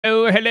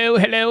Oh,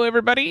 hello,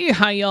 everybody.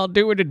 How y'all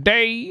doing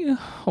today?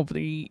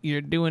 Hopefully you're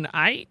doing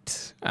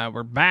aight.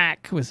 We're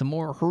back with some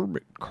more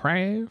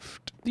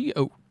Hermitcraft the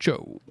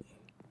Ocho.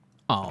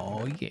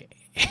 Oh, yeah.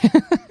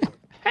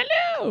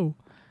 Hello.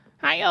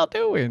 How y'all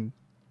doing?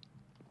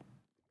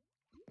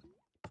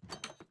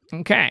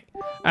 Okay.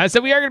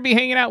 So we are going to be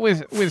hanging out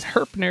with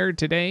Herpner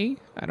today.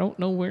 I don't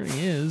know where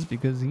he is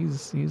because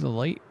he's a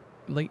late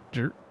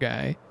jerk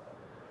guy.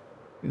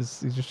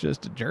 He's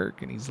just a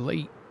jerk and he's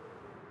late.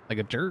 Like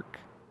a jerk.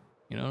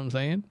 You know what I'm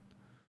saying?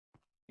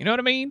 You know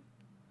what I mean?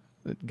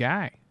 That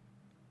guy.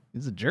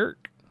 He's a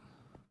jerk.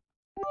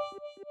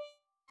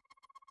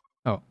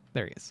 Oh,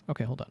 there he is.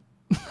 Okay, hold on.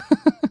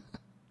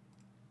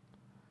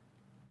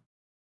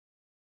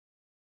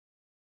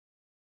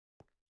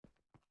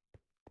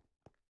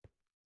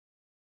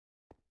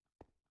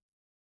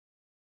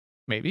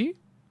 Maybe?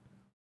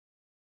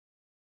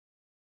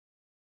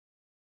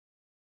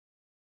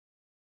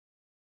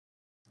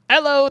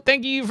 Hello,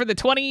 thank you for the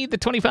 20, the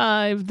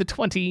 25, the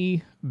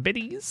 20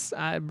 biddies.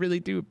 I really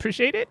do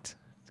appreciate it.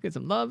 Let's get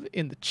some love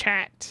in the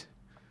chat.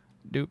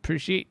 Do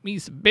appreciate me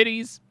some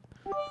biddies.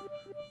 All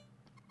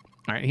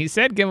right, he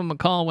said give him a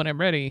call when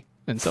I'm ready,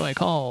 and so I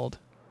called,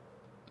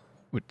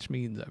 which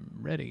means I'm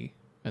ready.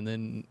 And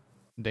then,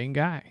 dang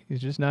guy,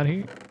 he's just not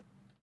here.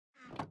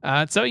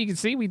 So you can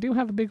see we do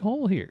have a big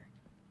hole here.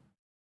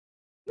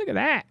 Look at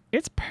that.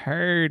 It's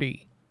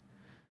pretty.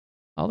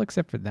 All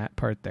except for that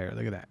part there.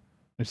 Look at that.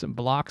 There's some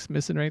blocks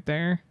missing right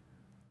there.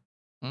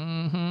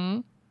 Mm-hmm.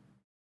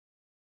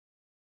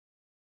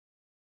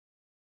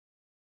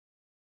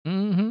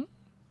 Mm-hmm.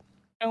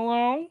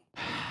 Hello.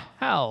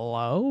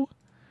 Hello.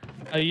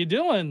 How you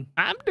doing?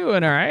 I'm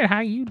doing all right.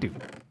 How you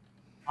doing?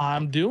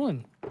 I'm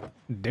doing.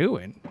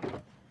 Doing?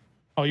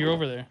 Oh, you're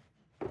over there.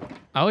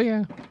 Oh,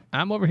 yeah.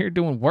 I'm over here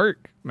doing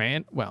work,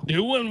 man. Well,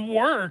 Doing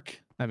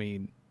work. I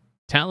mean,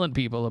 telling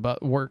people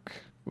about work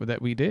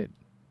that we did.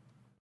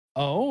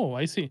 Oh,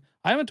 I see.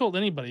 I haven't told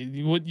anybody. Do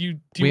you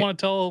want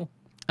to tell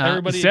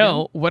everybody?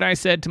 So what I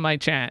said to my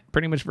chat,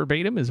 pretty much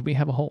verbatim, is we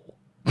have a hole.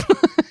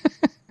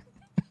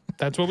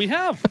 That's what we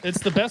have.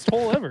 It's the best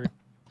hole ever.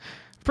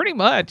 Pretty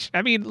much.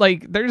 I mean,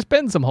 like, there's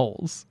been some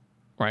holes,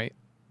 right,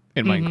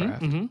 in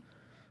Minecraft.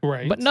 Mm-hmm.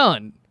 Right. But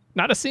none.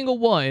 Not a single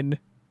one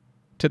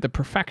to the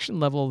perfection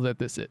level that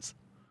this is.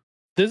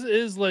 This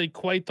is like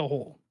quite the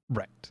hole.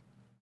 Right.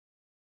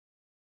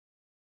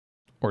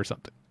 Or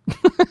something.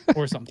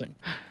 Or something.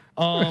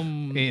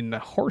 In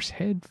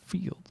Horsehead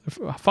Field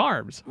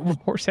Farms.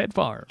 Horsehead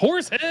Farm.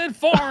 Horsehead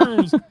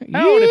Farms.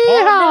 Howdy,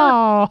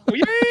 partner.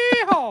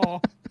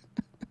 Yeehaw.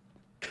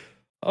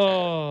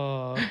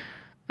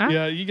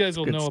 Yeah, you guys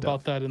will know stuff.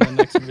 about that in the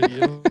next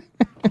video.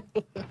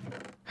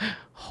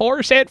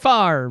 Horsehead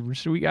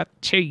Farms. We got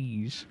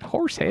cheese.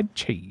 Horsehead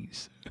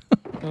cheese.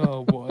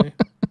 Oh boy.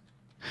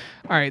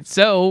 All right,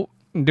 so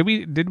did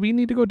we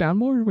need to go down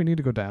more? We need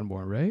to go down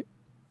more, right?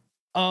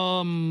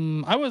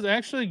 I was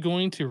actually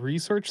going to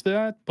research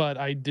that, but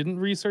I didn't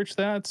research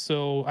that,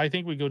 so I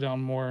think we go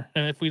down more.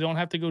 And if we don't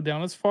have to go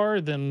down as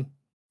far, then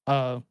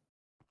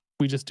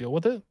we just deal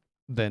with it.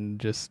 Then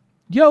just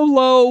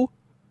YOLO.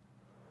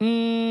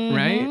 Mm-hmm.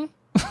 Right?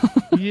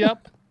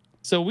 Yep.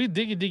 So we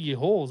diggy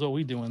holes. What are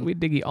we doing? We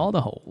diggy all the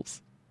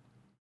holes.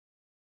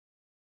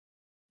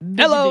 Diggy,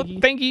 Hello,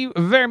 diggy. thank you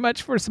very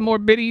much for some more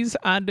biddies.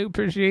 I do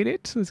appreciate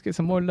it. Let's get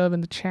some more love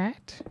in the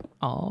chat.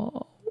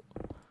 Oh.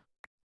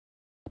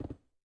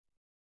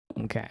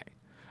 Okay.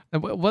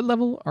 What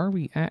level are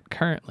we at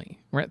currently?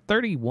 We're at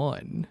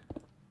 31.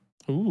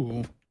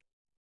 Ooh.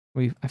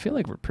 I feel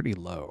like we're pretty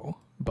low,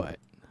 but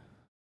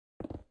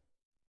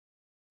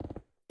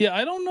yeah,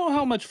 I don't know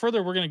how much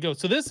further we're gonna go.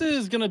 So this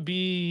is gonna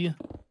be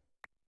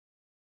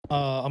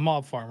a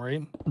mob farm,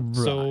 right?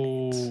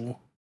 So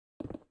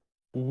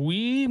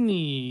we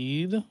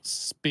need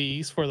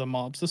space for the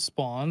mobs to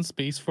spawn,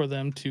 space for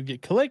them to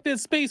get collected,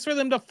 space for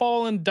them to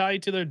fall and die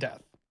to their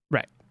death.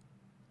 Right.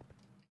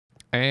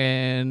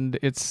 And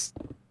it's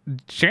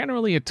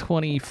generally a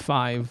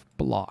 25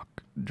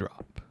 block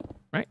drop,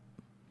 right?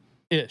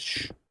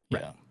 Ish.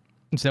 Right. Yeah.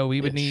 So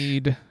we would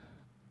need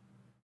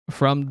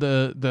from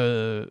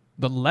the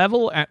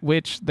level at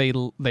which they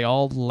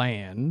all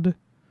land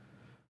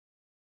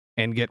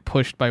and get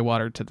pushed by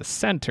water to the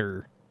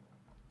center,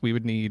 we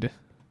would need,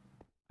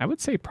 I would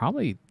say,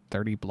 probably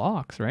 30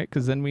 blocks, right?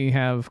 Because then we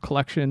have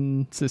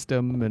collection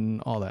system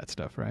and all that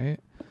stuff, right?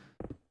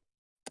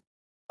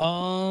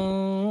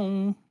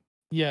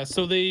 Yeah,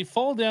 so they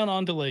fall down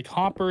onto like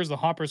hoppers. The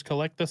hoppers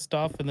collect the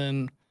stuff, and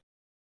then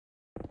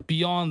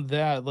beyond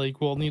that,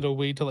 like we'll need a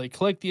way to like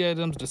collect the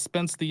items,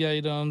 dispense the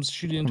items,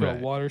 shoot it into a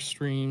water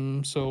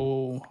stream.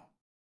 So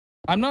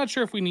I'm not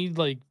sure if we need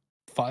like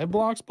 5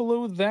 blocks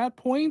below that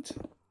point,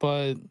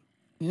 but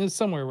it's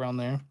somewhere around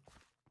there.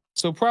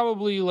 So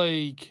probably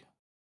like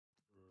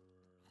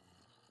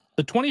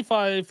the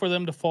 25 for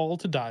them to fall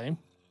to die,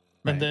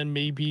 and then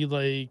maybe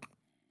like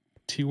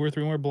 2 or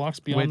 3 more blocks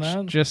beyond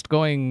that. Just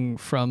going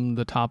from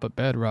the top of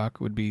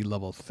bedrock would be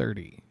level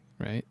 30,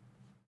 right?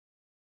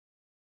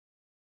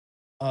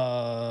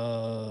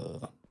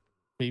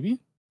 Maybe.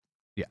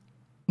 Yeah.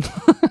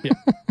 Yeah.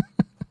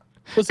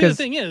 Well, see, the 'Cause-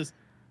 thing is,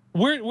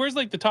 where's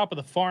like the top of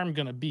the farm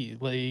gonna be?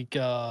 Like,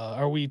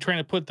 are we trying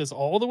to put this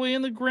all the way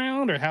in the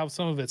ground, or have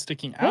some of it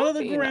sticking out of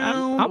the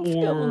ground? I'm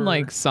feeling or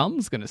like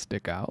some's gonna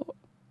stick out.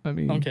 I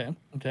mean, okay,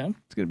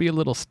 it's gonna be a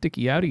little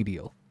sticky outy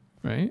deal,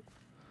 right?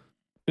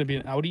 gonna be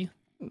an Audi,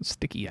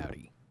 Sticky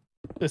outy.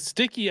 a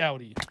sticky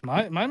Audi.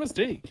 My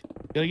mistake.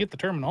 Gotta get the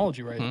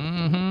terminology right.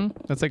 Mm-hmm.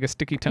 That's like a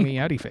sticky tonguey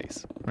outy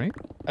face, right?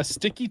 A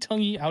sticky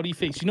tonguey Audi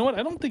face. You know what?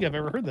 I don't think I've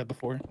ever heard that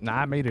before. Nah,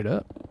 I made it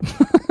up.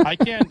 I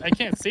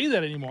can't say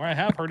that anymore. I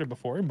have heard it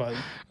before, but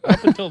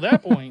up until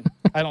that point,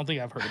 I don't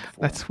think I've heard it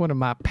before. That's one of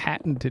my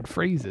patented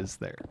phrases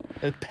there.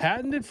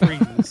 Patented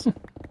phrases.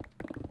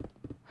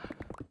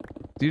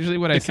 Usually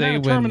what The I kind say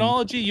of when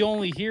terminology you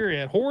only hear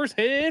at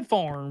Horsehead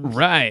Farms.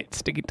 right,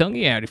 sticky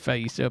tonguey outy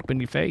face up in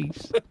your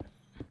face.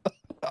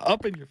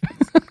 Up in your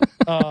face.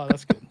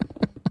 That's good.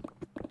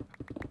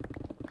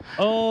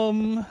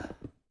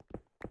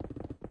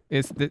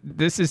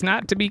 This is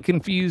not to be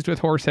confused with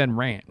Horsehead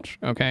Ranch,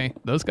 okay?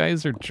 Those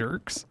guys are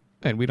jerks,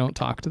 and we don't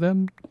talk to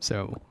them,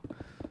 so...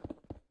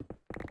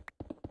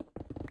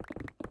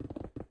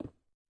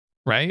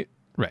 Right?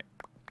 Right.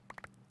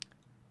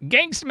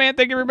 Gangsta Man,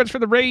 thank you very much for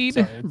the raid.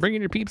 Sorry,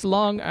 bringing your peeps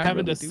along. I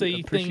having really to do say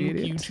appreciate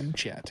thank you it. to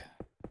chat.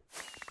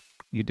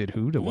 You did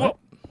who to what?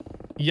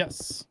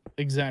 Yes,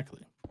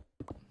 exactly.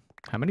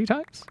 How many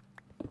times?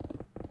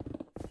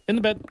 In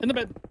the bed. In the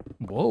bed.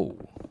 Whoa.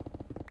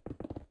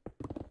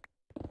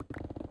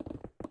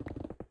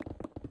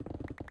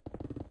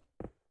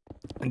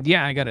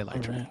 Yeah, I got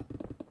Elytra. All right.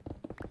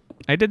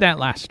 I did that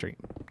last stream.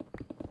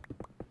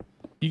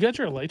 You got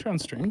your Elytra on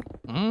stream?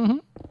 Mm-hmm.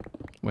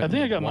 I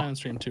think I got mine on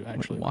stream too,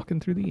 actually. Walking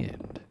through the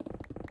end.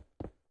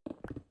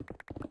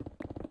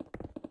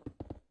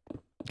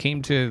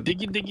 Came to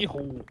Diggy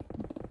hole.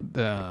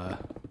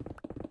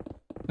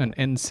 an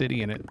end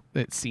city, and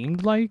it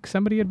seemed like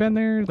somebody had been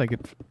there, like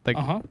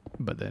Uh-huh.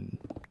 but then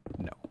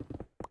no,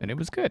 and it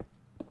was good.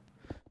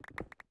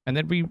 And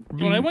then we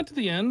When I went to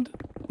the end,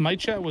 my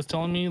chat was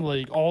telling me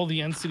like all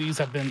the end cities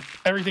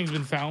everything's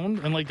been found,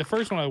 and like the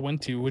first one I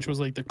went to, which was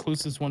like the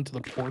closest one to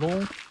the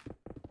portal,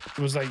 it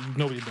was like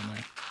nobody had been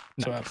there.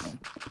 So I don't know.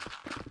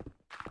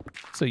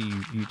 So you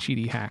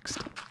cheaty hacked,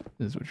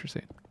 is what you're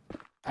saying.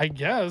 I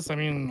guess. I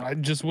mean, I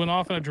just went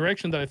off in a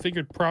direction that I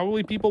figured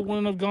probably people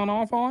wouldn't have gone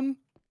off on.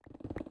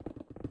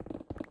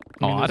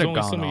 I mean, I'd there's have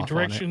only gone so many off on it.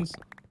 directions.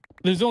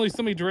 There's only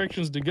so many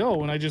directions to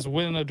go, and I just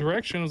went in a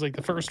direction. It was like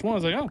the first one. I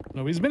was like, oh,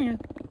 nobody's been here.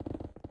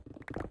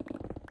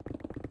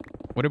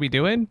 What are we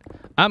doing?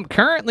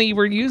 Currently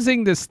we're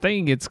using this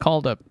thing. It's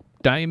called a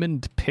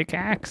diamond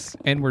pickaxe,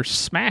 and we're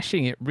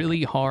smashing it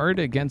really hard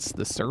against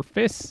the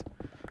surface,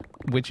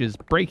 which is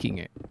breaking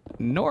it.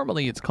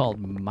 Normally it's called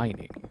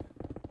mining,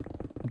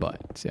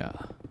 but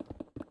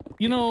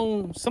You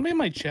know, somebody in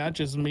my chat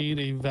just made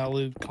a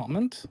valid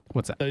comment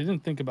what's that? that I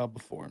didn't think about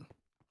before.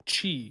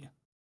 Chi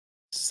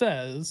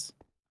says,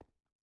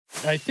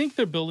 I think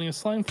they're building a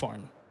slime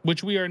farm,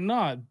 which we are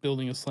not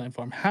building a slime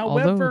farm.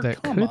 However, Although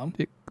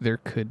that there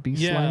could be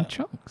slime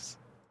chunks.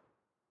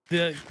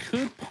 that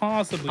could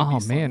possibly Oh be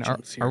slime man,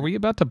 chunks here. are we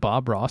about to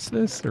Bob Ross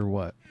this or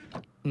what?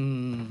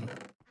 The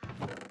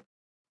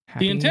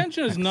Happy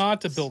intention is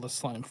not to Xmas. build a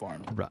slime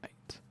farm,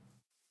 Right.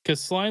 because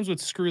slimes would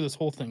screw this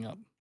whole thing up.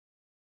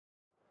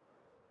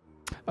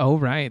 Oh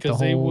right, the 'Cause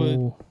they would-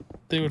 whole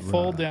They would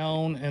fall Right.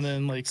 down and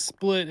then like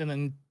split and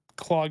then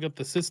clog up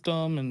the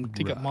system and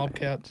take up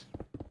mobcat.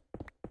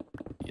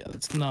 Yeah,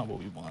 that's not what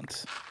we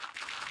want.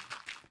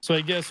 So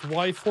I guess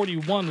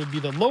Y41 would be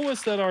the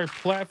lowest that our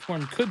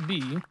platform could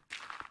be.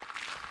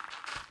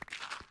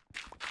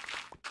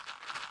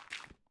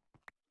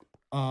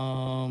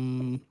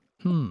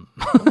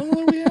 What level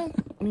are we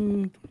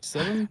at?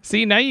 7?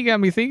 See, now you got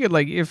me thinking.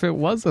 Like, if it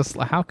was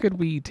how could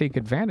we take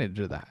advantage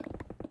of that?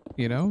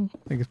 You know,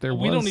 like if there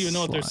was. We don't even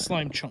know if there's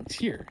slime chunks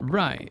here.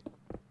 Right,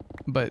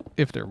 but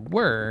if there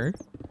were,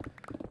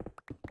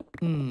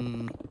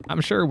 Hmm. I'm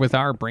sure with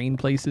our brain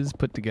places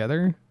put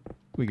together,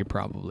 we could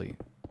probably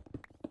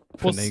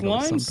Well,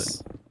 finagle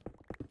something.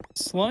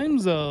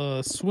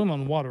 slimes swim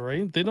on water,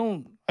 right? They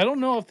don't. I don't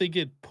know if they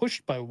get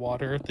pushed by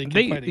water. If they can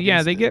fight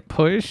against they it. get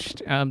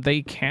pushed.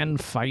 They can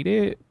fight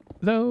it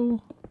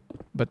though,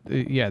 but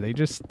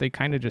they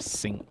kind of just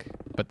sink,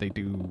 but they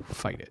do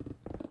fight it.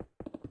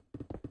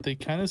 They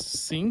kind of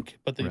sink,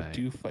 but they Right.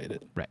 do fight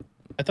it. Right.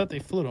 I thought they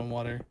float on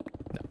water.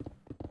 No.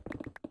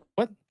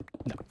 What?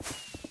 No.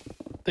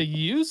 They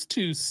used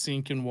to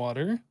sink in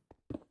water,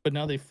 but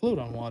now they float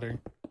on water.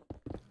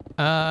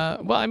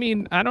 Well, I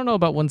mean, I don't know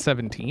about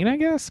 117, I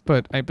guess,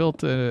 but I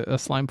built a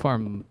slime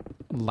farm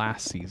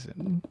last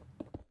season.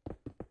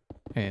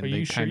 And Are they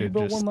you sure kind you of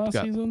built just one last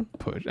got season?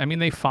 pushed. I mean,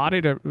 they fought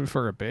it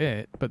for a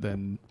bit, but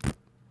then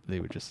they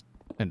would just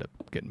end up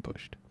getting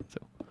pushed. So,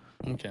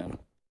 Okay.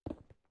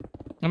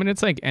 I mean,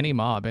 it's like any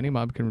mob. Any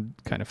mob can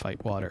kind of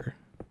fight water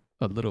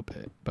a little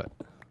bit, but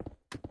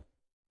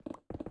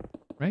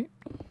right?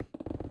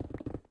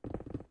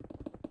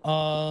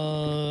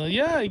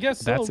 Yeah, I guess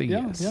so. That's a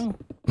yeah, yes.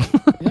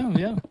 yeah.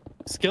 Yeah.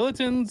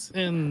 Skeletons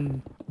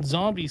and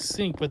zombies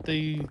sink, but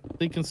they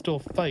can still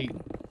fight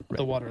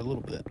the water a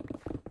little bit.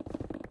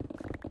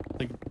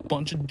 Like a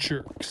bunch of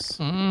jerks.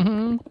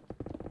 Mm-hmm.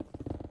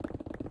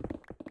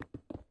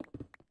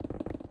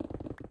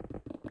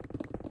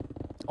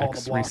 All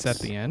X the blocks. reset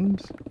the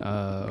end.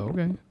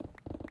 Okay.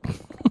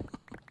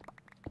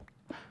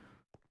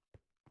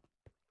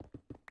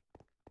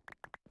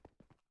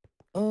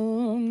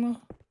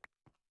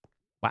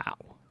 Wow.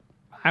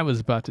 I was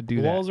about to do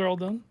The that. walls are all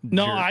done?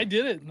 No, Jerk. I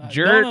did it.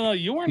 Jerk. No,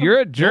 you weren't. You're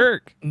a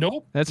jerk.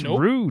 Nope. That's nope.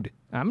 rude.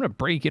 I'm going to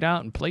break it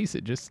out and place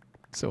it just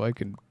so I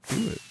can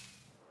do it.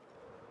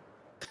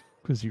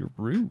 Because you're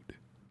rude.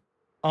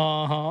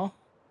 Uh-huh.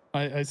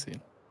 I see.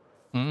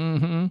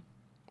 Mm-hmm.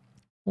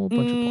 Whole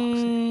bunch of blocks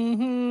here.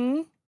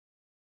 Mm-hmm.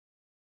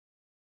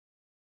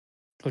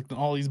 Collecting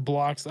all these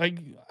blocks.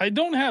 I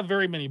don't have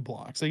very many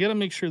blocks. I got to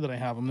make sure that I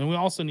have them. And we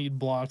also need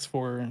blocks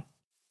for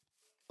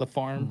the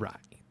farm. Right.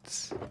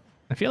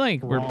 I feel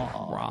like we're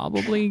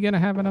probably going to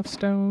have enough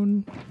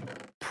stone.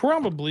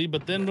 Probably,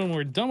 but then when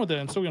we're done with it,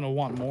 I'm still going to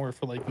want more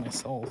for like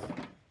myself.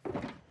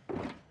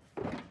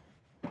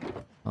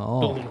 Oh,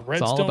 Building it's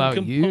redstone all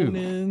about you.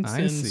 components I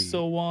and see.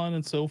 so on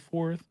and so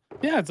forth.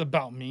 Yeah, it's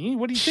about me.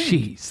 What do you think?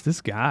 Jeez,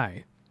 this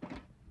guy.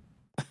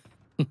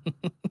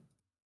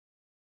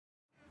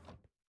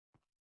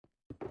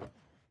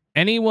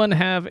 Anyone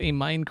have a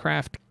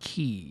Minecraft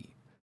key?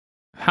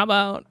 How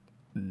about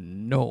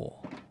no?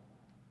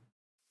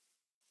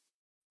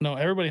 No,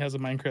 everybody has a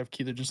Minecraft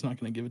key. They're just not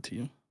going to give it to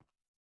you.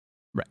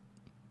 Right.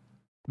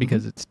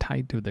 Because it's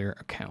tied to their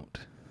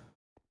account.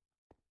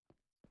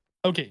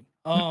 Okay.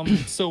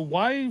 So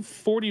why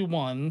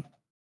 41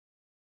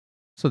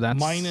 So that's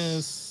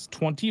minus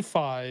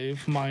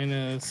 25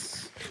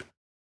 minus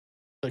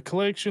the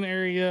collection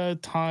area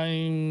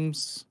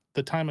times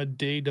the time of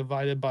day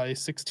divided by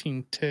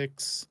 16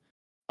 ticks,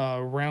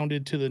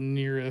 rounded to the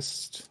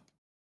nearest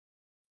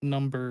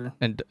number.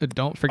 And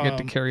don't forget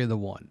to carry the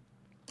 1.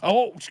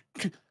 Oh,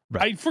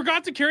 Right. I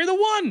forgot to carry the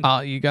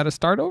 1. You got to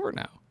start over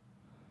now.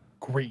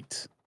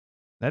 Great.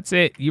 That's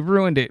it. You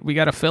ruined it. We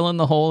got to fill in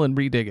the hole and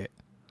redig it.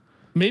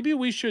 Maybe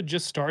we should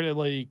just start at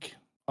like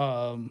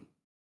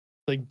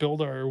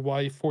build our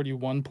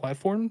Y41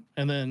 platform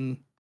and then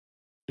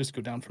just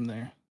go down from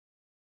there.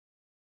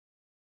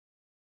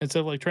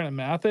 Instead of like trying to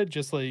math it,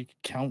 just like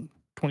count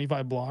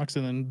 25 blocks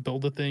and then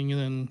build a thing and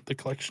then the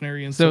collection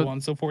area and so on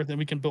and so forth. Then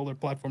we can build our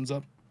platforms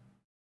up.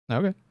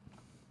 Okay.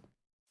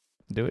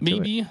 Do it.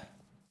 Maybe.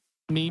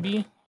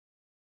 Maybe.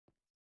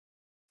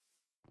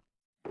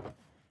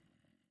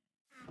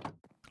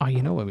 Oh,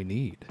 you know what we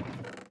need?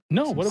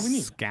 No, Some what do we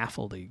need?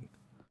 Scaffolding.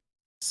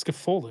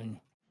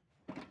 Scaffolding.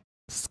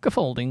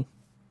 Scaffolding.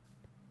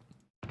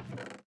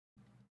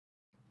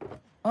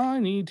 I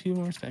need 2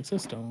 more stacks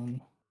of stone.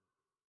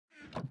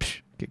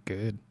 Psh, get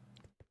good.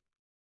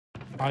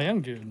 I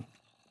am good.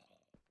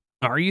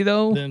 Are you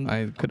though? Then,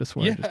 I could have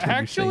sworn yeah, I just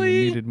heard you saying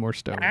you needed more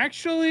stone.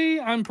 Actually,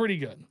 I'm pretty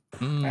good.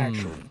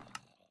 Actually.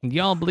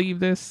 Y'all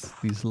believe this?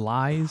 These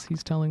lies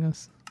he's telling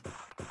us?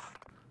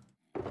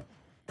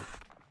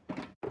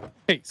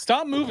 Hey,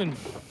 stop moving.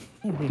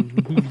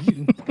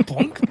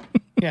 Plunk?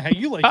 Yeah, how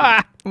you like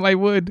Ah, my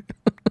wood.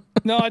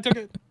 No, I took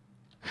it.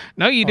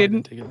 No, you I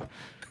didn't. take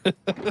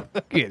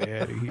it. Get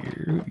out of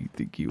here. Who do you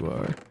think you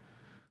are?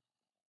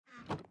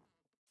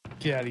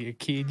 Get out of here,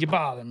 kid. You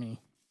bother me.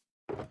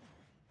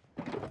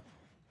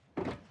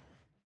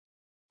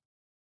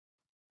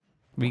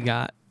 We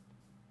got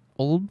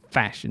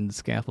old-fashioned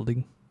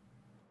scaffolding.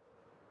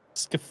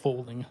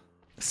 Scaffolding.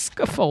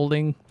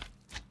 Scaffolding.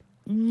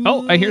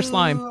 Oh, I hear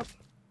slime.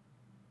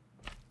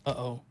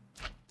 Uh-oh.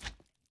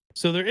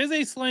 So there is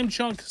a slime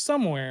chunk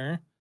somewhere,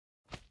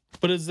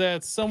 but is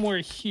that somewhere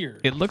here?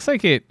 It looks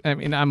like it. I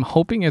mean, I'm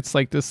hoping it's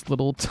like this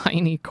little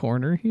tiny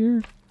corner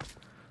here.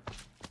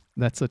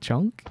 That's a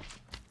chunk,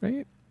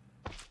 right?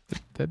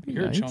 That'd be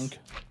You're nice. a chunk.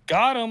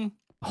 Got him.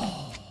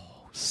 Oh,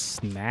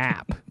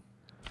 snap.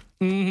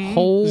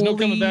 There's no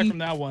coming back from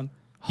that one.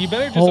 You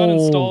better just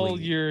uninstall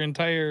your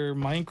entire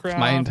Minecraft.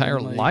 My entire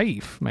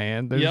life,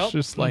 man. There's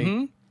just like,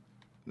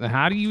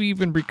 how do you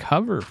even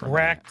recover from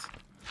that?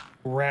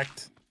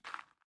 Wrecked.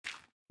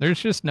 There's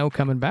just no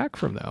coming back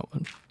from that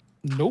one.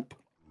 Nope.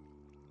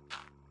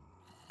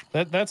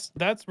 That's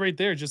right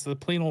there, just the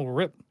plain old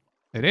rip.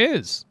 It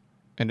is.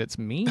 And it's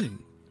mean.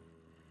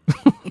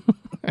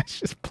 That's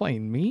just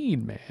plain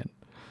mean, man.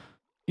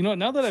 You know,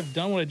 now that I've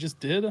done what I just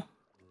did,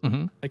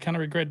 I kind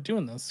of regret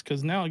doing this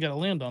because now I got to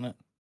land on it.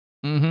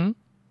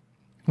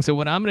 So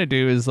what I'm going to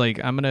do is like,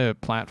 I'm going to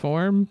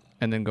platform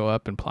and then go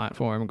up and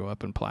platform, go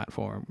up and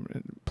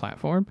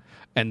platform.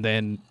 And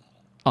then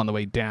on the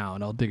way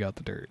down, I'll dig out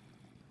the dirt.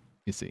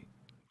 You see.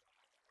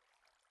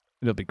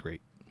 It'll be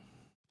great.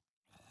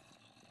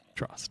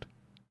 Trust.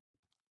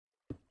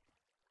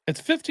 It's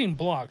 15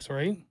 blocks,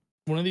 right?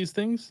 One of these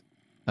things?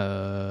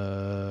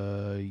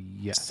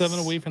 Yes. 7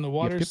 away from the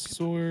water Yep.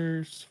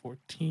 source.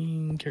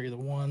 14. Carry the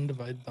 1.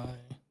 Divide by.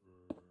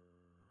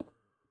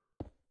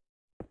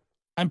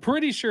 I'm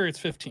pretty sure it's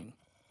 15.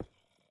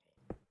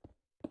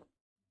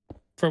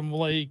 From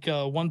like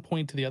one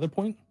point to the other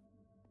point.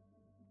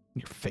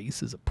 Your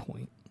face is a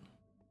point.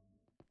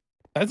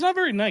 That's not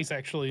very nice,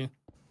 actually.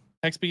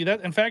 XP,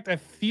 that in fact, I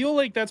feel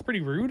like that's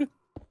pretty rude.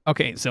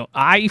 Okay, so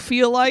I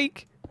feel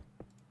like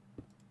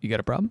you got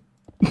a problem.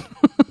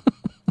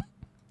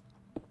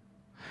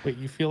 Wait,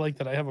 you feel like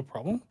that I have a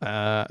problem?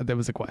 There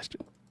was a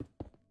question.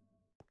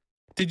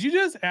 Did you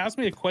just ask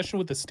me a question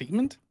with a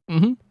statement?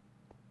 Mm-hmm.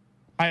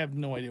 I have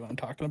no idea what I'm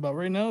talking about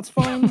right now. It's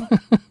fine.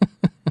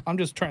 I'm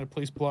just trying to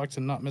place blocks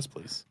and not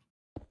misplace.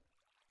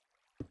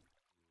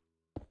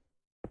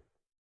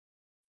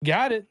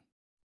 Got it.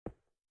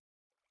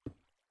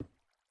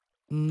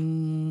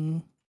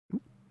 And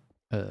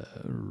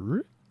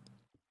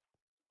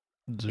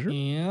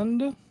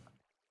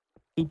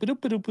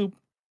poop.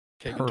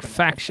 Okay,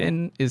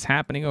 perfection is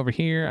happening over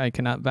here. I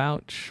cannot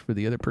vouch for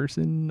the other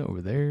person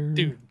over there.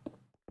 Dude,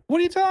 what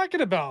are you talking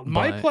about?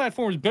 My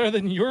platform is better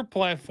than your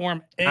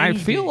platform. I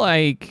feel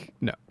like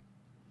no.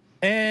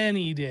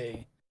 Any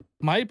day.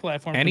 My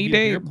platform. Any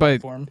day,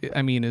 but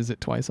I mean, is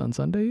it twice on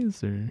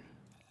Sundays or?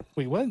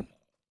 Wait, what?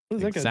 What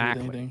does that got to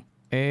do with anything?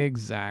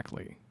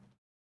 Exactly.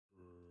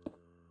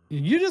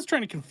 You're just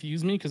trying to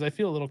confuse me because I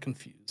feel a little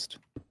confused.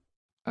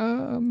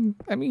 I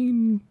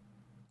mean,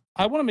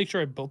 I want to make sure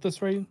I built this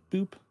right.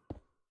 Boop.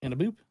 And a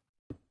boop.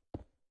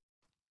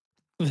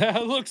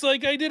 That looks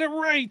like I did it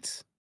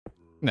right.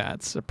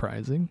 That's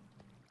surprising.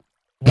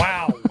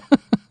 Wow.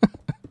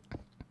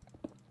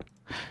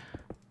 I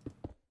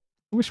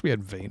wish we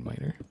had vein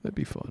miner. That'd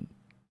be fun.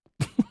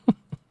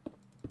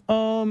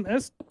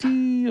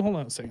 SD. Hold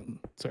on a second.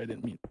 Sorry, I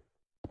didn't mean.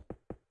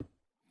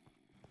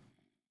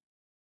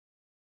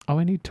 Oh,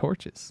 I need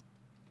torches.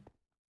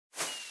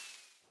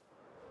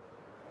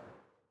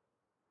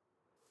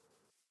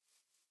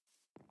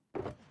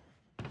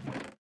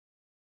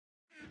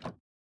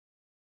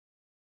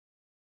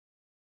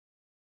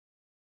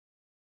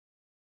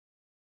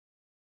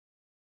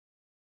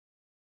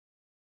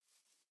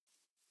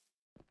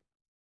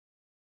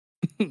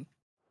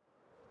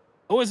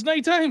 Oh, it's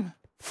nighttime.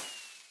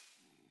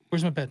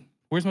 Where's my bed?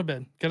 Where's my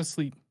bed? Gotta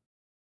sleep.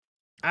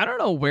 I don't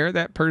know where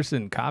that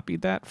person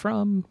copied that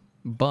from,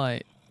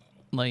 but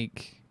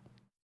like,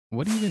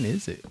 what even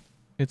is it?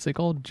 It's like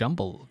all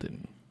jumbled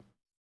and.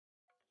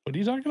 What are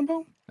you talking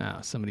about?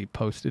 Oh, somebody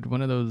posted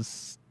one of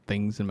those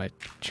things in my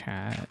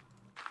chat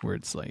where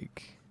it's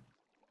like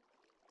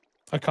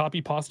a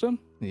copy pasta.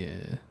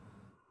 Yeah,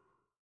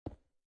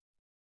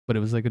 but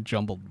it was like a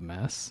jumbled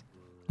mess.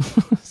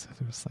 So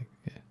it was like,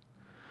 yeah.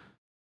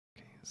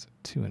 Okay, so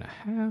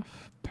 2.5.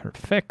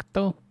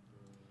 Perfecto.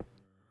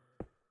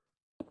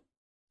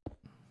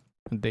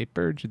 They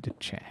purged the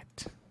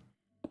chat.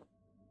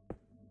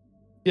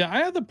 Yeah, I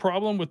had the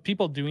problem with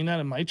people doing that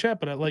in my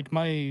chat, but like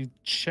my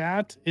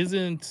chat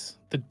isn't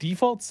the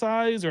default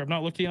size, or I'm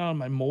not looking on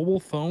my mobile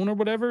phone or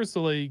whatever.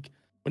 So like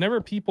whenever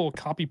people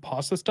copy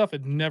pasta stuff,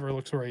 it never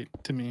looks right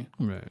to me.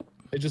 Right.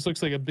 It just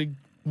looks like a big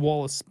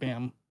wall of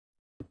spam.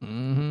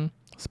 Mm-hmm.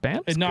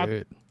 Spam's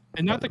good.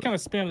 And not the kind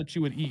of spam that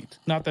you would eat.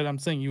 Not that I'm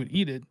saying you would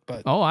eat it,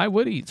 but oh, I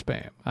would eat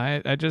spam.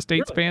 I just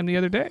ate spam the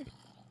other day.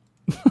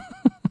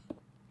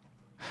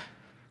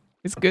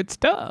 It's good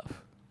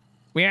stuff.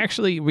 We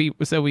actually we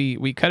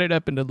cut it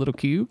up into little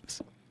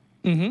cubes,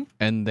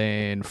 and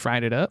then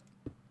fried it up,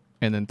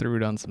 and then threw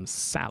it on some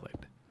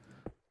salad.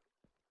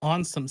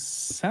 On some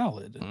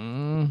salad.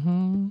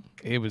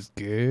 It was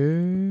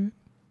good,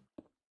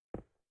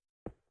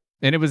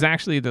 and it was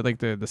actually the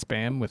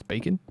spam with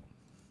bacon.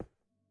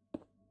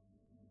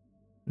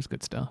 It was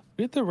good stuff.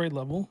 We at the right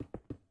level.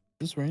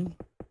 This right?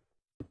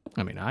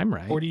 I mean, I'm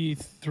right.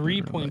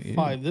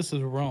 43.5. This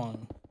is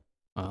wrong.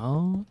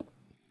 Oh.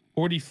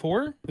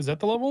 44? Is that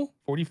the level?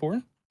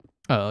 44?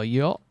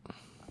 Yeah.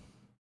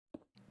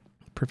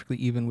 Perfectly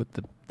even with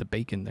the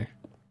bacon there.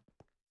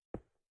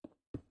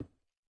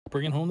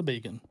 Bringing home the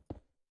bacon.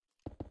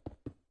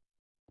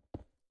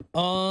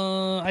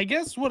 I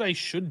guess what I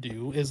should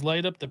do is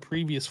light up the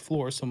previous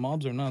floor so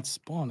mobs are not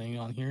spawning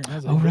on here.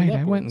 As oh, right.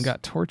 I went and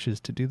got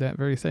torches to do that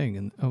very thing.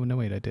 And oh, no,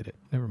 wait, I did it.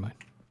 Never mind.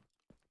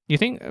 You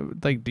think,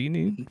 like, do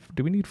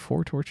we need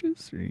 4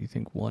 torches? Or do you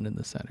think 1 in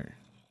the center?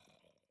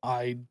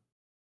 I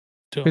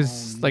don't know.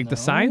 Because, like, the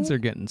sides are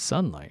getting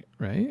sunlight,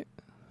 right?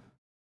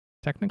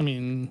 Technically? I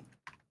mean,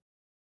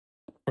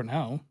 for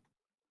now.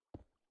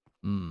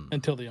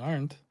 Until they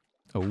aren't.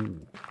 Oh.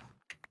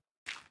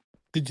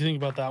 Did you think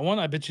about that one?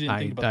 I bet you didn't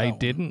think about that one. I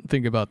didn't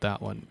think about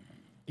that one.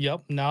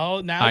 Yep.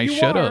 Now I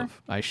should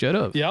have. I should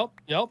have. Yep.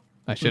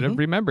 I should have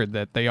remembered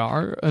that they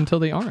are until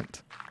they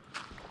aren't.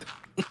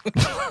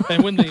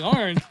 And when they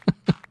aren't,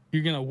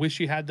 you're going to wish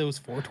you had those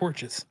 4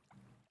 torches.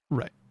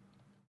 Right.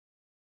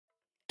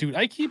 Dude,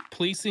 I keep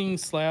placing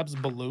slabs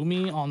below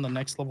me on the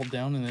next level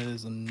down, and it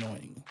is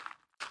annoying.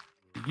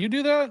 Did you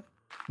do that?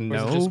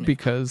 No,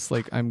 because,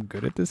 like, I'm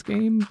good at this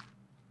game.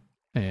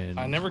 And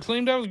I never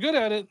claimed I was good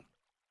at it.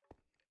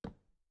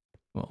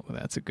 Well,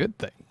 that's a good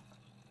thing.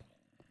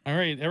 All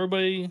right,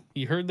 everybody,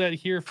 you heard that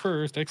here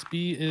first.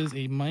 XB is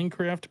a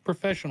Minecraft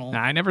professional.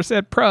 I never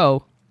said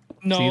pro.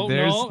 No,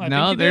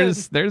 See,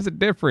 there's a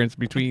difference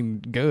between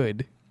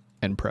good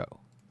and pro.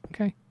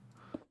 Okay.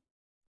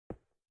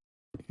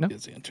 No.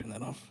 Turn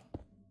that off.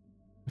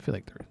 I feel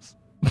like there is.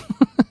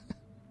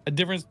 Right.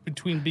 difference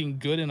between being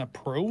good and a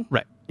pro.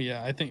 Right.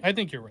 Yeah, I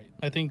think you're right.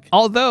 I think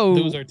although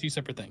those are two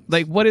separate things.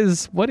 like what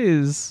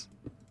is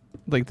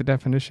like the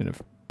definition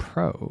of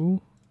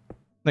pro?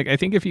 Like I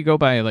think if you go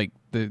by like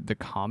the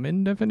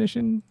common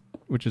definition,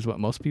 which is what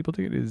most people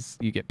do, is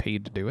you get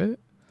paid to do it.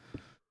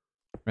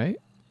 Right?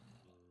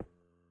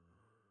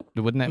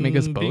 Wouldn't that make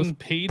us both being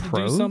paid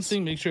pros? to do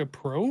something makes you a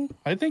pro?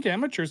 I think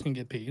amateurs can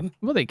get paid.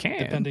 Well, they can,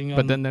 depending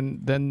but on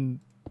then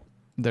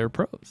they're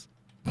pros.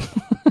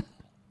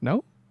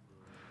 No?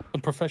 a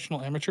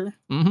professional amateur.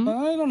 Mm-hmm.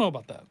 I don't know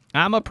about that.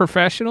 I'm a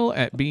professional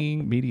at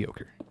being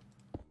mediocre.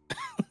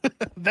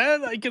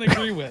 That I can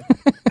agree with.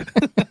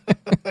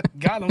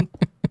 Got him.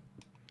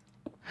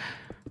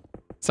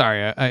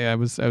 Sorry, I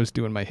was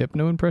doing my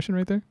hypno impression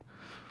right there.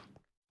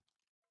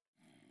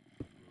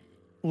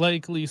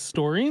 Likely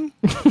storing.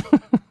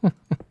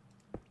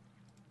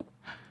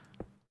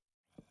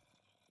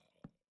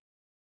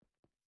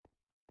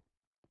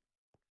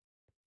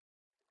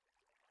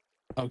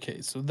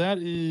 Okay, so that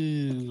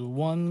is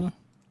 1,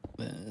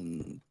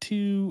 then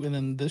 2, and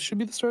then this should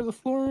be the start of the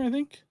floor, I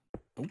think.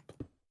 Nope.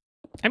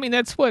 I mean,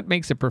 that's what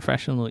makes a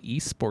professional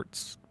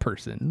esports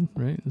person,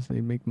 right? Is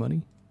they make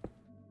money,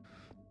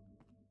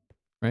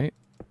 right?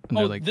 And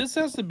Oh, they're like, this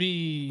has to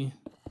be.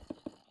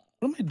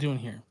 What am I doing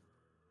here?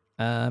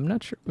 I'm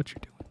not sure what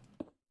you're doing.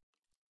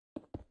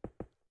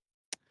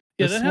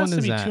 Yeah, This that has one to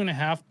is be at-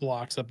 2.5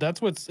 blocks up.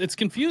 That's it's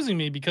confusing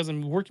me because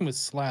I'm working with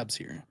slabs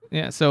here.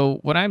 Yeah, so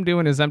what I'm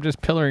doing is I'm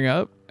just pillaring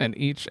up, and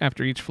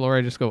after each floor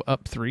I just go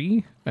up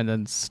 3 and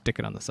then stick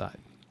it on the side.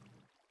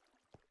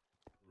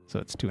 So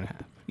it's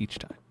 2.5 each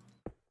time.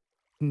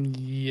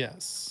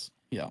 Yes.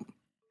 Yeah.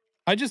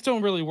 I just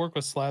don't really work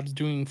with slabs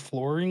doing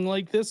flooring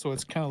like this, so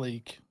it's kind of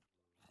like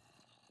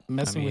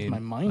messing with my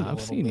mind a I've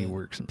little seen bit. you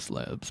work some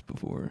slabs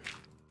before.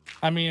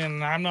 I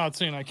mean, I'm not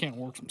saying I can't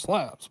work some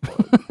slabs,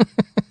 but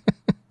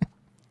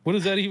what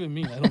does that even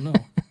mean? I don't know.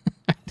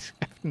 I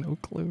have no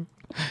clue.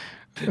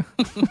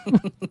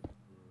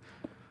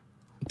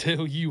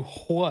 Tell you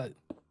what.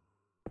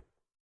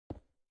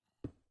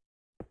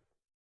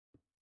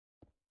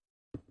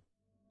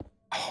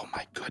 Oh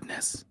my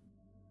goodness.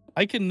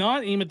 I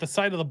cannot aim at the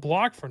side of the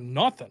block for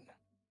nothing.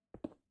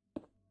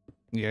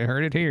 You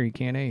heard it here. You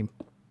can't aim.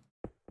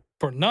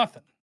 For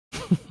nothing.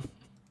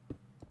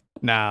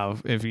 Now,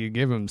 if you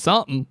give him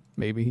something,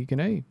 maybe he can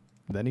aim.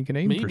 Then he can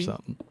aim for Maybe.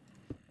 something.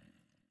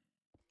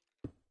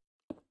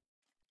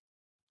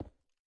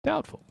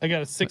 Doubtful. I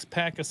got a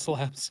 6-pack of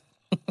slabs.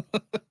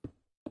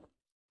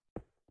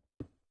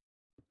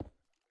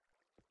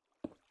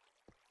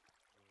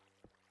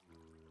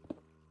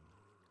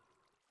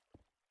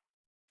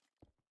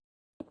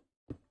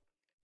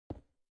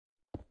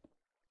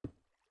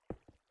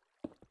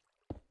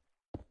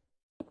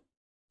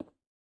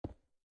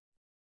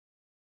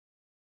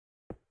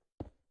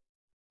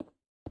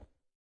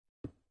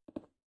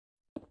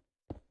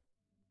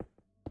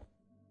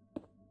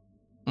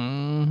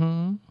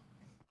 Mm-hmm.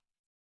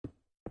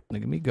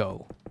 Look at me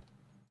go.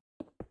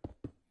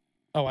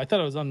 Oh, I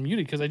thought I was unmuted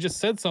because I just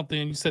said something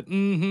and you said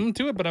mm-hmm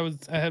to it, but I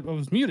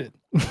was muted.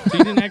 So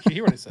you didn't actually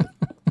hear what I said.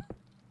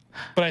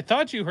 But I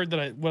thought you heard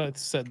what I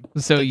said.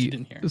 So that you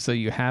didn't hear. So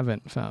you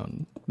haven't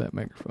found that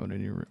microphone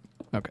in your room.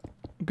 Okay.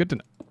 Good to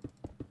know.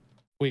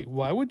 Wait,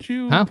 why would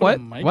you Huh? put What? a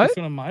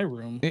microphone in my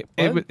room?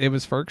 It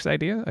was Ferk's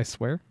idea, I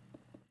swear.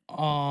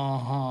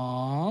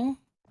 Uh-huh.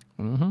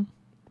 Mm-hmm.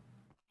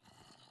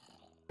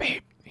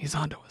 Babe, he's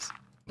onto us.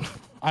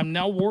 I'm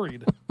now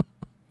worried.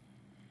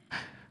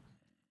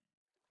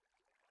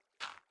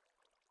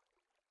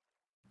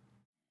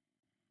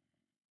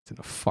 It's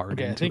gonna fart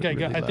Okay, I into think it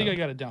I really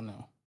got it down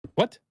now.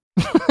 What?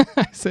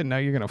 I said now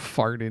you're gonna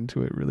fart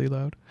into it really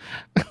loud.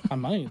 I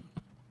might.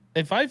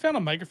 If I found a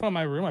microphone in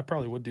my room, I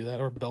probably would do that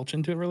or belch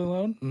into it really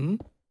loud. Mm-hmm.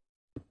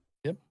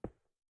 Yep.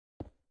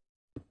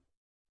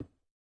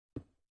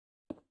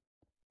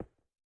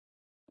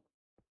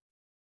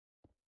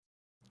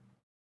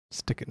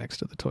 Stick it next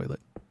to the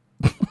toilet.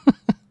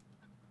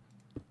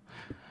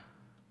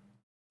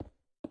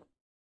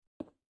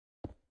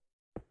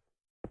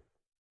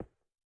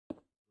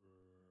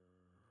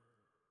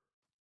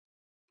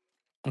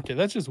 Okay,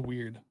 that's just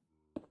weird.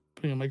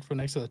 Putting a microphone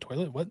next to the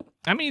toilet? What?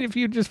 I mean, if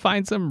you just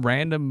find some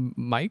random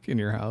mic in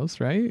your house,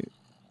 right?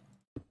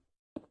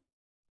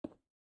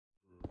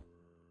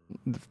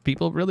 If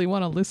people really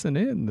want to listen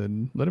in,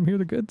 then let them hear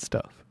the good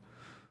stuff.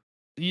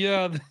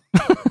 Yeah.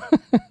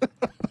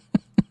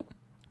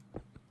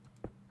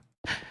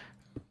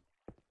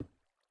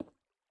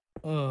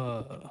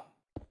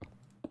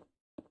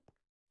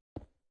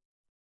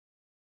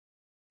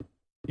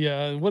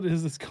 Yeah, what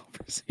is this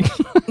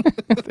conversation?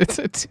 It's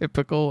a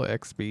typical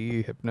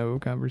XB hypno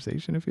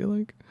conversation, I feel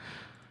like.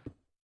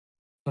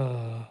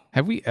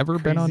 Have we ever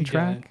been on crazy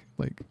guy. track?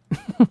 Like,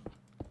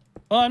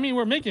 Well, I mean,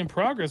 we're making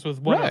progress with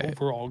what Right. our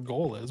overall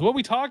goal is. What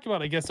we talk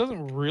about, I guess,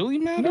 doesn't really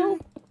matter, No.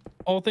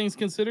 all things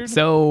considered.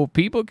 so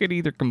people could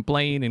either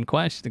complain and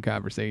question the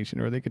conversation,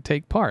 or they could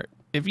take part.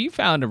 If you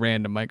found a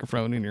random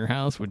microphone in your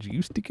house, would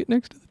you stick it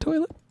next to the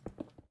toilet?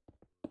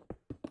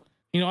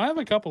 You know, I have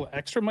a couple of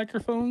extra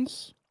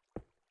microphones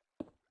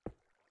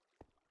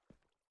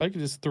I could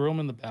just throw them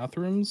in the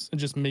bathrooms and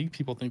just make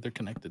people think they're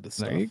connected to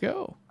stuff. There you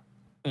go.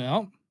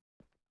 Yeah.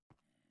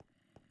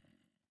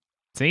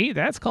 See,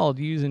 that's called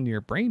using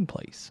your brain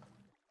place.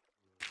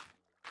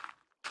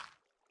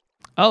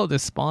 Oh, the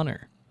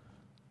spawner.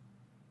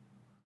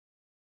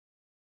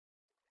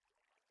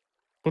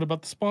 What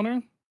about the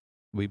spawner?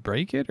 We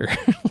break it or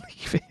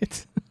leave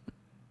it?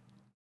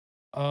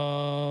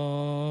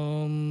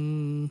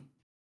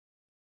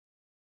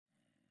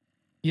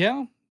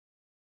 Yeah.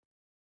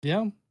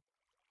 Yeah.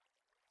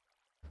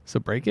 So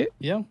break it?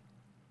 Yeah.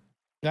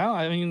 Yeah,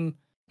 I mean,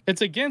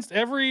 it's against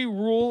every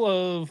rule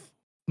of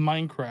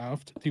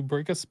Minecraft to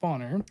break a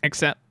spawner.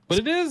 Except but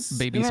it is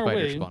baby in our spider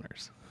way.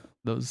 spawners.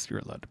 Those you're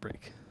allowed to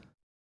break.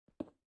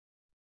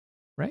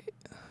 Right?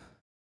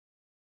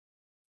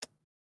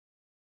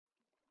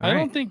 I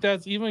don't think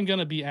that's even going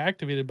to be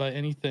activated by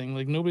anything.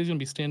 Like, nobody's going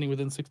to be standing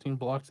within 16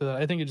 blocks of that.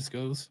 I think it just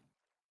goes.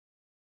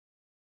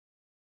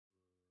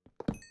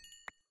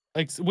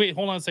 Like, wait,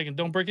 hold on a second.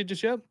 Don't break it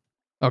just yet.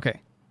 Okay.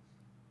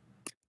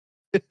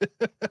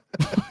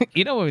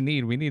 You know what we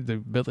need? We need the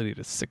ability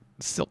to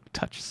silk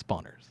touch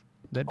spawners.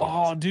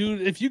 Oh,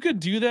 dude, if you could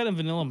do that in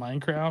vanilla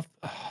Minecraft,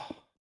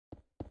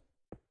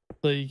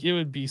 like, it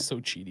would be so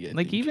cheaty. I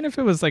think. Even if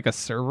it was like a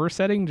server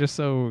setting, just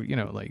so, you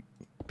know, like,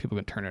 people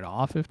can turn it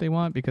off if they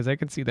want, because I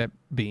could see that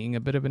being a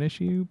bit of an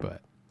issue,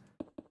 but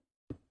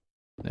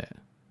yeah.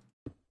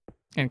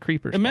 And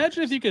creepers.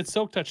 Imagine if you could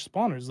silk touch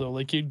spawners though.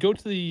 Like, you'd go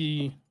to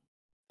the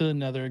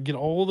Nether, get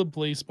all the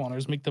blaze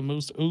spawners, make the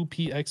most OP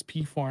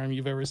XP farm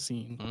you've ever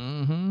seen.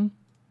 Mm-hmm.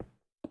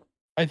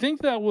 I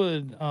think that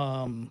would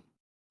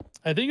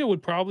I think it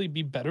would probably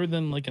be better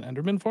than like an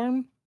Enderman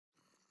farm.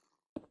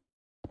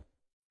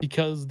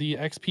 Because the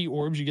XP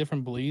orbs you get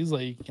from blaze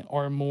like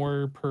are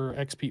more per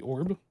XP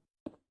orb.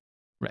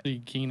 Right. So you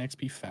gain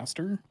XP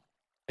faster,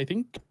 I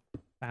think.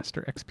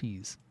 Faster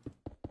XPs.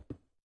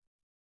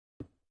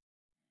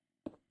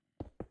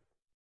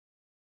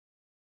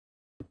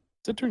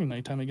 Is it turning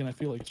nighttime again? I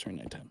feel like it's turning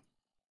nighttime.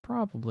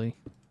 Probably.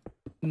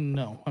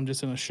 No, I'm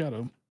just in a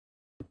shadow.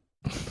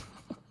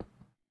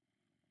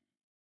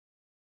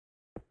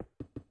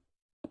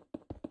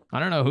 I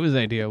don't know whose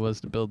idea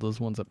was to build those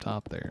ones up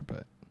top there,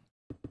 but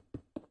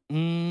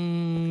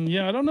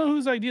yeah, I don't know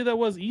whose idea that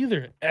was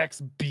either.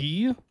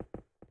 XB?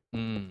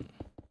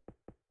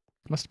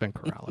 Must have been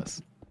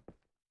Corrales.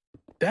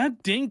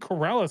 That dang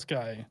Corrales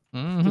guy.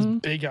 Mm-hmm. His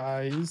big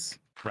eyes.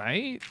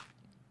 Right?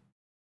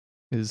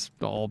 Is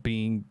all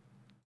being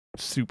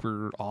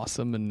super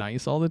awesome and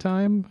nice all the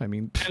time. I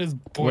mean, And his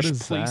bush what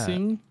is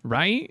placing. that?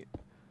 Right?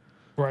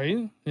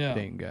 Right? Yeah.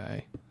 Dang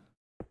guy.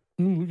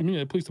 Look at me,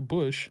 I placed a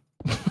bush.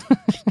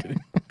 Just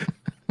kidding.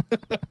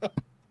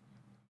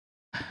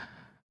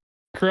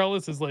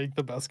 Corrales is like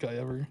the best guy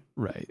ever.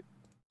 Right.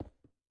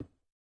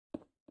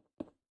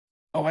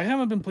 Oh, I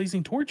haven't been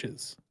placing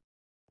torches.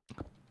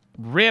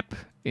 Rip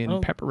in I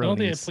don't think I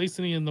pepperonis. placed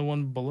any in the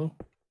one below.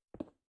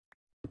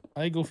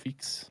 I go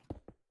fix.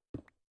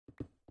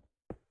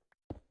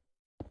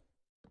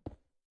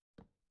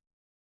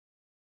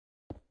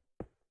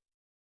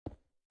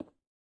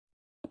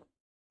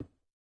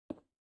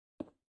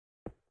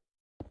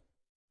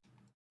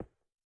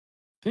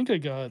 I think I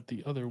got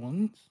the other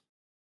ones.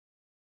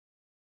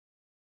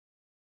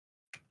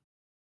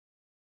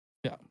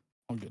 Yeah,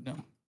 all good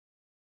now.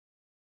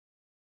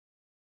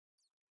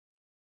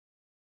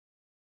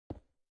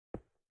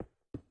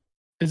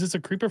 Is this a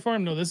creeper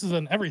farm? No, this is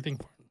an everything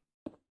farm.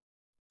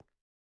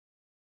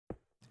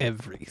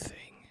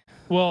 Everything.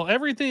 Well,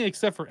 everything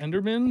except for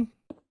Enderman,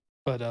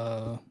 but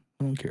I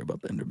don't care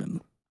about the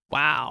Enderman.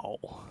 Wow.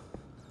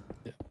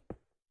 Yeah.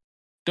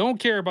 Don't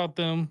care about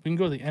them. We can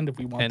go to the end if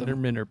we want them.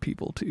 Endermen are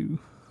people too.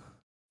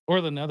 Or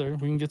the Nether.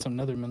 We can get some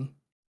Nethermen.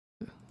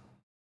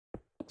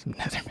 Some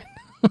Nethermen.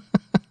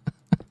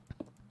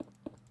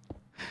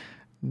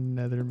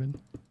 Nethermen.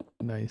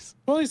 Nice.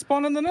 Well, they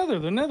spawn in the Nether.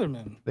 They're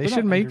Nethermen. They They're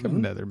should not make Endermen.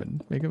 them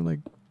Nethermen. Make them like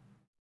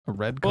a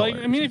red Well, color.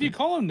 like, I mean, if you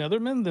call them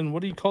Nethermen, then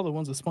what do you call the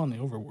ones that spawn in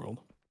the overworld?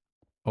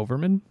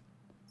 Overmen?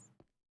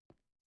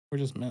 Or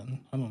just men?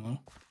 I don't know.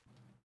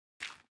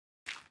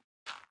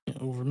 Yeah,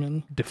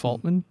 Overmen.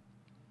 Defaultmen?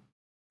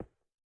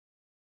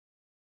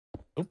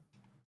 Nope.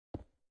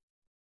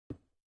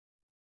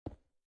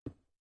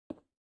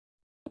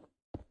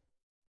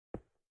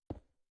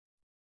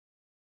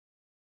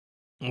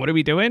 What are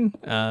we doing?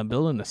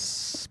 Building a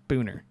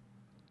spooner.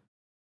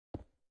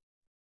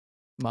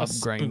 Mob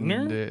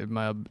spooner? grind.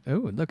 Mob.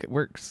 Oh, look, it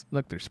works.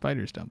 Look, there's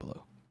spiders down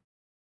below.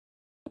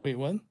 Wait,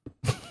 what?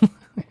 There's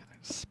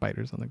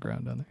spiders on the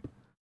ground down there.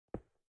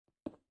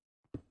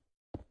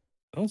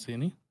 I don't see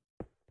any.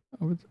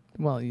 Oh,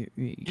 well, you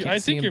can't I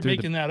see think him you're through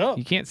making that up.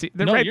 You can't see.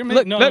 They're No, right. you're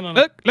Look, no, look, no,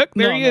 no. look,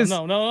 there no, he is.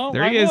 No.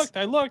 There I he is.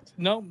 I looked.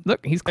 No.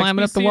 Look, he's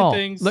climbing up the XBC wall.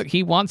 things. Look,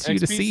 he wants you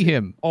to see XBC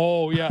him.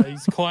 Oh, yeah,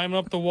 he's climbing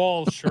up the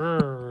wall.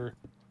 Sure.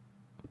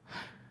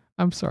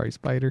 I'm sorry,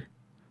 Spider.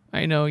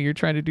 I know you're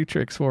trying to do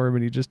tricks for him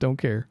and you just don't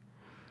care.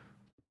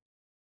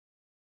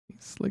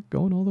 He's like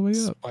going all the way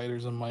up.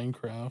 Spiders in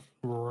Minecraft.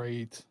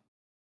 Right.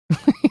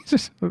 He's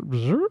just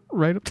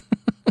right up.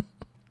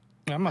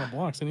 I'm out of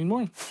blocks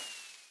anymore.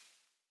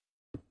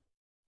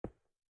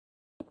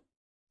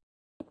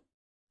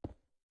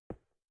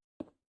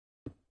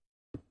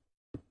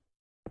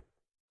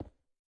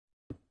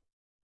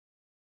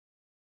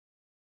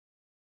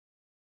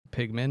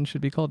 pigmen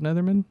should be called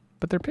Nethermen,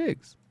 but they're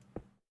pigs.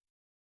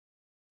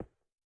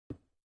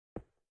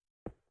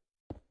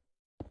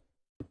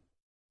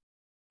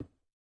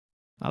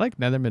 I like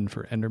Netherman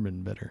for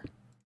Enderman better.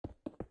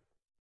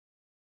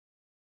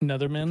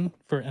 Netherman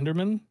for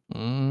Enderman?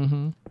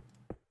 Mm-hmm.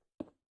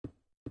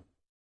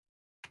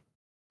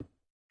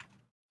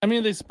 I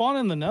mean, they spawn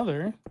in the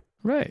Nether.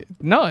 Right.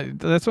 No,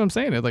 that's what I'm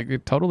saying.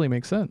 It totally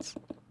makes sense.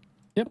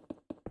 Yep.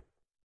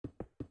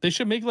 They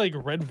should make like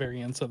red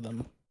variants of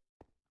them.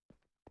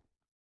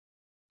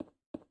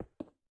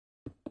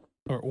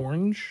 Or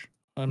orange?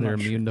 They're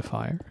immune to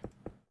fire.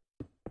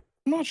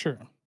 I'm not sure.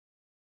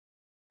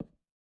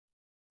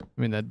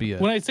 I mean, that'd be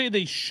When I say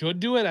they should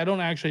do it, I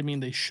don't actually mean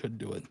they should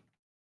do it.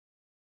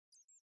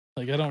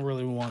 Like, I don't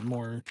really want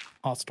more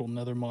hostile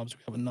nether mobs.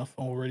 We have enough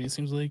already, it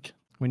seems like.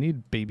 We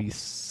need baby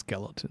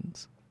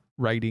skeletons.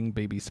 Riding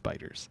baby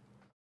spiders.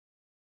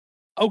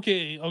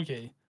 Okay.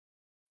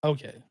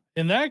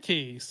 In that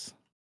case,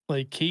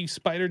 like cave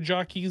spider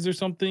jockeys or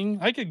something,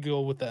 I could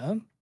go with that.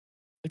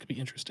 That could be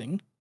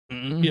interesting.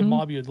 Mm-hmm. Be a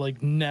mob you'd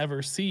like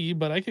never see,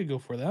 but I could go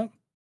for that.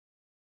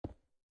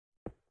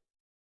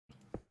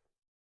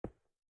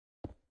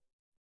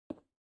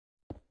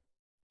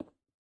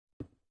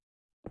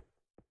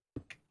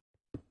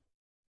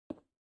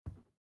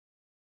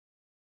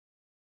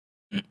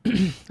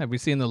 Have we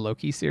seen the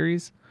Loki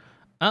series?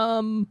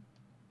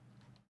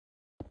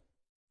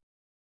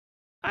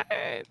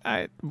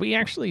 We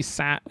actually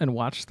sat and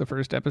watched the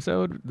first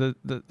episode.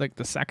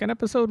 The second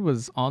episode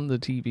was on the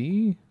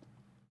TV,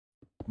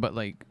 but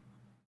like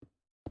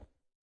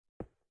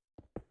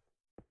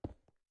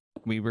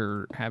we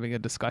were having a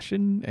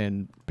discussion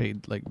and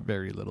paid like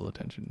very little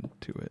attention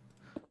to it.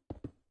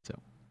 So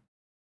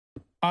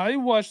I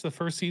watched the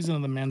first season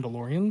of The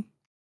Mandalorian,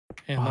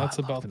 and that's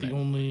about the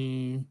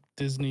only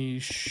Disney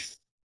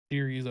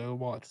series I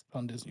watched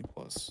on Disney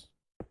Plus.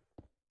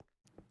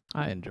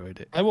 I enjoyed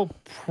it. I will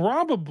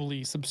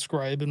probably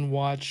subscribe and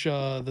watch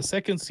the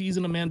second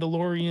season of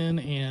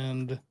Mandalorian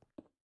and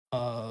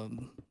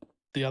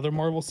the other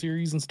Marvel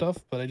series and stuff,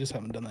 but I just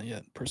haven't done that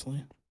yet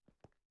personally.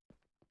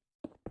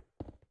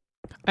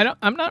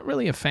 I'm not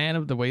really a fan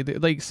of the way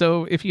that, like,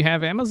 so if you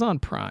have Amazon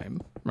Prime,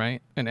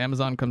 right, and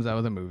Amazon comes out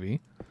with a movie,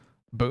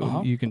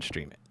 boom, you can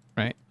stream it,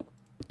 right?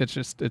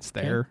 It's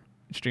there.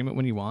 Stream it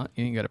when you want.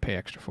 You ain't got to pay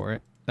extra for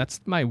it.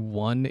 That's my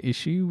one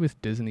issue with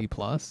Disney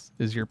Plus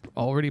is you're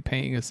already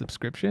paying a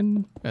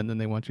subscription and then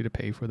they want you to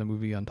pay for the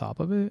movie on top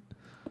of it.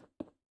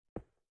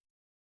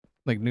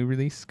 Like new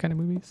release kind of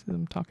movies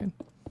I'm talking.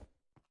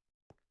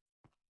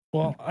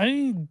 Well,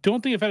 I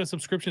don't think I've had a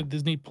subscription to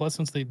Disney Plus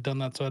since they've done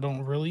that, so I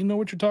don't really know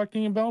what you're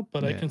talking about,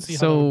 but I can see how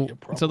that would be a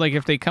problem. So like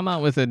if they come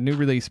out with a new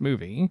release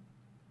movie,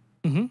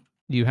 mm-hmm.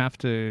 you have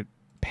to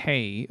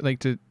pay like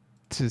to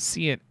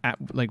see it at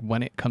like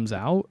when it comes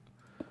out.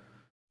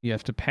 You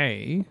have to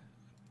pay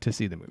to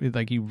see the movie.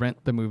 Like you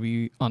rent the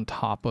movie on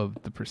top of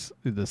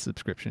the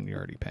subscription you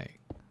already pay.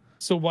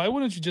 So why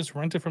wouldn't you just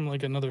rent it from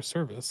like another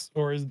service,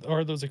 or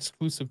are those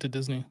exclusive to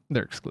Disney?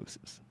 They're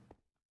exclusives.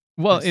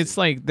 Well, it's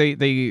like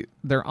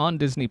they're on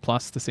Disney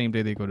Plus the same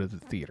day they go to the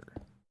theater.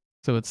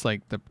 So it's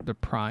like the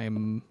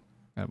Prime.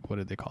 What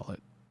did they call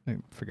it? I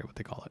forget what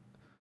they call it.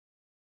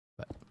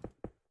 But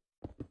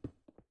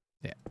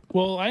yeah.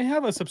 Well, I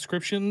have a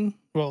subscription.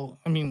 Well,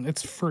 I mean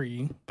it's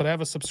free, but I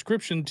have a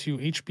subscription to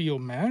HBO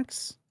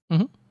Max.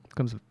 Mm-hmm.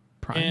 Comes with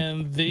Prime,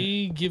 and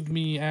they give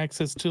me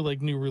access to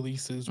like new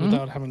releases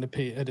without having to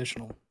pay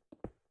additional.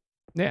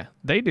 Yeah,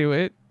 they do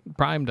it.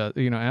 Prime does,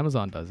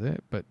 Amazon does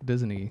it, but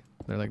Disney,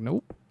 they're like,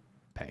 nope,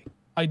 pay.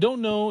 I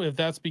don't know if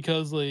that's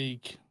because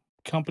like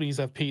companies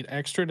have paid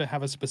extra to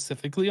have it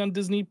specifically on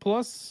Disney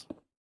Plus.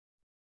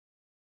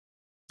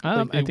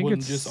 Like I think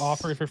wouldn't it's just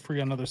offer it for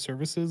free on other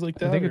services like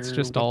that. I think it's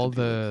just all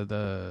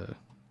the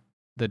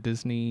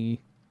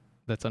Disney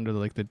that's under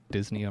like the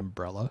Disney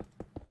umbrella.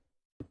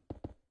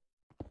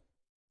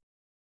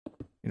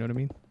 You know what I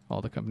mean?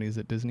 All the companies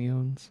that Disney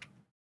owns.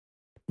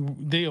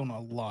 They own a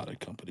lot of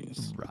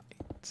companies. Right.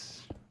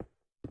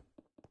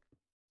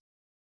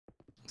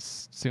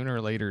 Sooner or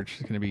later, it's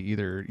just going to be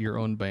either you're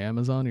owned by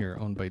Amazon or you're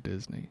owned by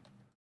Disney.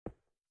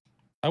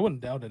 I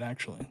wouldn't doubt it,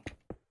 actually.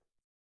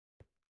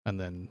 And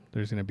then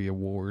there's going to be a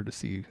war to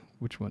see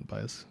which one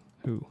buys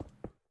who.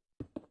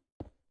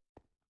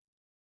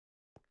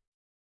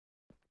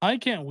 I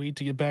can't wait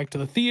to get back to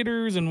the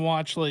theaters and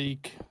watch,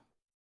 like,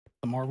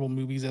 the Marvel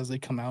movies as they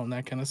come out and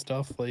that kind of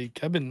stuff. Like,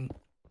 I've been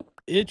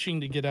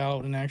itching to get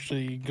out and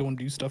actually go and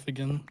do stuff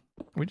again.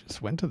 We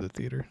just went to the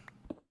theater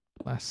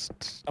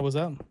last. How was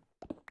that?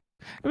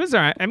 It was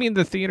alright. I mean,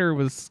 the theater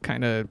was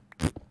kind of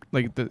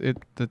like the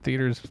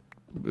theaters.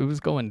 It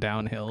was going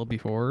downhill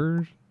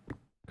before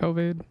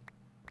COVID,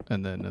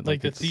 and then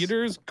like the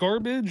theater's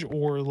garbage,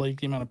 or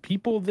like the amount of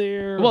people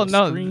there. Well,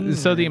 no.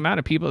 So the amount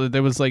of people,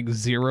 there was like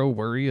zero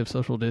worry of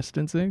social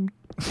distancing.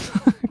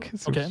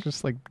 Because it was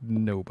just like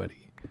nobody.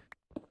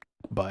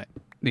 But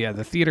yeah,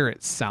 the theater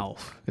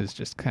itself has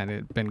just kind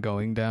of been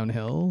going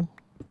downhill.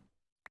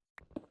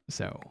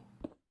 So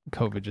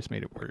COVID just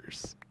made it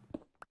worse.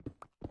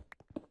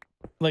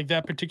 Like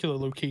that particular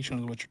location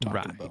is what you're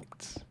talking about.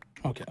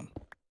 Okay.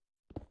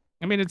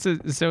 I mean, it's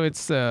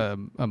a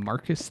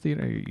Marcus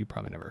Theater. You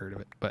probably never heard of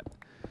it, but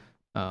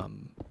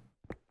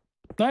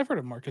No, I've heard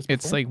of Marcus before.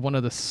 it's like one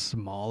of the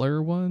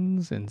smaller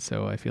ones, and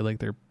so I feel like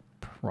they're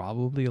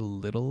probably a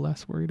little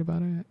less worried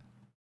about it.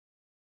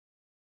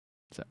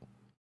 So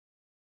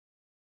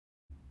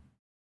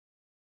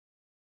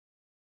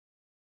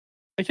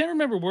I can't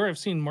remember where I've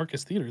seen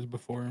Marcus Theaters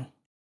before.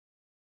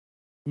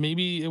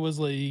 Maybe it was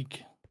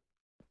like,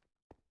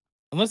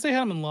 unless they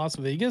had them in Las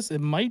Vegas, it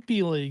might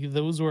be like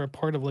those were a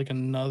part of like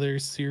another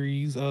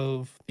series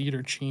of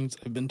theater chains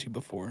I've been to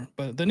before.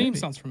 But the name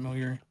sounds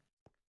familiar.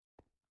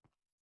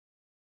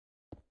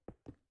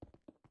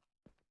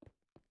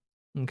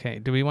 Okay,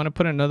 do we want to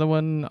put another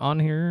one on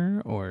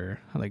here, or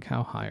like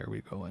how high are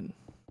we going?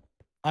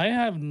 I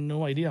have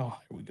no idea how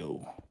high we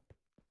go.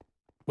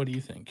 What do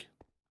you think?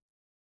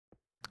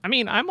 I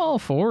mean, I'm all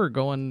for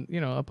going,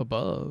 up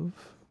above,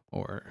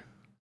 or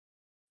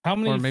how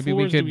many maybe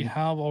floors do we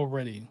have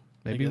already?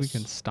 Maybe we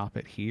can stop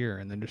it here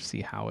and then just see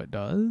how it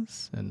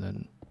does, and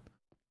then.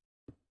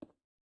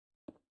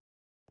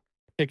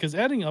 Yeah, because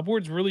adding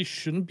upwards really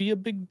shouldn't be a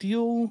big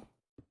deal.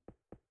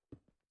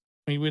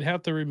 I mean, we'd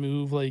have to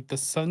remove like the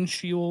sun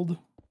shield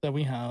that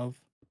we have,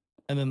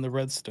 and then the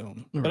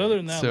redstone. Right. But other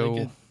than that,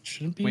 like, it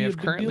shouldn't be. We have a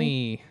big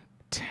currently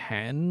deal.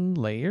 10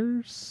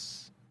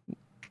 layers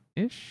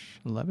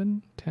ish,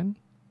 11, 10,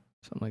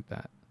 something like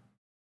that.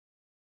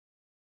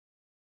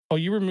 Oh,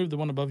 you removed the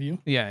one above you?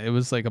 Yeah, it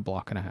was like a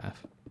block and a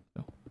half.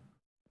 So.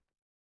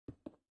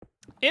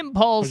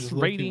 Impulse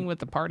rating with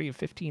the party of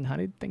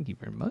 1500. Thank you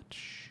very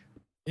much.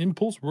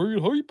 Impulse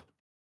raid hype.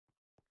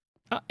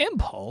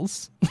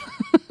 Impulse.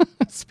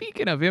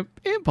 Speaking of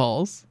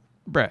impulse,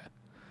 bruh.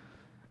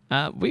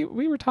 We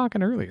were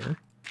talking earlier,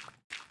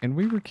 and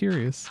we were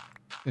curious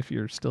if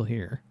you're still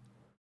here.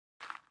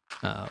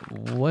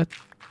 What?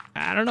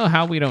 I don't know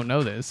how we don't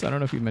know this. I don't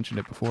know if you mentioned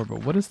it before,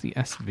 but what is the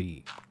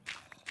SV?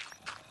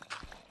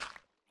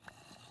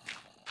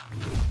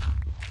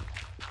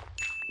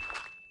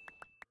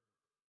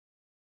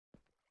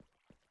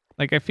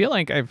 Like, I feel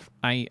like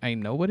I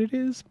know what it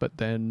is, but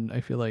then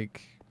I feel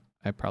like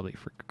I probably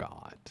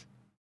forgot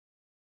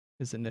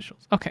his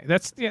initials. Okay,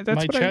 that's my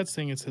what chat's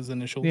saying it's his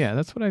initials. Yeah,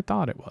 that's what I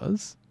thought it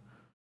was.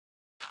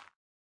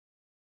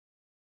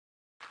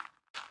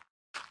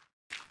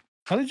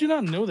 How did you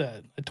not know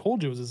that? I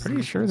told you it was his Pretty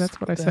initials. sure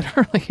that's what I said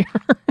earlier.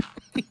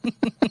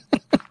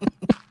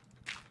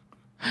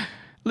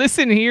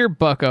 Listen here,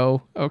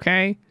 bucko,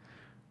 okay?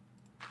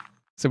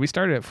 So we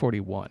started at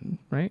 41,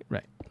 right?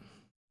 Right.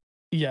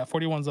 Yeah,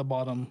 41's the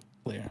bottom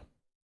layer.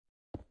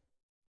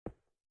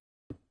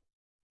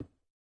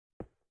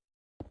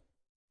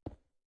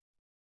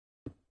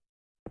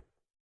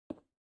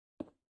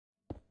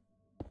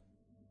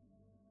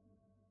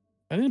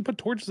 I didn't put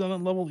torches on that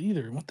level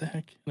either. What the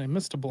heck? And I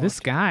missed a block. This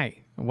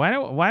guy. Why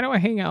do I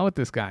hang out with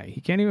this guy?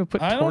 He can't even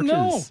put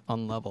torches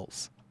on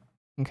levels.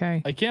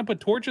 Okay. I can't put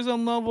torches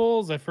on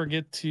levels. I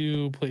forget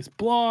to place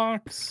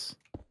blocks.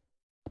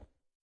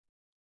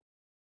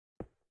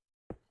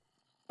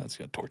 Let's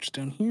get a torch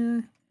down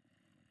here.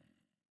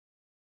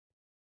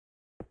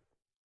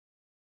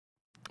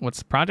 What's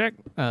the project?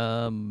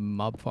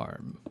 Mob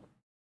farm.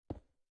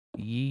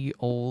 Ye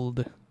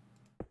old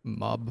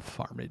mob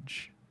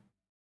farmage.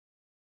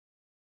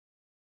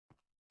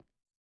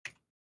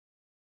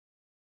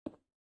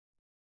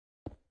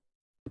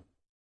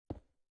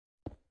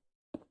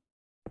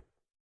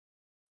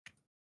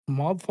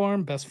 Mob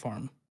farm, best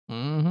farm.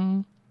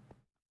 Mm-hmm.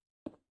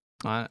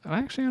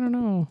 Actually, I don't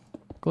know.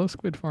 Glow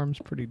squid farm's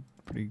pretty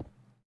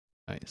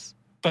nice.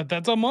 But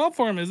that's a mob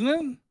farm, isn't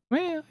it?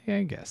 Well, yeah,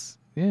 I guess.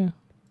 Yeah.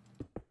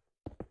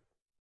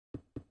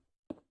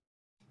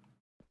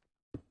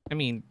 I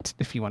mean,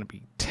 if you want to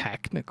be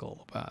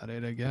technical about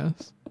it, I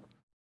guess.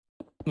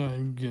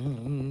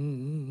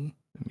 You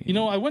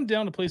know, I went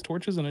down to place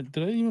torches, and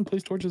did I even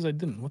place torches? I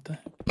didn't. What the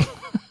heck?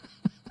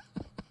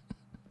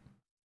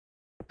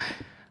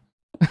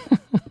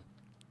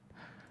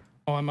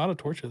 Oh, I'm out of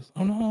torches.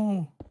 Oh,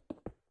 no.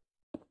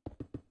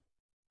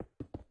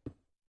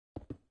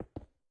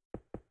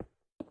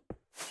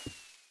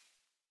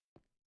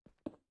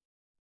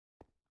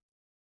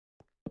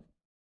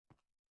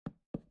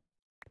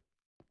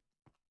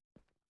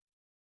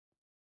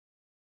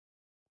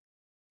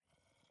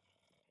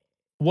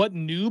 What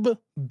noob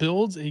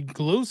builds a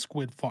glow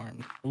squid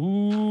farm?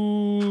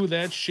 Ooh,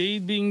 that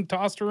shade being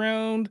tossed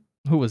around.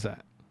 Who was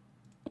that?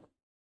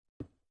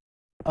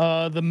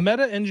 The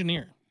meta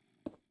engineer.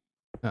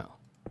 Oh.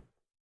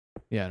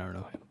 Yeah, I don't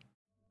know him.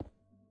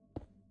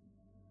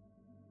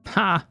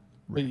 Ha!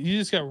 Wait, you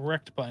just got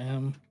wrecked by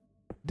him.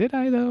 Did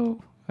I,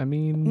 though? I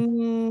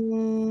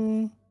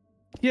mean...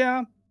 Yeah,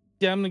 I'm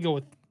going to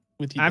go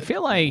with you. I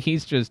feel like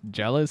he's just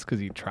jealous because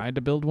he tried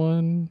to build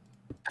one.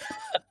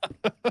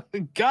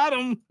 Got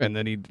him. And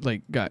then he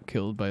got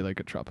killed by a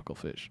tropical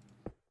fish.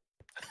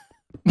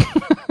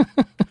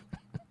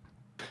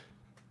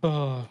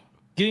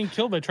 Getting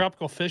killed by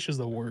tropical fish is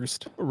the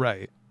worst.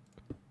 Right.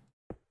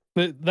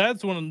 But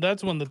that's one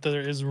that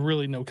there is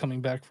really no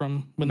coming back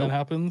from when that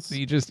happens.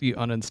 You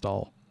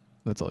uninstall.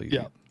 That's all you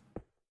do.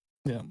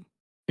 Yeah.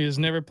 He has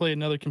never played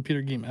another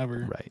computer game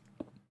ever. Right.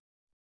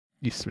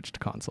 You switch to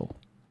console.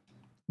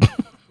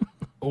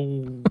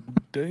 Oh,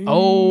 dang.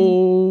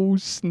 Oh,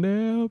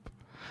 snap.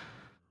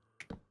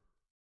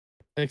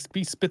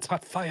 XP spits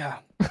hot fire.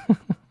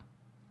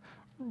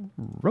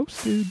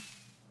 Roasted.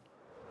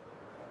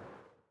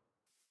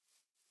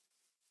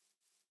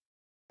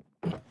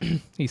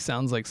 He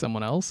sounds like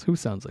someone else? Who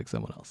sounds like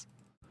someone else?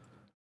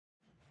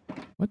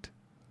 What?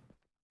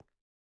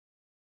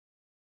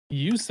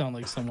 You sound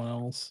like someone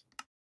else.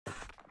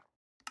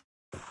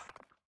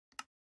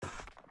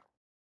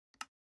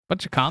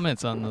 Bunch of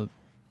comments on the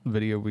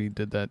video we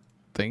did that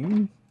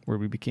thing where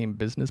we became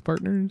business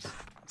partners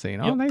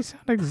saying, oh, they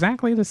sound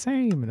exactly the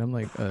same. And I'm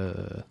like,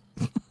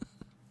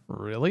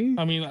 really?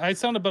 I mean, I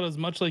sound about as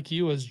much like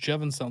you as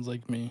Jevin sounds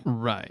like me.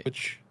 Right.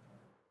 Which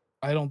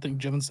I don't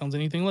think Jevin sounds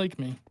anything like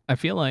me. I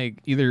feel like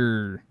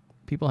either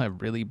people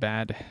have really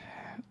bad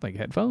like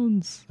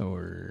headphones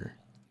or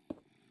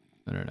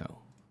I don't know.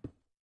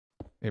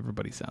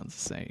 Everybody sounds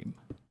the same.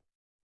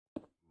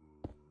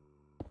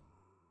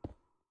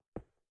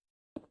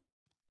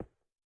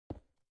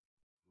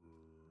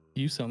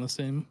 You sound the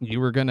same.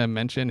 You were gonna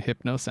mention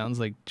Hypno sounds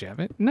like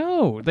Jevin?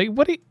 No,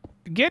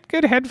 get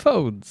good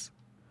headphones.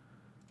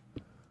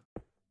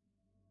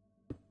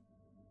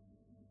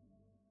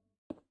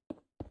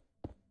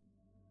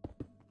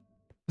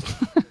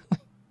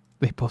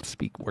 They both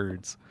speak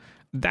words.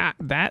 That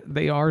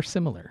they are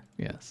similar.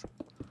 Yes,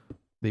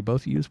 they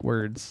both use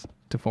words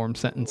to form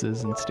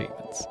sentences and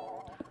statements.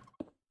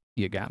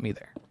 You got me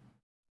there.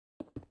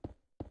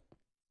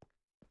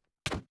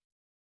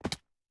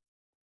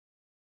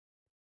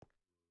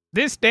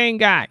 This dang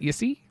guy. You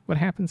see what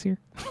happens here?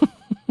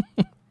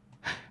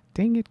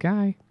 Dang it,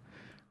 guy.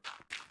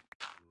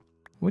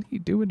 What are you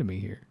doing to me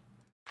here?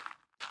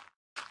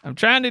 I'm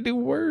trying to do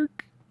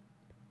work.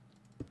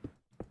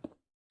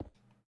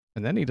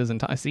 And then he doesn't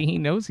talk. See, he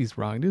knows he's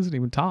wrong. He doesn't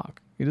even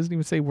talk. He doesn't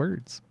even say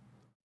words.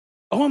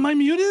 Oh, am I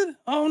muted?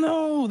 Oh,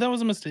 no. That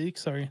was a mistake.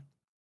 Sorry.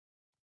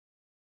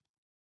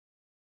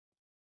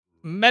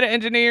 Meta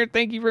Engineer,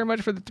 thank you very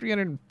much for the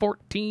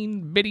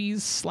 314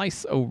 biddies.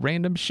 Slice of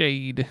random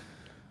shade.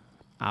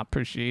 I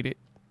appreciate it.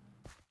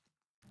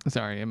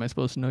 Sorry, am I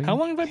supposed to know you? How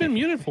long have I been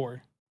muted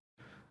for?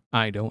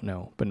 I don't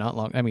know, but not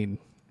long. I mean,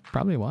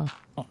 probably a while.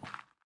 Oh.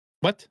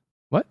 What?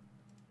 What?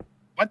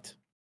 What?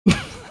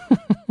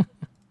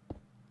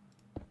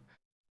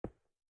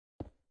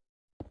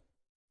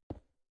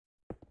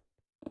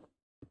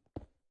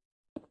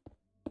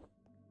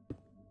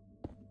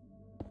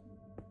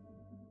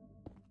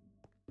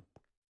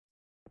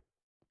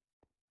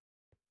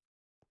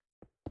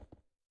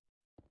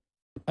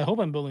 I hope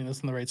I'm building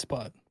this in the right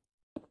spot.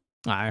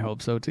 I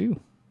hope so too.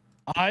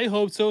 I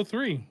hope so.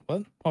 3.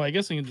 What? Oh, I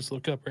guess I can just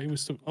look up, right?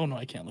 Oh no,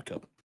 I can't look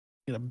up.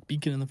 Get a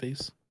beacon in the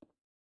face.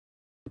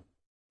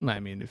 I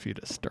mean, if you'd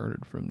have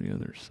started from the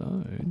other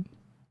side.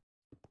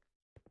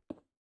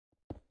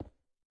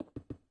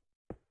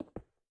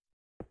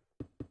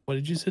 What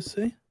did you just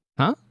say?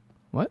 Huh?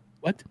 What?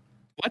 What?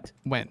 What?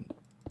 When?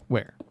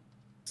 Where?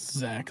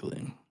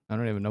 Exactly. I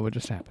don't even know what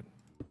just happened.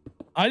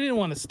 I didn't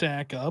want to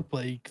stack up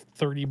like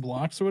 30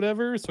 blocks or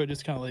whatever, so I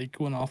just kind of like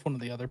went off one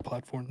of the other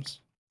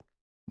platforms.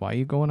 Why are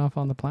you going off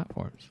on the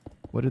platforms?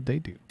 What did they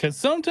do? Because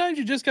sometimes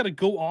you just got to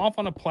go off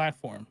on a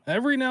platform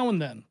every now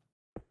and then.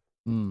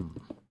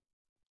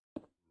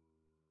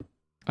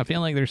 I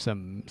feel like there's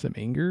some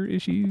anger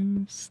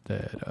issues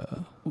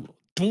that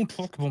Don't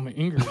talk about my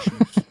anger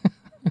issues.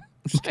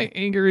 my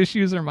anger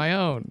issues are my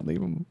own.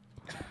 Leave them.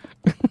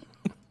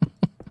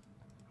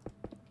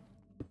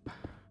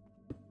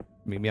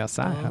 Meet me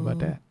outside. How about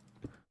that?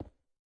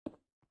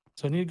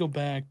 So I need to go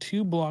back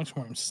 2 blocks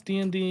where I'm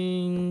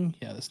standing.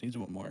 Yeah, this needs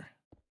one more.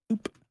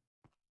 Oop.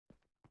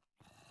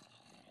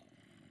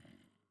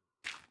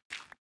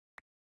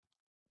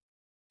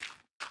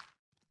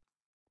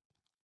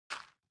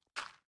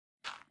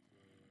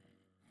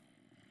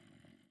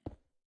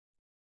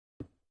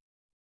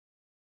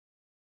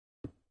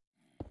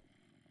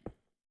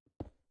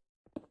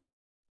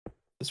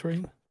 This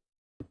right?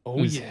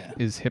 Oh, yeah.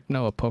 Is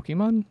Hypno a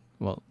Pokemon?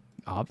 Well,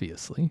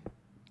 obviously.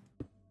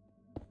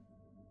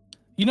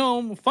 You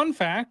know, fun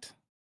fact.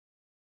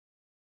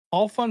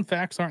 All fun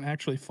facts aren't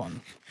actually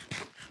fun.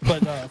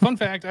 But fun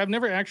fact, I've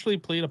never actually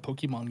played a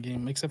Pokemon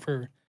game except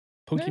for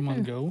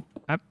Pokemon Go.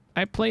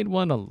 I played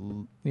one a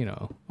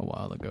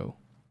while ago.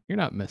 You're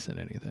not missing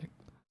anything.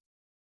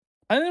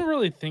 I didn't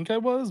really think I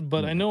was,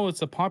 but I know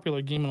it's a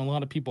popular game and a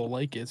lot of people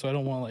like it, so I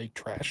don't want to like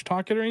trash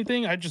talk it or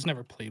anything. I just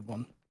never played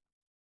one.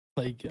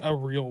 Like a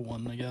real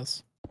one, I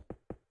guess.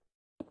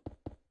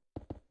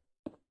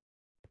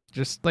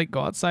 Just like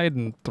go outside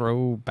and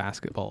throw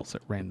basketballs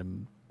at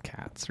random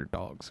cats or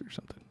dogs or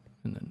something.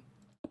 And then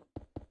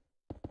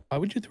why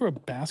would you throw a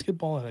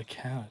basketball at a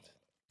cat?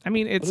 I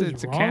mean, it's a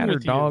cat or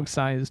dog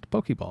sized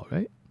Pokeball,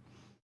 right?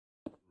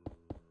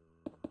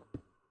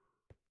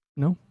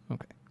 No?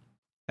 Okay.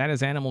 That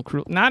is animal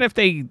cruelty. Not if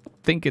they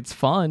think it's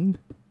fun.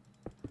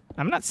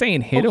 I'm not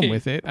saying hit them Okay.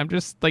 with it. I'm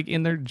just like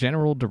in their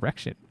general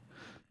direction.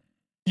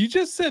 You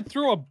just said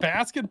throw a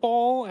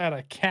basketball at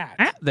a cat.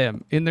 At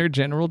them in their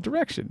general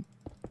direction.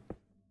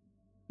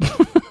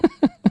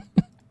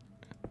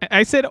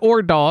 I said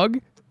or dog.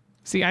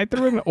 See, I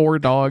threw an or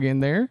dog in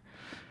there.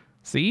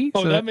 See?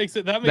 Oh, So that makes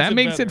it that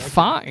makes better. it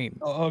fine.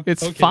 Oh,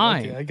 It's okay,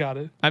 fine. Okay, I got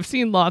it. I've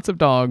seen lots of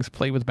dogs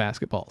play with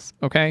basketballs,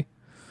 okay?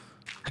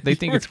 They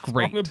think it's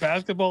great. A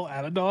basketball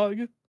at a dog?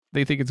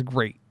 They think it's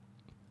great.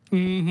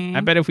 Mm-hmm.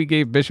 I bet if we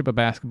gave Bishop a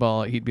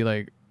basketball, he'd be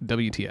like,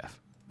 WTF.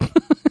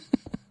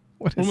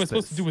 What am I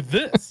supposed to do with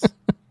this?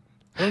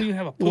 I don't even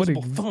have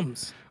opposable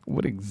thumbs.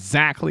 What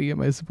exactly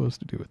am I supposed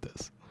to do with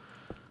this?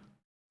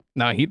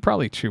 No, he'd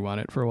probably chew on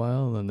it for a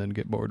while and then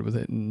get bored with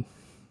it and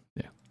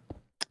yeah.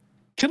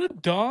 Can a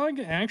dog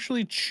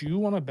actually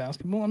chew on a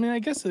basketball? I mean, I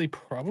guess they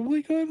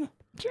probably could.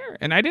 Sure.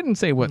 And I didn't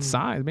say what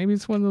size. Maybe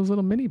it's one of those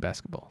little mini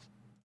basketballs.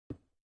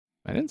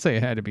 I didn't say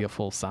it had to be a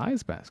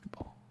full-size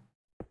basketball.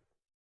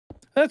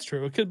 That's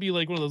true. It could be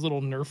like one of those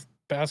little Nerf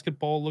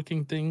basketball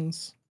looking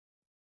things.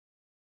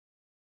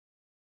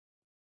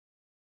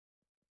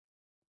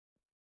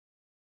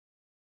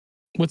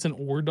 What's an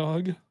or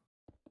dog? Is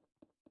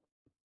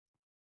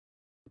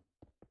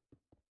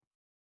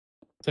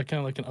that kind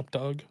of like an up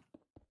dog?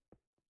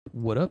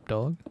 What up,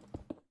 dog?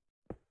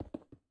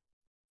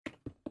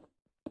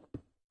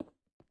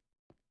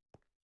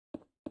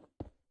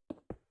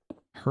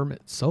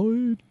 Hermit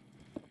side.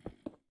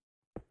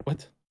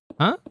 What?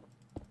 Huh?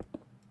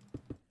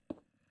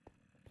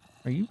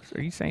 Are you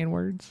saying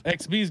words?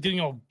 XB is getting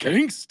all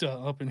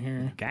gangsta up in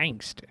here.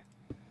 Gangster.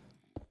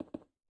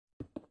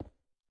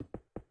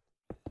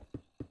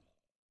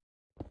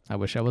 I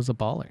wish I was a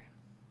baller.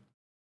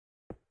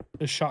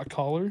 A shot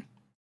caller.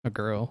 A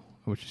girl,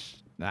 which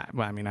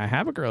well, I mean, I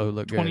have a girl who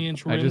looked good.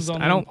 20-inch rims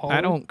on I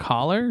Impala? don't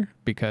call her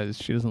because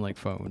she doesn't like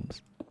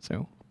phones.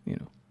 So, you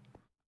know.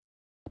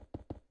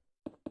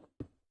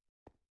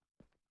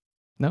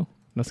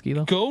 No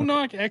skilo. Go Okay.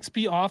 knock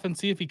XP off and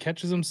see if he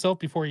catches himself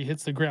before he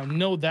hits the ground.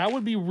 No, that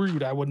would be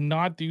rude. I would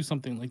not do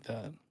something like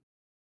that.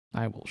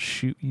 I will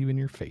shoot you in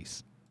your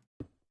face.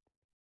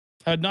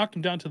 I'd knock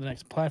him down to the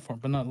next platform,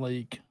 but not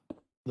like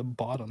the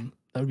bottom.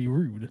 That would be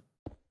rude.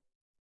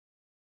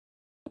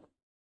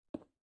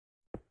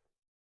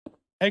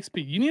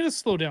 XP, you need to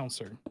slow down,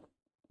 sir.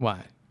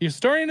 Why? You're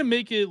starting to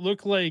make it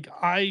look like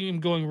I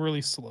am going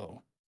really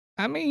slow.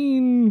 I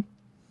mean,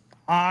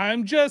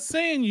 I'm just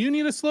saying you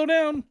need to slow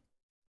down.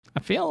 I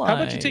feel like. How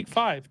about you take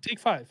 5? Take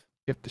 5.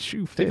 If the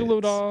shoe fits. Take a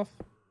load off.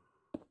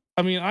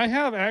 I mean, I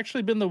have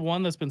actually been the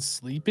one that's been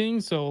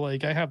sleeping, so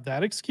like I have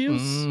that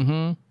excuse.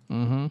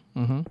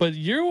 But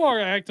you are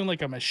acting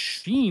like a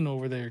machine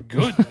over there.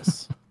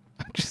 Goodness.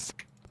 I'm just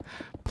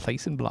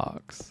placing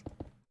blocks.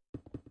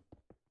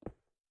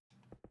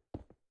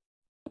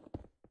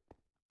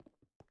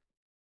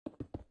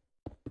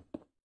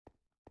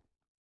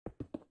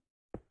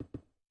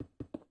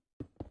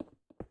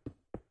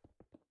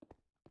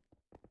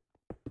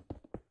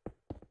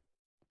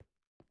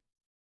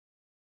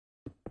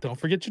 Don't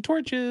forget your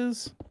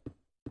torches.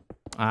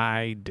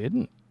 I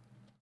didn't.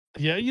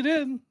 Yeah, you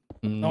did.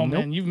 Nope. Oh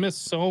man, you've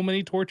missed so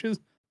many torches.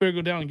 Better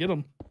go down and get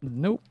them.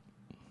 Nope.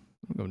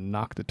 I'm gonna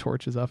knock the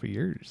torches off of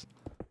yours.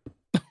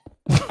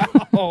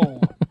 Oh.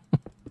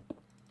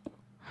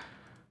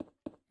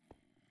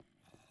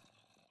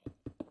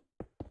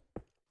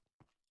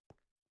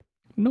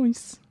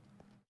 Nice.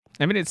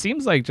 I mean, it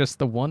seems like just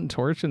the one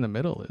torch in the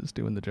middle is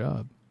doing the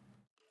job.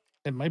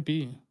 It might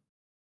be.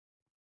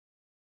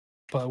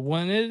 But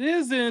when it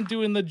isn't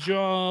doing the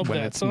job, When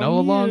that's it's no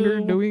longer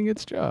you. doing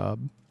its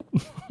job,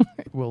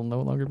 it will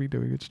no longer be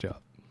doing its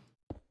job.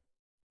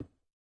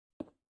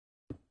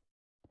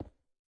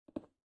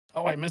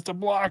 Oh, I missed a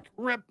block.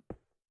 Rip.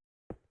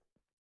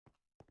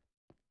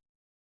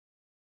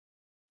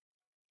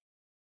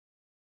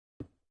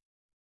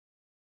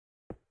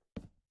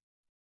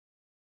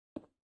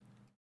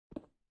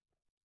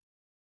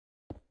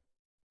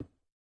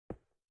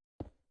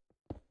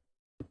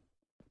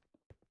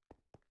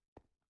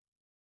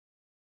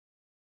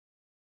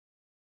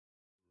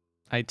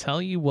 I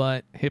tell you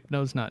what,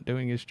 Hypno's not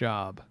doing his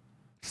job.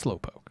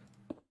 Slowpoke.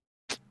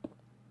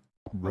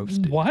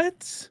 Roasted.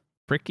 What?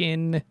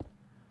 Frickin'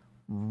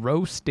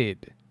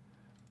 roasted.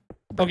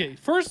 Okay,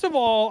 first of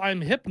all,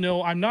 I'm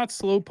Hypno. I'm not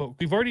Slowpoke.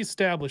 We've already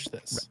established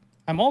this. Right.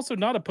 I'm also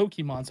not a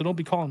Pokemon, so don't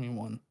be calling me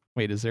one.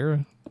 Wait, is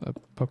there a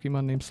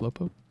Pokemon named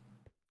Slowpoke?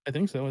 I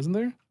think so, isn't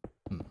there?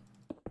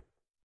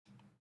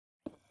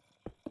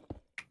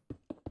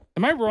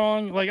 Am I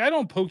wrong? Like, I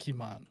don't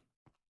Pokemon.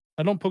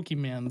 I don't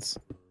Pokemans.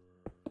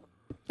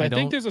 I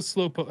think there's a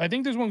Slowpoke. I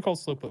think there's one called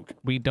Slowpoke.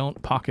 We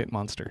don't pocket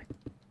monster.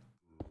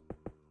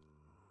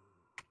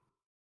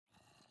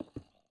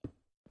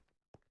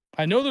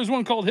 I know there's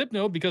one called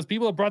Hypno because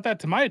people have brought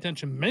that to my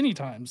attention many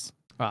times.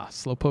 Ah,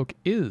 Slowpoke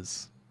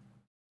is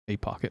a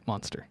pocket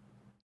monster.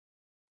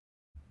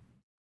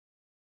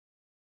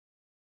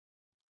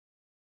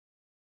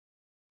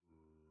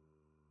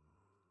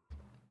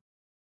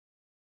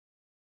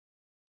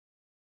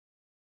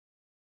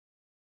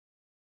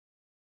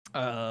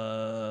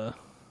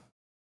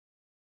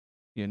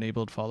 You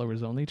enabled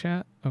followers only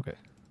chat? Okay.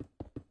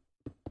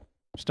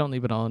 Just don't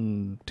leave it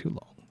on too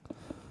long.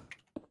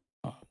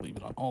 Oh, leave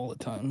it on all the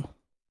time.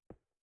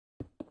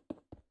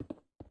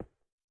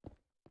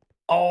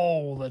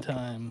 All the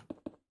time.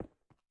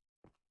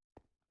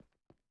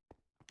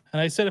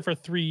 And I set it for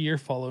 3-year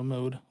follow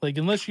mode. Like,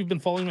 unless you've been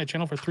following my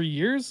channel for 3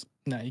 years,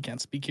 nah, you can't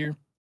speak here.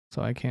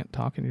 So I can't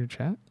talk in your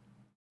chat?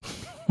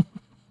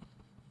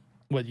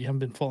 What, you haven't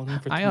been following me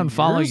for 3 years? I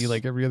unfollow you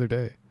like every other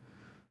day.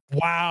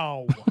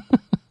 Wow.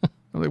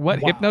 I'm like, what?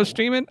 Wow. Hypno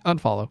streaming?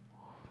 Unfollow.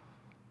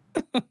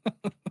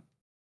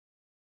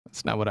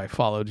 That's not what I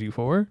followed you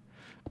for.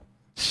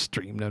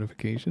 Stream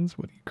notifications?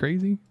 What are you,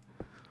 crazy?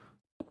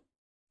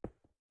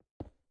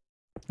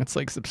 It's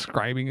like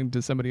subscribing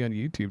to somebody on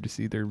YouTube to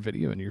see their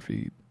video in your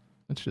feed.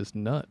 That's just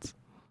nuts.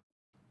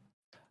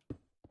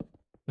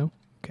 No?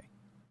 Okay.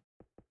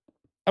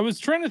 I was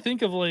trying to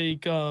think of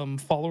like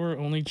follower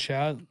only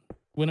chat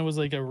when it was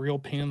like a real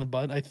pain in the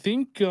butt. I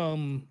think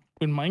when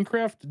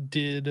Minecraft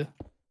did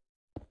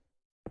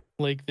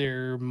like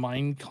their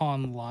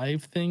Minecon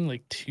live thing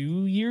like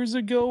 2 years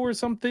ago or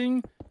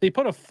something, they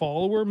put a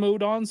follower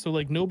mode on, so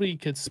like nobody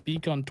could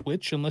speak on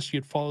Twitch unless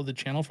you'd follow the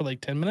channel for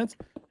like 10 minutes,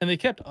 and they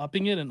kept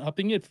upping it, and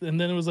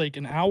then it was like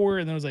an hour,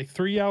 and then it was like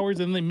 3 hours,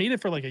 and they made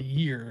it for like a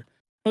year.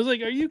 I was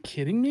like, are you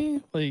kidding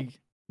me? Like,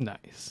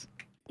 nice.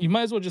 You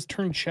might as well just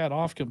turn chat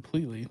off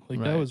completely. Like,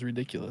 right. That was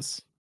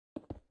ridiculous.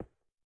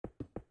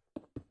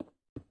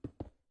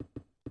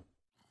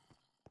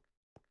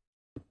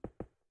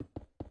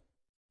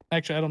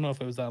 Actually, I don't know if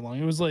it was that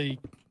long. It was like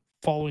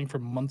following for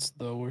months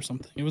though or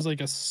something. It was like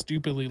a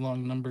stupidly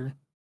long number.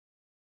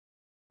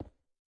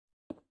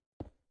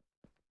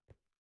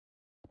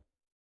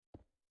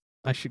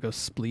 I should go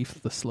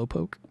spleef the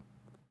slowpoke.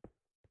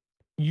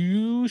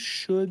 You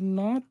should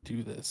not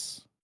do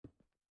this.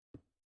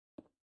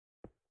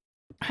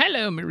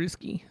 Hello,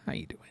 Maruski. How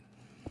you doing?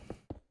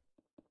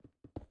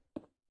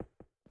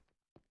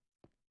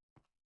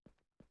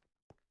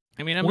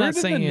 I mean, I'm Where not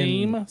did saying the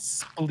name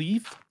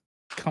spleef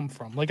come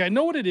from? Like, I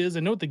know what it is.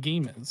 I know what the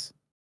game is.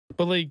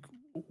 But like,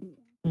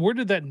 where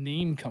did that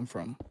name come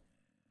from?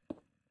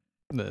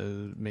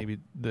 Maybe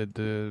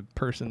the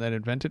person that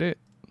invented it.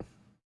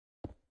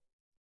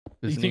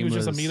 You think it was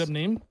just a made up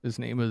name? His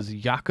name was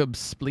Jakob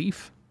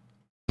Spleef.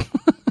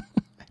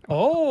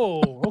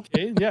 Oh,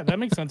 okay. Yeah, that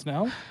makes sense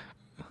now.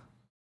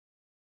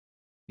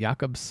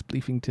 Jakob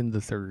Spleefington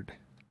III.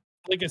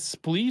 Like a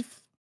spleef,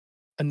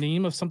 a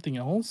name of something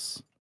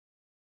else?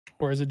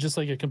 Or is it just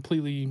like a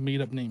completely made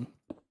up name?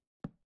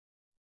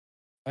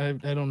 I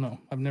don't know.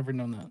 I've never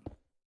known that.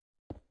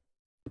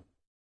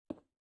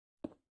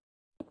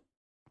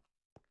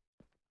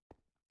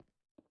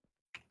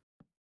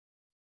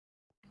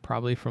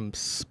 Probably from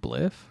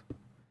spliff.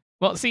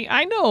 Well, see,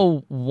 I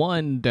know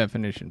one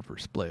definition for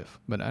spliff,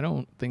 but I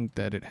don't think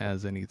that it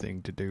has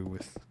anything to do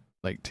with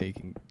like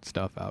taking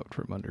stuff out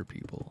from under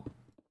people.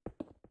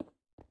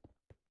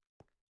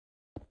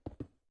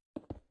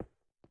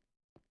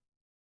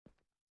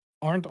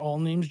 Aren't all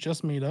names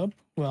just made up?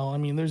 Well, I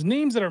mean, there's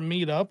names that are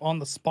made up on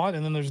the spot,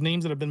 and then there's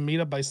names that have been made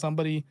up by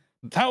somebody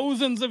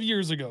thousands of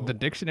years ago. The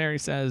dictionary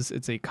says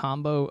it's a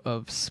combo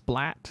of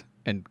splat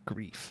and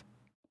grief.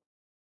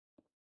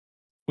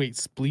 Wait,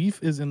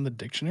 spleef is in the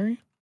dictionary?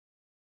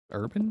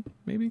 Urban,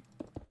 maybe?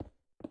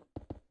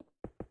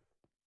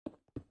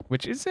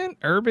 Which isn't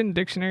Urban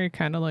Dictionary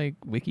kind of like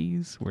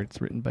wikis where it's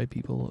written by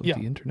people of the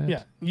internet?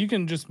 Yeah, you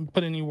can just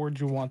put any word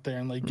you want there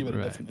and like give it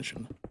a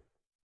definition.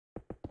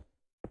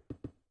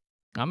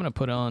 I'm going to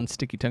put on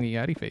Sticky Tonguey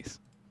Yachty Face.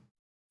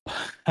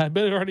 I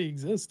bet it already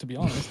exists, to be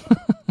honest.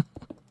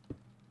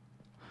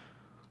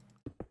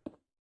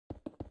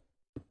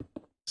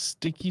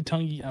 Sticky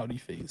Tonguey Outie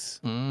Face.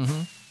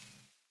 Mm-hmm.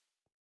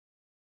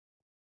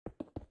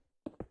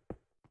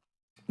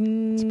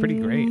 It's pretty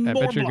great. I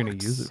bet you're going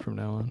to use it from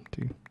now on,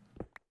 too.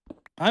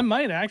 I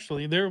might,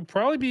 actually. There will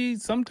probably be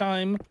some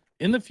time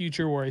in the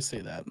future where I say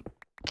that.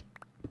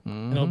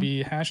 And it'll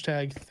be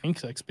hashtag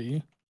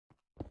ThanksXB.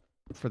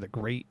 For the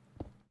great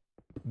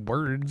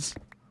words.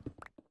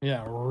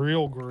 Yeah,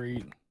 real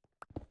great.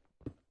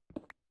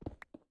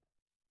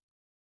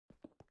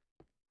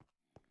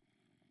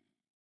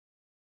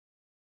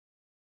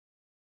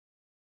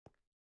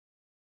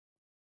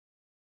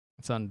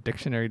 It's on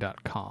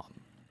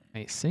dictionary.com.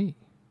 I see.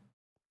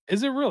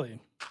 Is it really?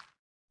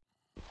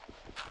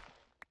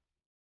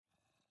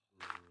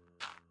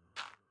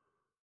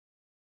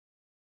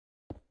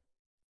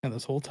 And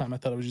this whole time I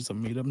thought it was just a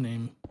made-up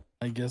name.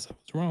 I guess I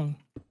was wrong.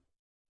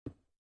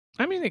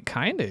 I mean, it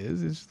kind of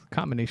is. It's a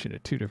combination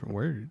of two different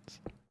words,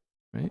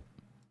 right?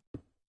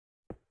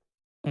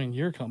 I mean,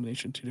 you're a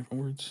combination of two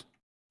different words.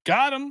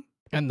 Got him!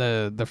 And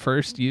the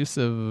first use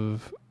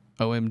of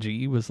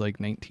OMG was like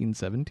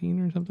 1917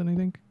 or something, I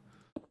think.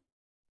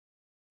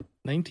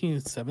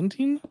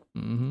 1917?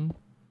 Mm-hmm.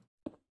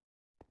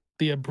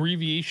 The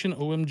abbreviation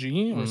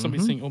OMG? Or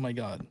somebody saying, oh my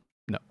god?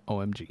 No,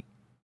 OMG.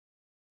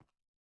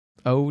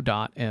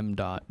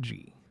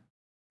 O.M.G.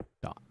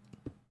 Dot.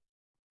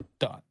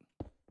 Dot.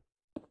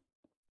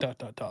 Dot,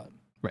 dot, dot.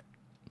 Right.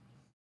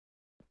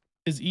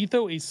 Is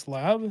etho a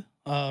slab?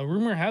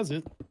 Rumor has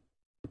it.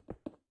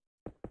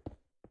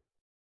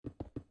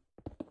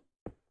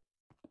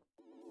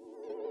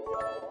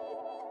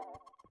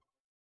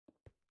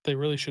 They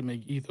really should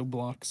make etho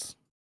blocks.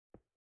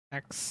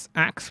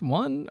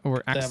 X1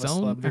 or They have a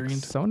slab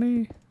variant.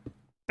 Axone?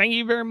 Thank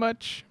you very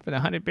much for the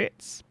 100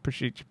 bits.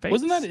 Appreciate your face.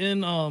 Wasn't that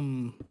in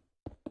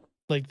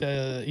like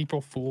the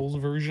April Fool's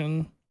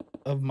version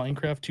of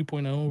Minecraft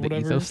 2.0 or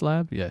whatever? The etho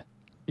slab? Yeah.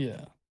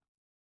 Yeah.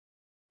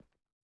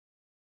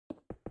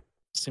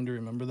 Seem to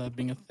remember that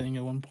being a thing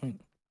at one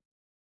point.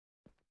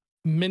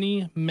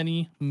 Many,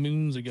 many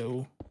moons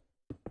ago.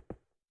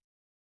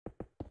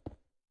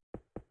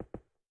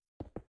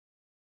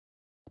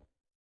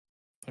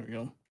 There we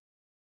go.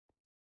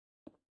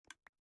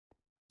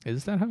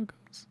 Is that how it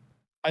goes?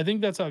 I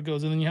think that's how it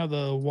goes. And then you have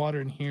the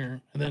water in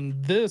here. And then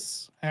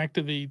this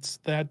activates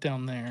that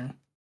down there.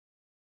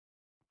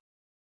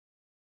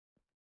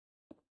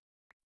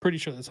 Pretty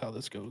sure that's how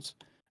this goes.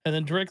 And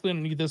then directly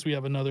underneath this, we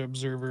have another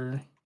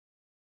observer.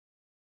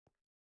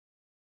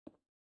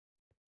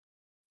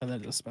 And then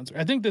a dispenser.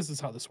 I think this is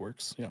how this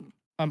works. Yeah.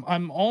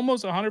 I'm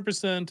almost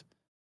 100%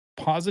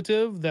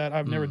 positive that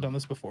I've never done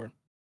this before.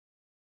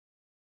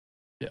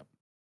 Yeah.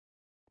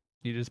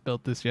 You just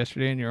built this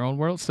yesterday in your own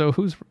world. So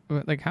who's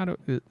like,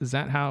 is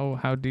that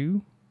how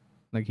do?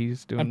 Like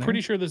he's doing. I'm pretty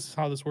sure this is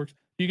how this works.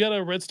 You got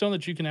a redstone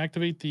that you can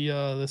activate the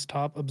this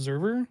top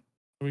observer.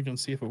 We can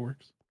see if it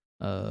works.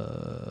 No.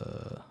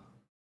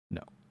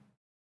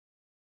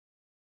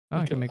 Oh,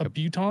 Like I can make a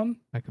buton.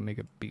 I can make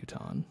a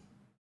buton.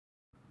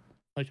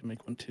 I can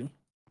make one too.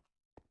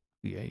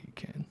 Yeah, you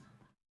can.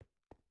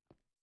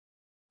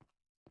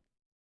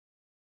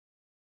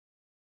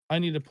 I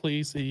need to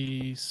place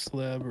a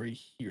slab right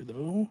here,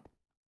 though.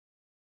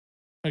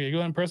 Okay, go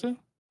ahead and press it.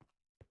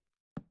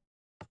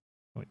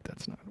 Wait,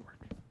 that's not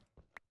working.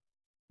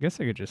 I guess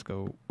I could just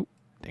go. Ooh,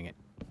 dang it.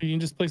 You can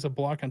just place a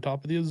block on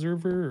top of the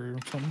observer or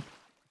something.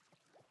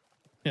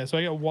 Yeah, so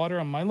I got water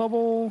on my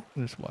level.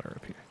 There's water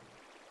up here.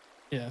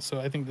 Yeah, so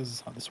I think this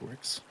is how this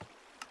works.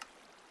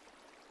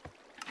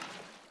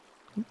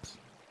 Oops.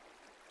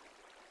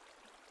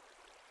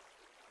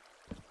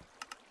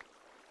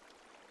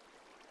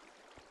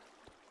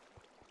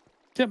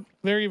 Yep,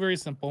 very, very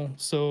simple.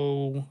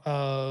 So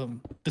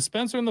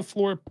dispenser on the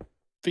floor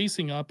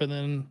facing up and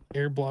then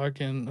air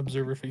block and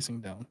observer facing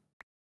down.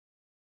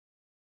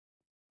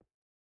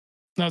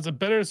 Now, is it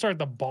better to start at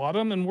the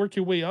bottom and work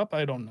your way up?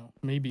 I don't know.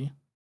 Maybe.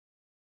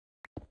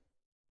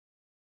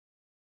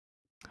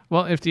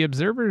 Well, if the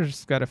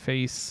observer's got a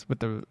face with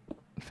the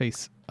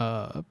face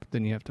up,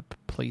 then you have to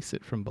place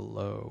it from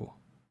below.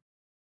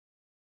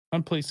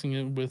 I'm placing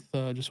it with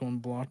just one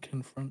block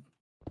in front.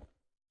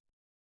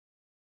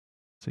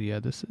 So yeah,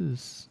 this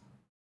is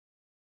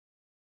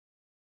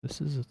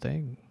a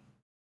thing.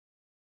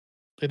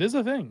 It is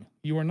a thing.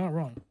 You are not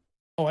wrong.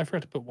 Oh, I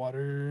forgot to put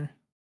water.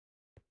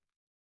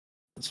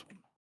 This one.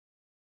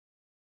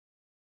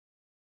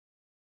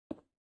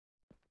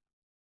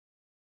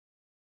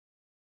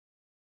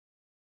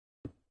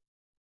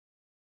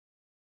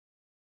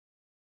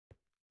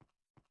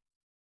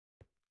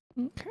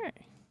 Okay.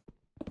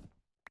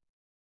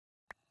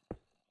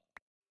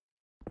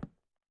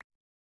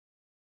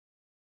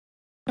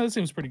 That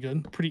seems pretty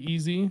good. Pretty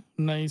easy.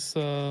 Nice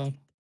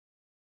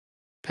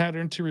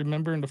pattern to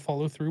remember and to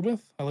follow through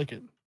with. I like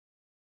it.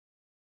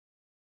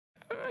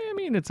 I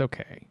mean, it's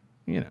okay.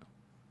 You know,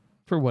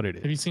 for what it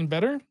is. Have you seen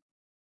better?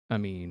 I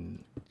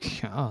mean,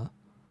 yeah.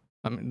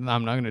 I mean,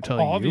 I'm not going to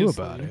tell you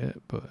about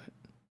it, but.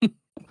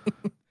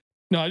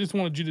 No, I just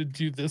wanted you to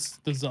do this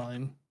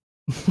design.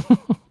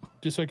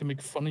 Just so I can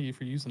make fun of you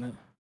for using it.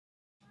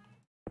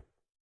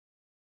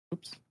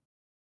 Oops.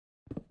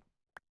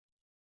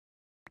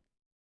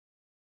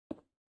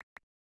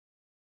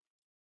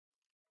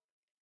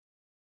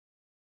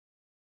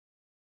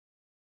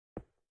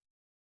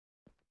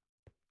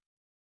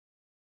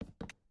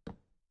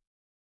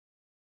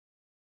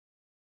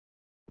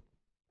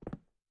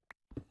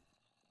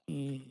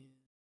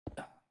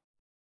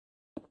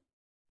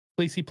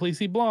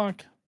 Placey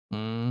block.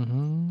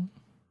 Mm-hmm.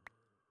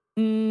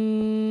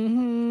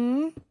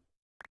 Mm-hmm.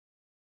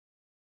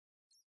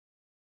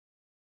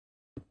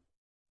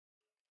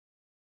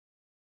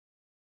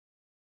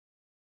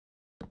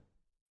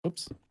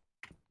 Oops.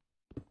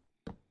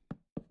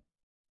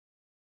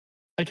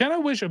 I kind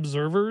of wish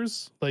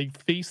observers like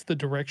face the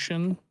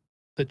direction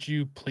that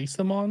you place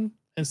them on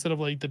instead of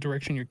like the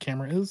direction your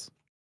camera is.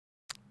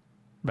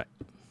 Right.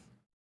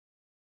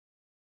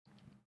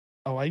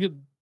 Oh, I get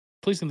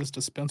placing this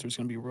dispenser is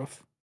gonna be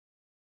rough.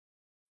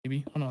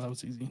 Maybe. Oh no, that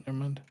was easy. Never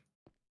mind.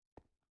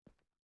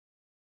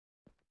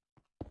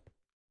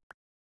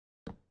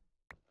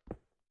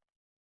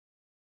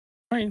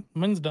 All right,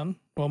 mine's done.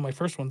 Well, my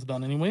first one's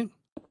done anyway.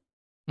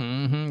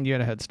 Mm-hmm. You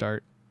had a head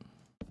start.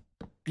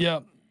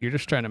 Yeah. You're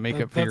just trying to make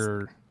up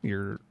for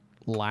your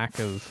lack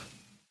of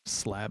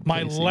slab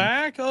my placing.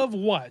 Lack of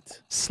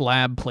what?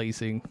 Slab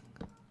placing.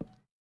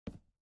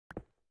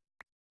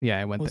 Yeah,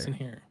 I went Listen there.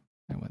 Here.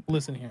 I went there.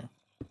 Listen here.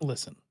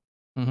 Listen.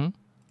 Mm-hmm.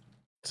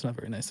 It's not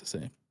very nice to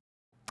say.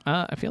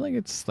 I feel like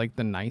it's like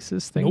the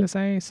nicest thing to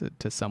say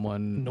to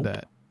someone Nope.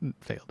 that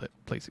failed at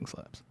placing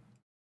slabs.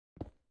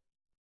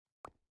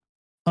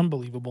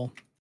 Unbelievable.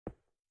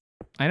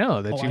 I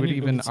know that Oh, you I would need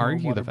to go even get some more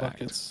argue water the fact,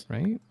 buckets.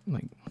 right?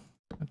 Like,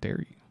 how dare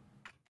you?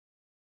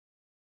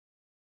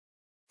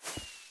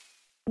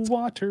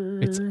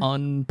 Water. It's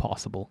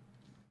impossible.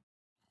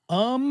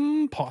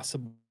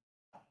 Possible.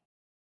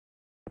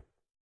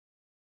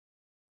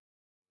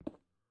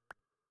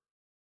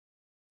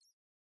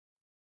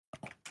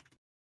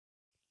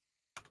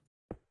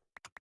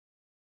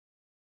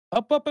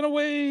 Up and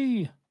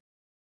away.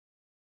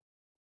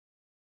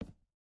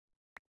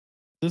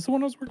 This the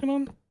one I was working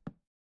on?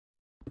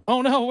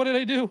 Oh no, what did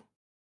I do?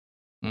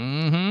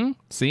 Mm-hmm.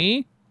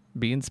 See?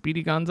 Being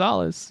Speedy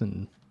Gonzalez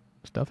and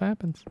stuff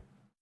happens.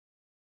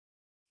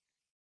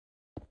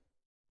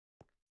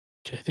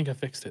 Okay, I think I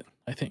fixed it.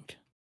 I think.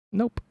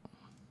 Nope.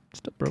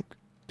 Still broke.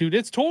 Dude,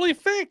 it's totally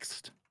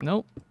fixed.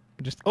 Nope.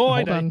 Just I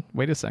hold died. on.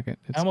 Wait a second.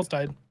 I almost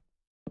died.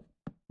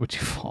 Would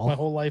you fall? My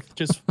whole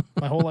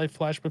life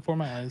flashed before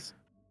my eyes.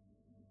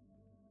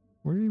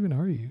 Where even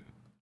are you?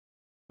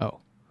 Oh.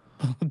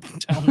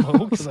 Down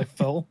low because I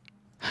fell.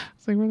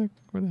 It's like, where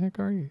the heck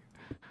are you?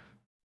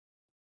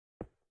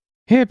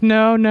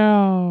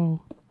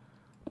 No.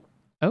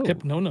 Oh.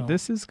 No.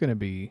 This is gonna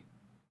be.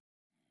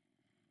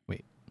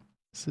 Wait.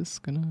 Is this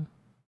gonna?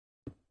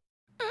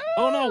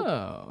 Oh no!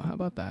 Oh, how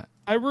about that?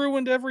 I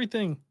ruined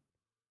everything.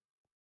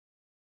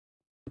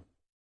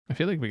 I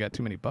feel like we got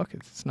too many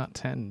buckets. It's not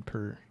 10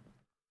 per.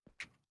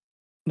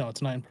 No,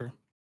 it's 9 per.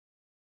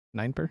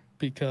 9 per?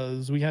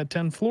 Because we had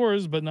 10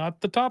 floors, but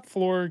not the top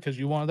floor because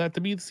you wanted that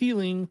to be the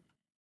ceiling.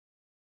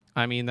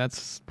 I mean,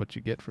 that's what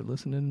you get for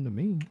listening to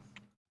me.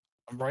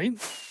 Right?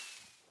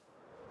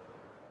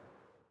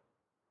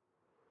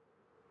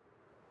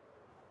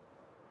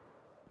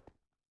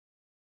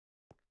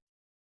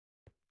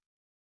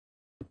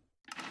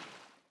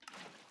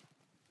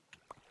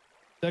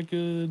 That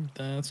good?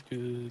 That's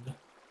good.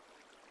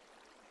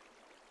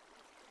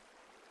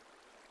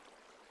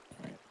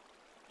 Alright.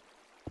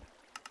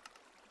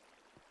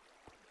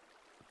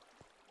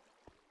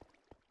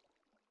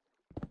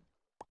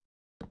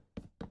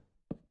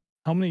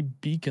 How many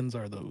beacons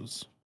are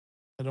those?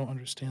 I don't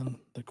understand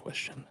the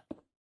question.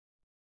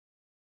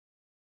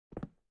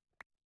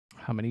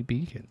 How many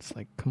beacons?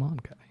 Like, come on,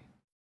 guy.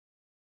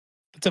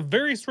 It's a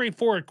very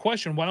straightforward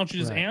question. Why don't you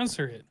just Right.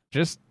 answer it?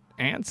 Just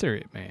answer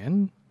it,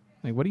 man.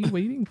 Like, what are you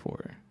waiting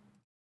for?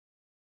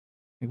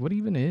 Like, what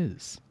even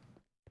is?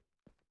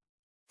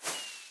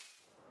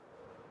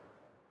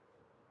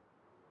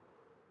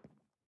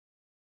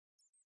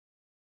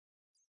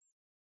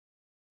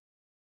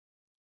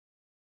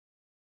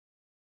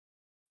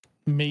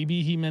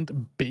 Maybe he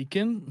meant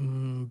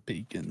bacon?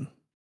 Bacon.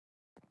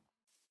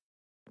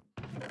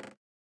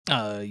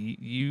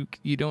 You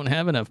don't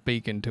have enough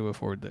bacon to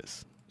afford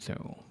this.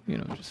 So,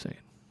 just saying.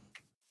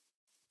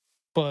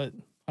 But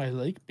I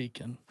like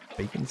bacon.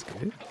 Bacon's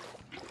good.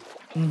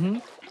 Mm-hmm.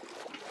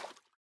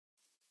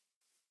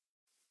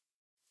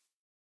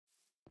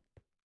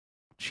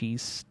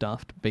 Cheese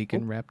stuffed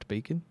bacon wrapped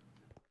bacon.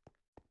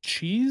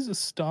 Cheese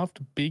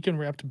stuffed bacon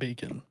wrapped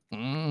bacon.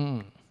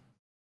 Mm.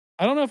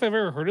 I don't know if I've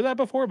ever heard of that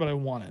before, but I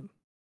want it.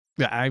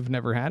 Yeah, I've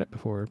never had it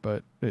before,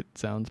 but it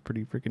sounds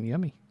pretty freaking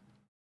yummy.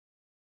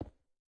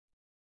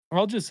 Or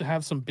I'll just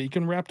have some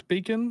bacon wrapped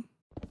bacon.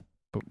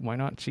 But why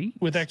not cheese?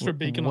 With extra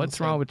bacon on What's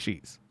the wrong side. with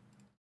cheese?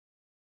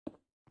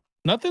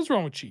 Nothing's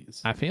wrong with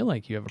cheese. I feel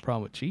like you have a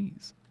problem with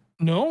cheese.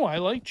 No, I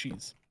like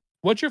cheese.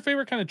 What's your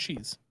favorite kind of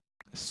cheese?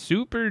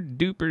 Super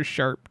duper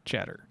sharp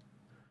cheddar.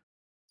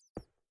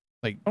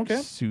 Like,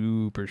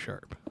 super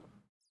sharp.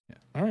 Yeah.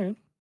 All right.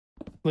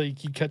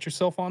 Like, you cut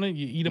yourself on it,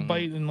 you eat a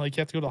bite, and like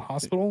you have to go to the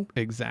hospital.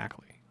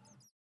 Exactly.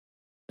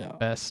 Yeah.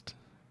 Best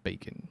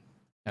bacon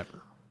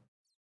ever.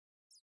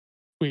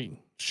 Wait,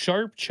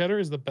 sharp cheddar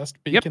is the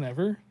best bacon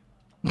ever?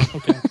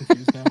 Okay, I'm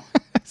confused now.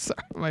 Sorry,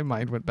 my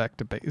mind went back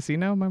to bacon. See,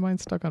 now my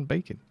mind's stuck on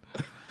bacon.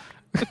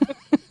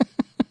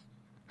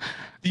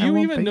 Do you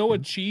even know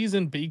what cheese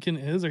and bacon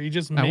is? Or are you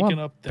just making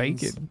up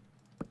things? Bacon.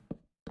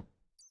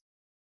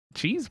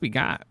 Cheese we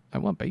got. I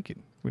want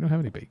bacon. We don't have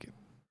any bacon.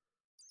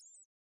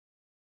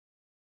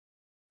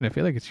 And I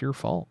feel like it's your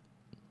fault.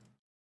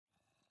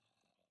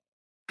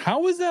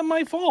 How is that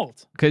my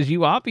fault? Because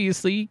you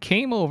obviously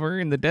came over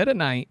in the dead of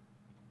night,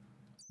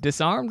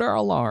 disarmed our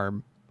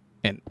alarm,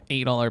 and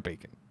ate all our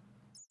bacon.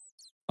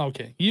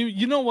 Okay.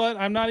 You know what?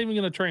 I'm not even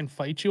going to try and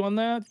fight you on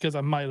that because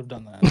I might have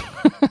done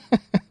that.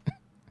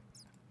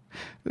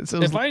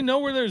 So if I know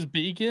where there's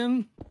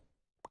bacon,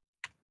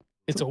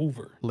 it's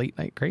over. Late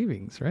night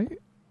cravings, right?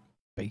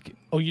 Bacon.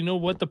 Oh, you know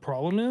what the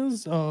problem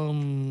is?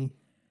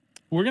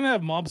 We're going to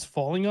have mobs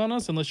falling on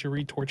us unless you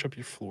re-torch up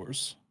your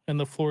floors. And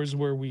the floors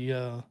where we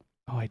oh,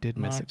 I did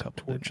miss a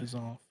couple torches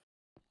off.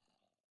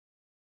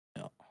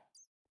 Yeah.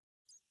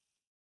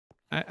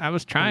 I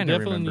was trying to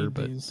remember,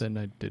 but then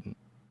I didn't.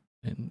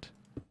 And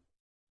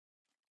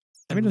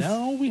I mean,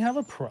 now we have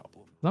a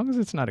problem. As long as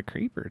it's not a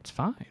creeper, it's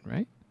fine,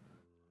 right?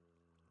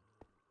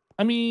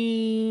 I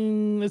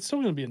mean, it's still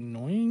going to be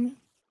annoying.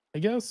 I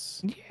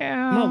guess.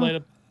 Yeah. I'm gonna light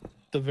up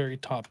the very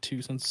top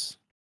too, since.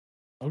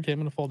 Okay, I'm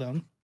gonna fall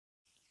down.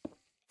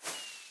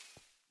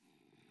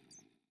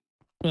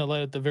 I'm gonna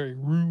light up the very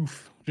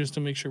roof just to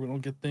make sure we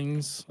don't get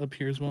things up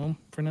here as well.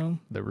 For now,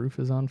 The roof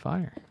is on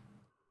fire.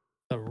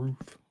 the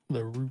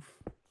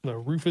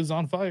roof is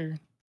on fire.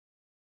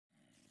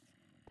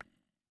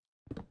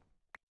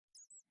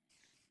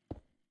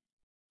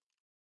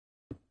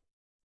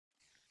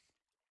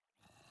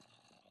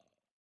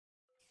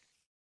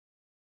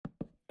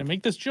 Can I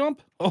make this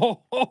jump?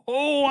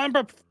 Oh, I'm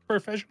a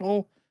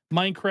professional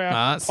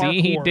Minecraft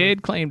See, he parkour.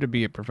 did claim to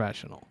be a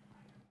professional.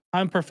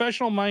 I'm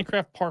professional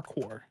Minecraft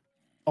parkour.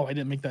 Oh, I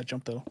didn't make that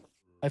jump though.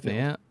 I failed.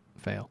 Yeah,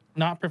 fail.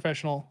 Not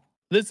professional.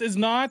 This is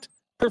not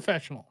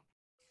professional.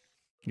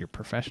 Your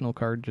professional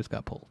card just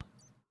got pulled.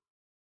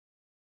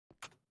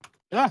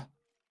 Ah,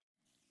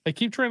 I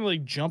keep trying to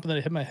like jump and then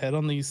I hit my head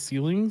on these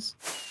ceilings.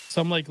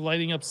 So I'm like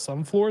lighting up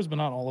some floors, but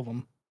not all of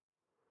them.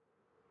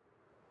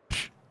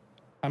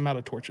 I'm out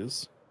of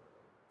torches.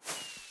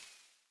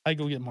 I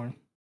go get more.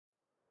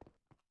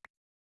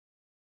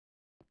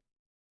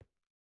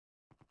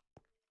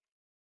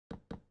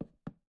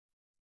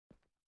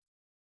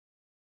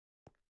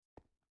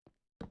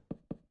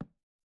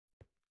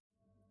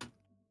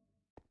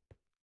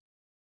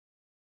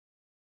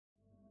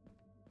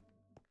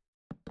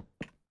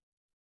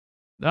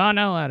 Oh,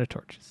 no, out of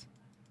torches.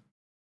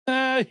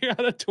 Ah, you're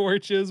out of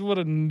torches. What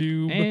a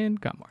noob. And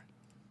got more.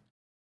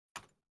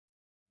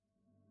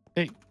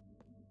 Hey.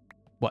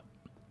 What?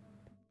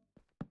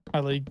 I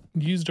like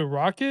used a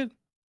rocket,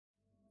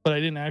 but I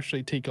didn't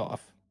actually take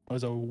off. It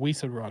was a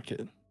wasted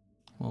rocket.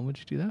 Well, what'd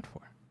you do that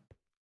for?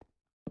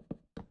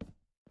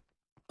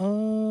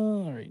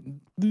 All right.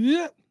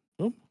 Yeah.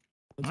 Oh,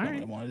 that's All not right.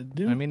 what I wanted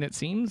to do. I mean, it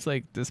seems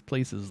like this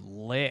place is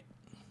lit.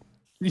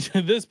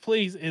 This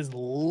place is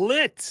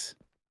lit.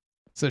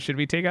 So should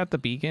we take out the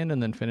beacon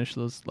and then finish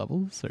those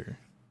levels? Or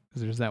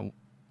because there's that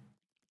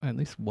at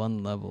least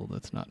one level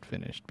that's not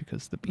finished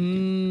because the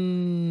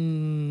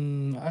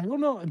beacon. I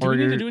don't know. Do we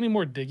need to do any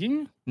more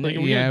digging? Like,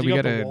 are we yeah, gonna dig we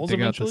out the gotta walls dig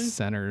out eventually? the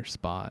center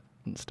spot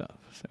and stuff.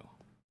 So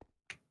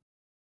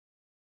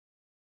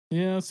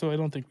Yeah, so I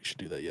don't think we should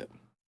do that yet.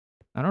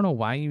 I don't know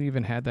why you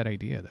even had that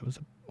idea. That was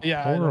a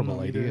Yeah, I don't horrible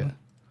know either. idea.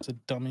 It's a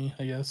dummy,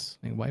 I guess.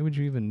 Like, why would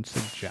you even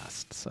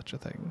suggest such a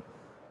thing?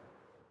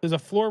 There's a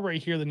floor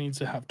right here that needs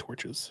to have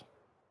torches.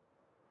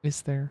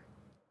 Is there?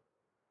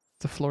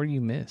 It's a floor you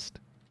missed.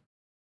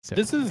 So,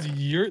 This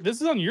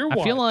is on your watch.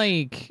 I feel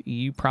like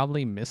you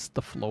probably missed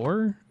the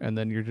floor, and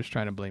then you're just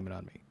trying to blame it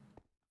on me.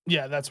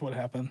 Yeah, that's what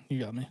happened. You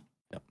got me.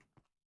 Yep.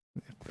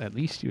 At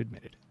least you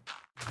admitted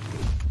it.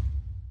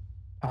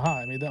 Aha,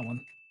 I made that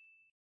one.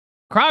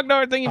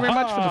 Crognard, thank you very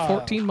much for the Aha.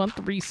 14-month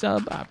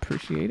resub. I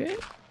appreciate it.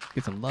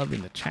 Get some love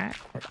in the chat.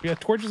 All right, we got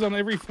torches on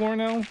every floor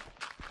now.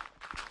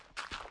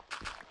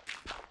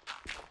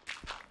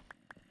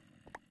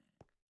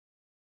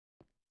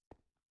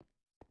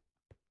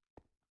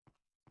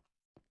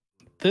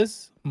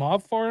 This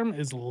mob farm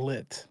is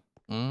lit.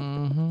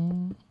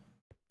 Mm-hmm.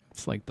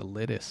 It's like the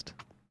littest.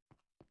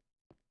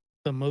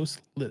 The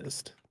most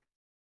littest.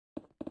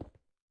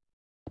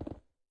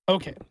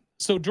 Okay,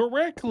 so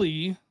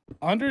directly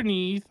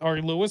underneath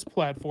our lowest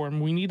platform,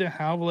 we need to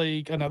have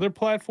like another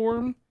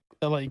platform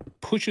that like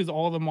pushes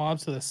all the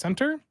mobs to the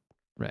center.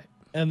 Right.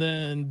 And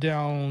then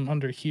down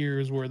under here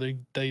is where they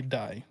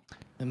die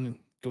and then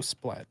go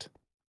splat.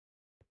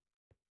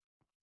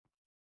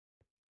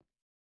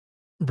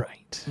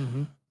 Right.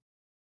 Mm-hmm.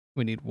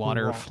 We need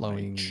water Right.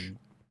 flowing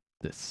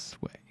this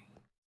way.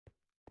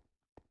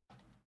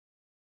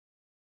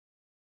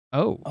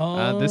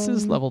 Oh, this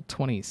is level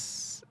 20.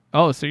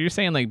 Oh, so you're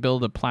saying like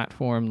build a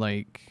platform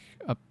like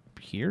up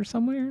here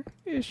somewhere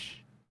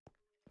ish?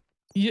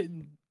 Yeah,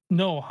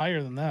 no,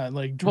 higher than that.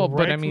 Like directly Well,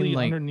 but I mean,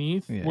 like,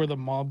 underneath yeah. where the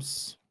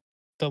mobs,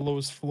 the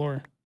lowest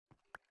floor.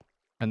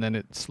 And then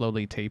it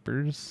slowly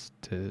tapers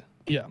to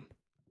Yeah.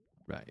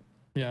 right.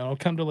 Yeah, it'll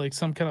come to like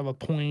some kind of a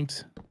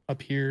point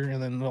up here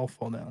and then it'll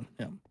fall down.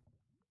 Yeah.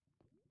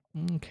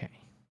 Okay.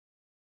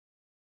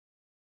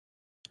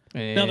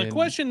 Now the And-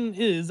 question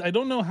is, I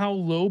don't know how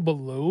low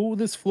below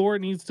this floor it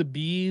needs to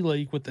be,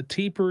 like with the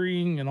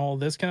tapering and all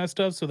this kind of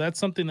stuff. So that's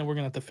something that we're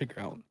gonna have to figure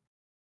out.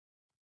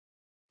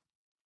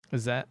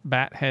 Is that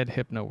Bathead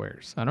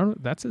Hypnowares? I don't know.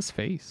 That's his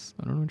face.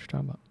 I don't know what you're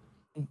talking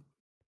about.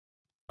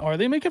 Are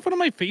they making fun of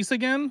my face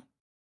again?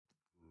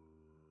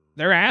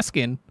 They're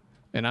asking,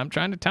 and I'm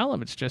trying to tell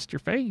them it's just your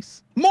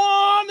face.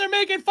 Mom, they're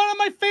making fun of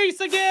my face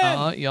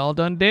again. Y'all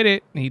done did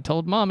it. He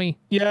told mommy.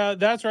 Yeah,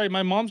 that's right.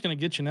 My mom's gonna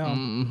get you now.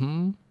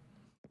 Mm-hmm.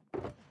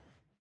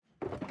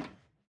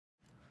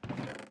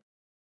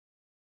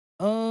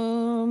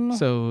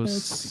 So let's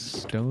see.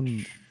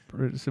 stone.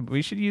 So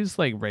we should use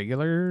like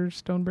regular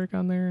stone brick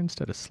on there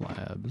instead of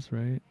slabs,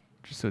 right?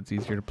 Just so it's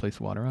easier to place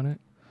water on it.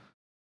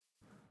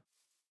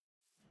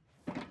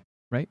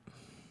 Right?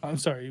 I'm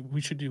sorry.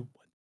 We should do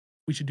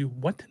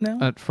what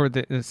now?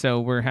 So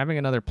we're having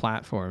another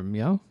platform,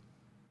 yeah?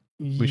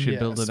 We should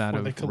build it out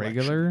of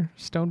regular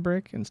stone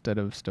brick instead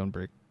of stone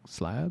brick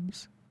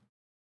slabs.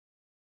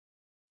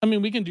 I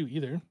mean, we can do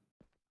either.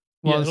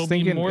 Well, I Yeah, was it'll be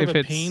thinking more if of a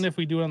it's pain if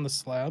we do it on the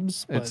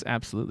slabs. But it's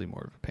absolutely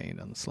more of a pain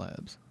on the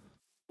slabs.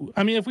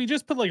 I mean, if we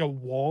just put like a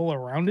wall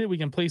around it, we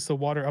can place the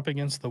water up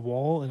against the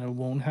wall, and it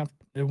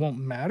won't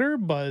matter.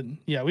 But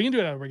yeah, we can do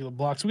it out of regular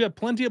blocks. We got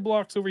plenty of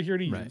blocks over here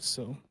to Right. use.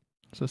 So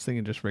So I was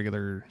thinking just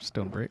regular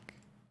stone brick.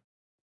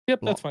 yep,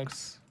 that's fine.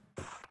 Blocks.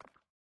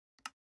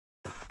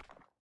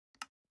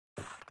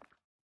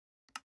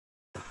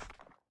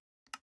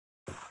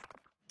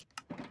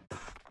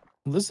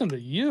 Listen to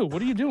you.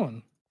 What are you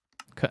doing?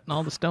 Cutting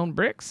all the stone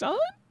bricks, son.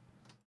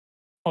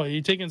 Oh, are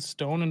you taking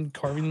stone and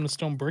carving the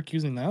stone brick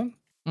using that?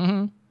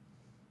 Mm-hmm.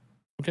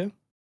 Okay.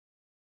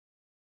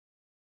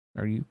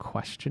 Are you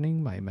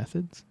questioning my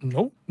methods?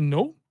 Nope.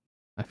 Nope.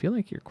 I feel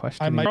like you're I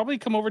questioning. might probably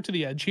come over to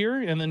the edge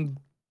here and then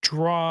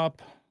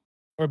drop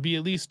or be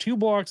at least 2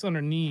 blocks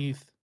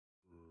underneath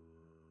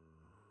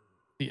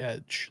the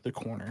edge, the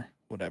corner,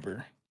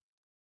 whatever.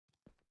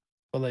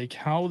 But like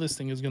how this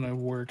thing is gonna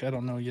work, I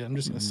don't know yet. I'm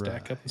just gonna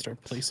stack up and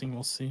start placing.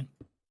 We'll see.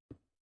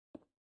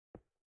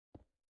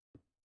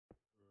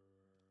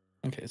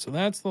 Okay, so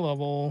that's the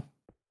level.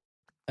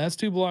 That's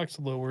 2 blocks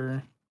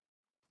lower.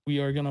 We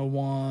are gonna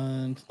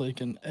want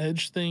like an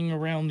edge thing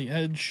around the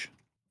edge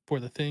for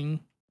the thing.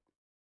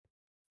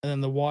 And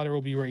then the water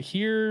will be right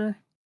here.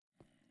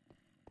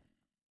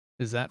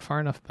 Is that far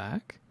enough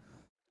back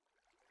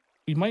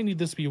We might need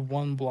this to be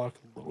 1 block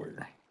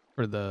lower.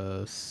 for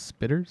the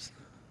spitters?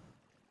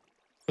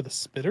 For the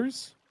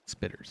spitters?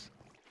 Spitters.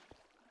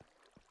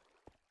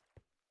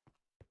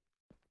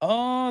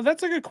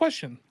 That's a good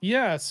question.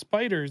 Yeah,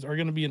 spiders are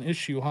gonna be an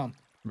issue, huh?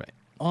 Right.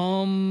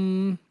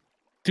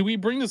 Do we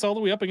bring this all the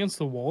way up against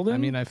the wall then? I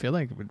mean, I feel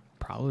like it would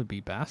probably be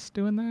best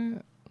doing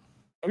that.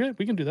 Okay,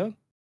 we can do that.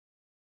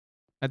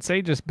 I'd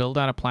say just build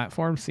out a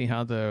platform, see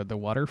how the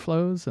water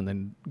flows, and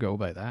then go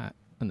by that,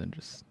 and then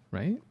just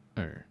right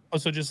or Oh,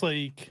 so just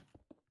like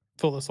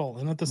fill this all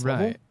in at this right,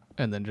 level,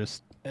 and then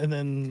just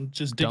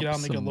dig it dump out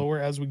and make it some- lower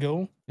as we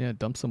go. yeah,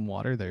 dump some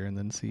water there, and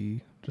then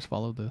just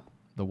follow the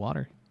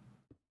water.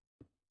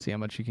 See how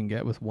much you can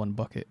get with 1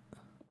 bucket.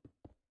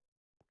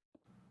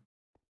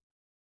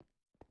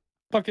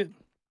 Bucket.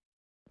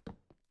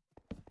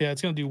 Yeah,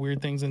 it's gonna do weird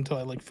things until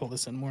I like fill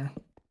this in more.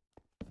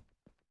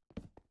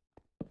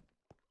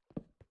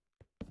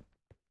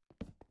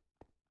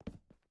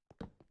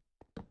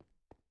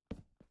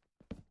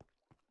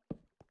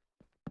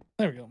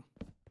 There we go.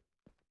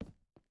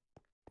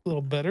 A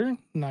little better,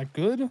 not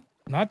good,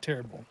 not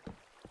terrible.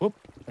 Whoop,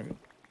 there we go.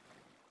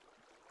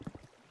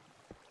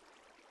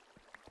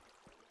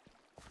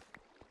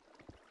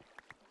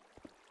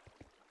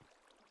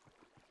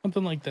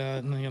 Something like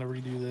that, and I gotta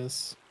redo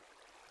this.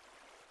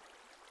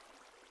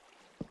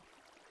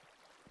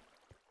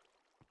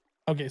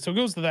 Okay, so it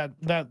goes to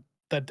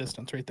that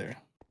distance right there.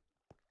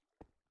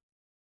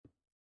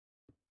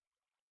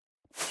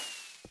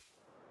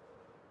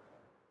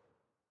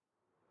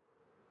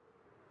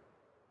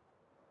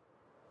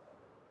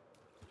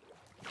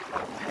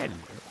 Hello.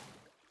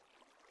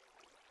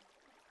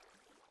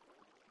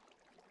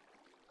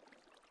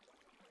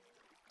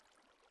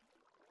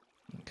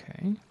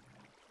 Okay.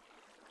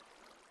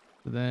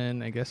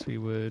 Then I guess we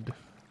would.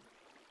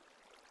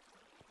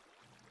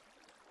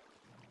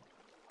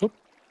 Oh,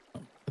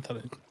 I thought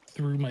I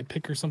threw my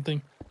pick or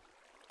something.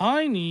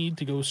 I need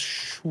to go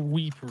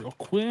sweep real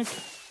quick.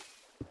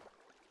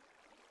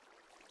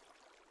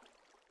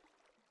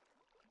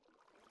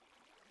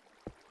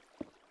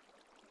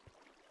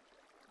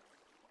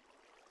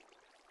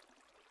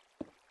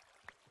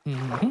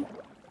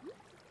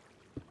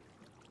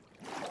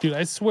 Dude,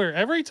 I swear,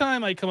 every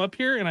time I come up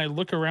here and I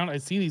look around, I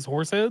see these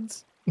horse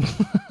heads. I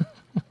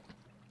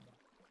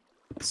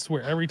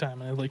swear, every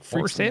time, and I like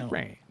freaks me Horsehead out.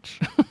 Ranch.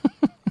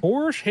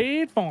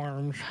 Horsehead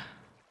Farms.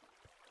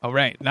 Oh,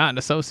 right. Not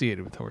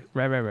associated with horse.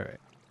 Right.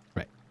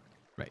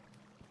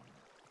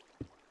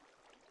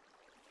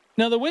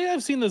 Now, the way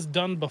I've seen this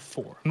done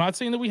before, I'm not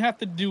saying that we have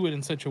to do it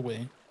in such a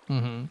way,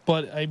 Mm-hmm.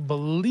 but I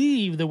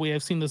believe the way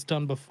I've seen this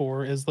done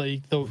before is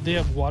like they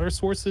have water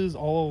sources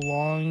all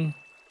along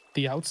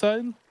the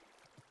outside,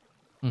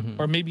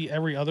 Mm-hmm. or maybe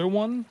every other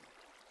one.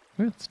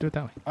 Yeah, let's do it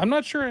that way. I'm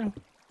not sure.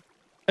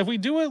 If we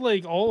do it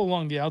like all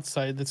along the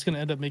outside, that's going to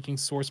end up making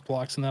source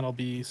blocks, and that'll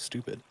be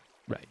stupid.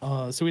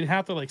 Right. So we'd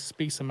have to like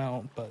space them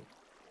out, but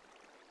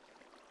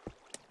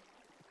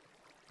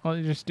Well,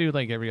 you just do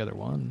like every other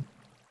one,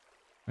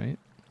 right?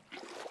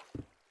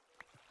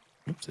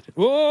 oops, I did.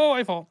 Whoa,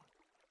 I fall.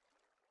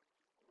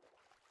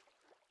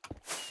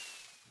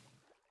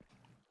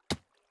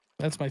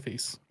 That's my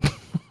face.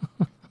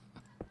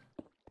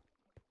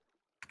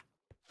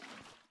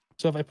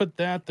 So if I put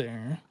that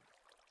there,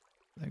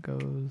 That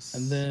goes.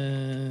 and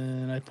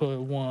then I put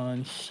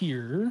one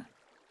here.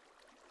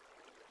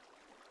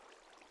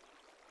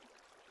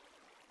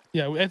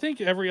 Yeah, I think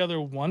every other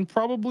one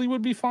probably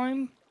would be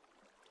fine.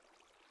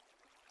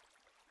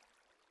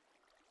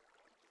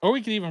 Or we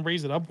could even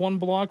raise it up 1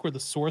 block where the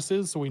source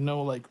is, so we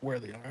know like where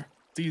they are.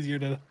 It's easier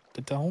to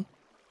tell.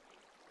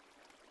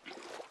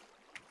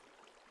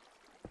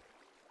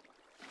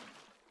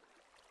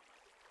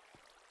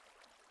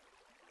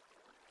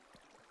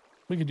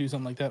 We could do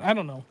something like that. I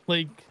don't know.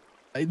 Like,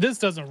 this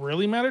doesn't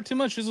really matter too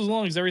much, just as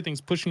long as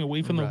everything's pushing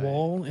away from the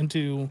wall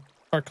into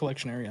our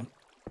collection area.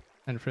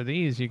 And for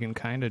these, you can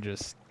kind of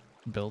just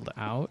build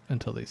out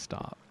until they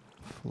stop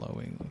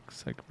flowing.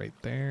 Looks like right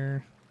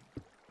there.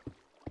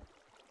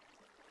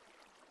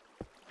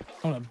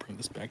 I'm gonna bring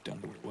this back down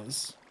to where it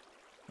was.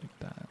 Like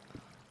that.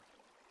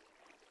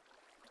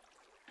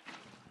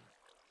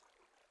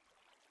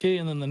 Okay,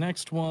 and then the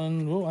next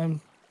one. Oh,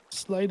 I'm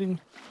sliding.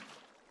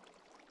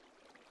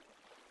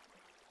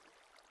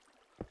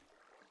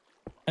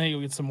 I need to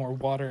go get some more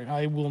water.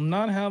 I will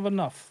not have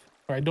enough.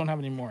 Or I don't have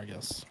any more, I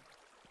guess.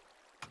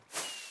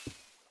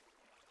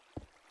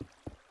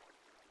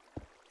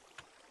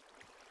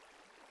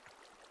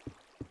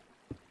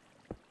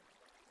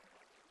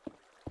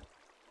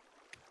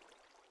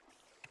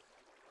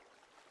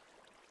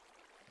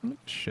 It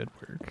should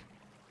work.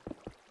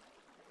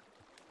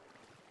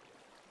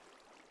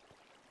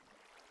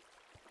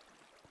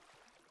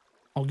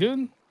 All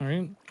good? All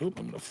right. Oop,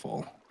 I'm gonna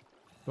fall.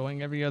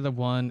 Going every other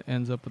one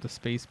ends up with a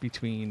space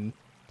between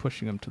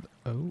pushing them to the...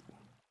 Oh,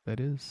 that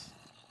is...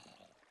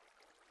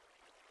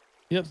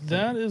 Yep,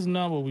 that is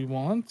not what we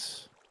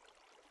want.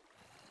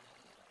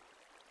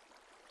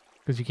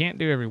 Because you can't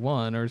do every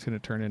one or it's going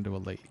to turn into a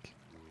lake.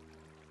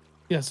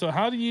 Yeah, so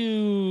how do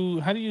you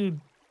The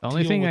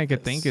only thing I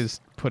could think is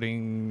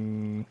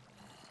putting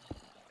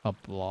a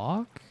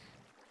block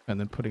and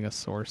then putting a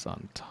source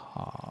on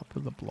top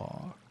of the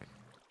block.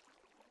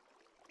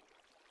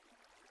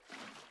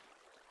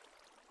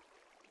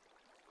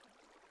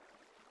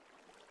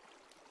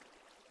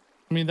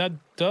 I mean, that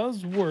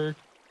does work.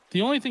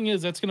 The only thing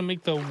is that's going to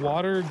make the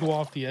water go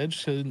off the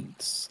edge. So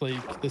it's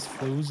like this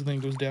flows and then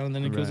goes down and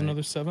then it goes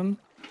another 7.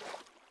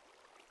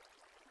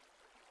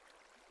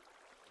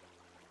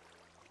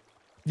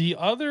 The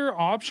other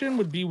option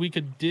would be we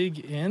could dig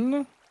in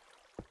and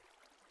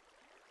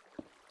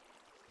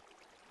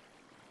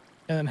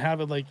then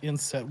have it like in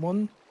set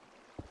 1.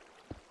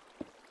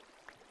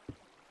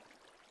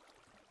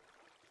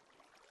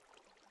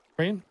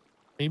 Right?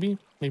 Maybe,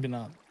 maybe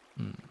not.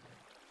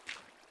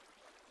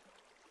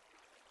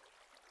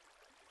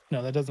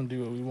 No, that doesn't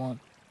do what we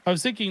want. I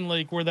was thinking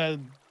like where that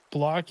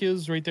block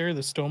is right there,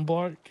 the stone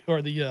block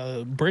or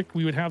the brick,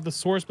 we would have the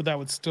source, but that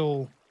would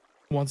still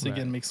once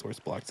again make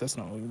source blocks. That's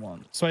not what we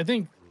want. So I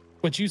think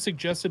what you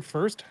suggested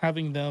first,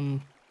 having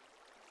them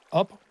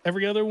up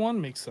every other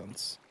one, makes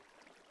sense.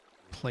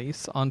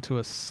 Place onto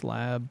a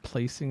slab,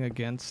 placing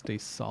against a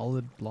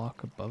solid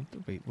block above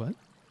the... Wait, what?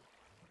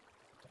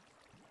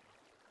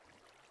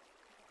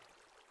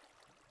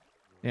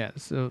 Yeah,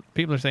 so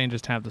people are saying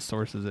just have the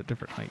sources at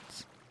different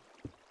heights.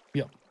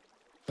 Yep,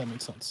 that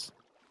makes sense.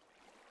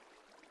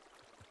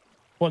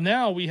 Well,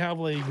 now we have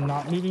like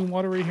not moving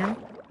water right here.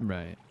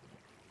 Right.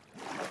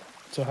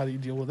 So how do you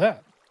deal with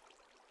that?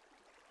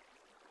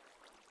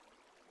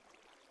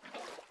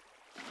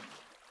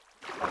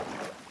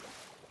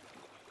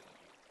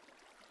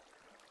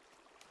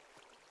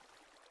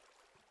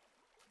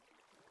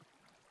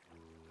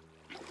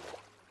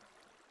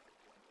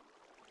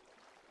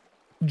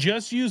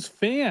 Just use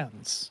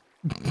fans.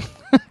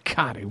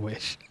 God, I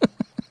wish.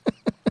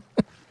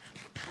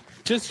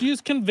 Just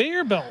use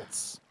conveyor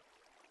belts.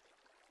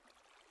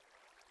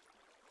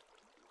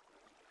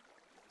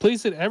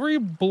 Place it every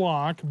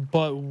block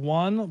but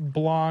one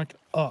block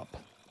up.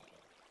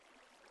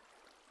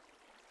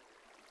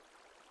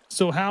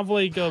 So have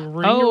like a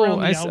ring around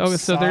the outside. Oh,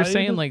 so they're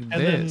saying like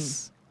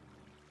this.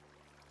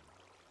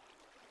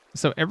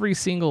 So every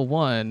single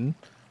one,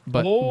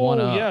 but one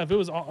up. Yeah, if it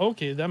was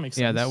okay, that makes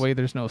sense. Yeah, that way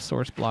there's no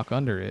source block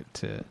under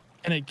it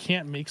and it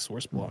can't make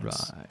source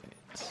blocks.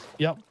 Right.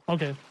 Yep.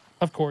 Okay.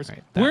 Of course.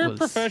 Right, we're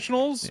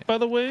professionals, by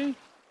the way.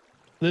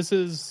 This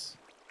is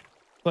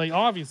like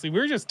obviously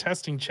we're just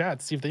testing chat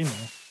to see if they know.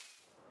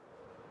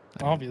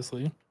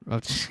 Obviously.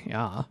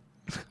 Yeah.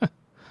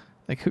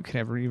 Like who could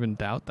ever even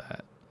doubt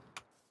that?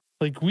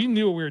 Like we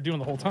knew what we were doing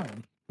the whole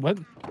time. What?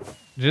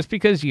 Just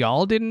because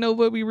y'all didn't know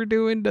what we were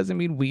doing doesn't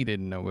mean we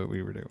didn't know what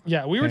we were doing.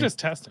 Yeah, we were just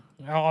testing.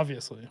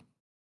 Obviously.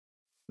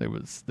 There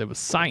was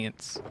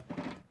science.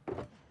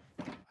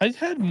 I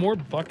had more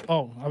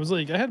I was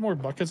like, I had more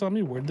buckets on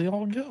me. Where'd they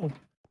all go?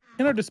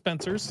 In our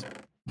dispensers.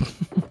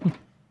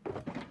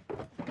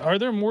 Are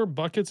there more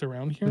buckets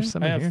around here? There's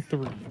some I have here.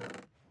 3.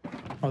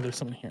 Oh, there's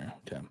some in here.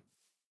 Okay.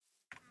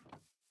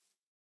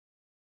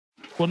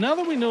 Well, now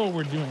that we know what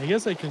we're doing, I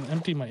guess I can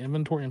empty my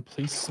inventory and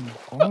place some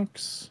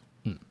blocks.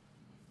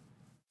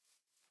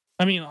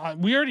 I mean,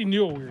 we already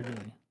knew what we were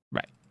doing.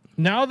 Right.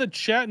 Now the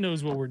chat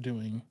knows what we're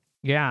doing.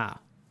 Yeah.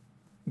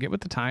 Get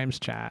with the times,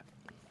 chat.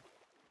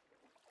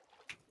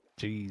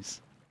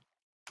 Jeez.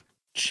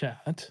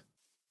 Chat.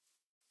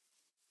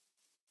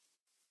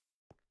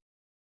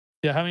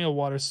 Yeah, having a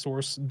water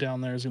source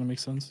down there is going to make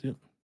sense. Yep.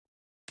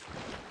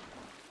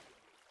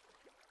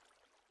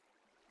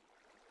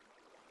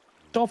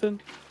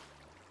 Dolphin.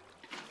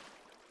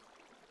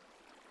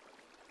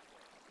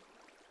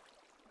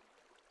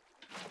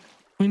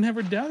 We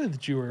never doubted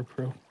that you were a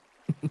pro.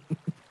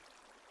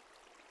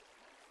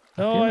 I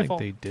feel like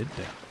they did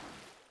that.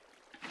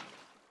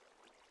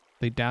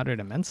 They doubted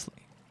immensely.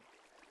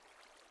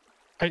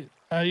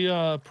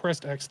 I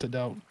pressed X to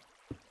doubt.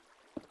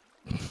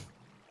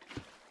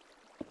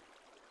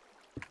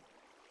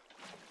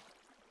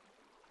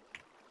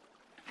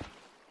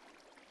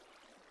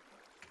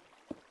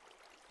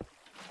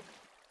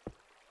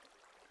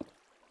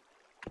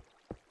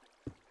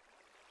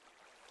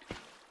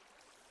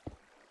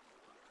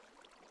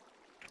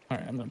 All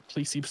right, I'm gonna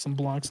place some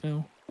blocks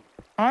now.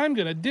 I'm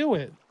gonna do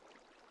it.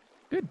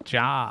 Good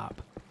job.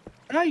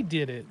 I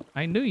did it.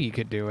 I knew you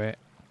could do it.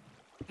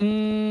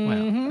 Mm-hmm.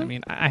 Well, I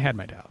mean, I had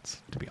my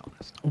doubts, to be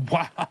honest.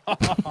 Wow.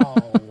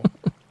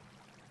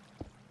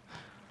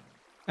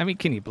 I mean,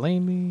 can you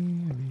blame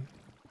me?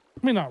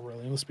 I mean, not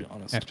really. Let's be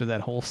honest. After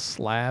that whole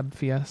slab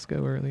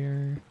fiasco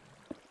earlier.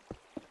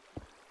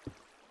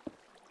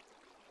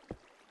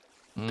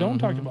 Don't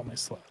talk about my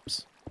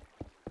slabs.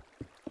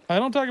 I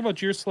don't talk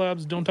about your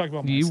slabs. Don't talk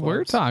about my slabs. You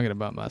were talking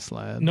about my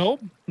slabs.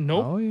 Nope.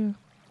 Nope. Oh, yeah.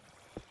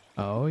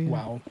 Oh, yeah.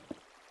 Wow.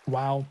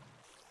 Wow.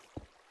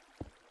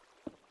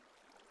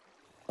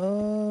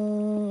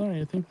 All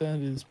right, I think that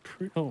is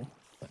pretty... Oh,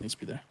 that needs to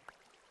be there.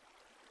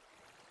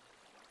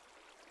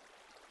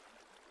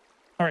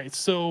 All right,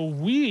 so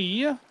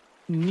we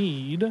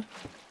need...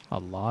 A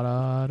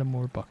lot of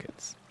more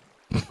buckets.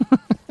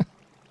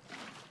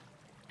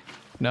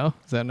 No?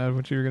 Is that not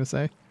what you were going to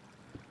say?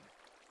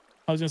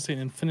 I was going to say an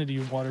infinity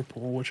water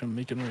pool, which I'm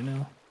making right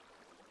now.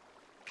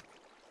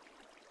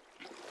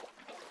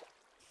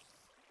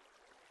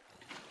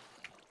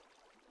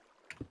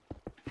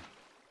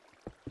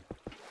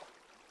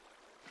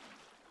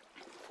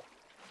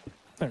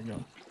 There we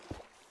go.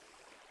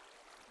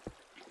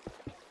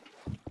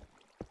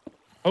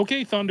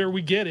 Okay, Thunder,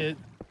 we get it.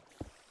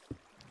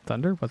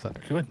 Thunder? What's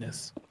thunder?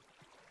 Goodness.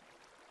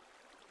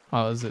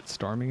 Oh, is it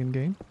storming in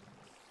game?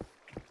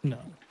 No.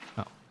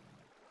 Oh.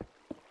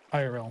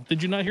 IRL.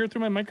 Did you not hear it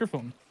through my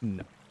microphone?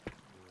 No.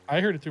 I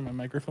heard it through my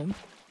microphone.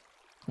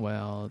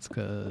 Well, it's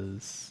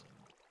because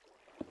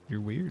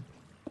you're weird.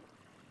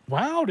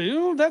 Wow,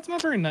 dude. That's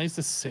not very nice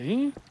to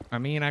say. I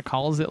mean, I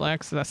calls it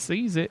like I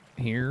sees it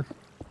here.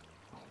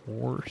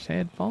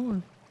 Horsehead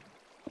Farm.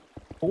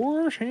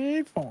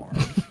 Horsehead Farm.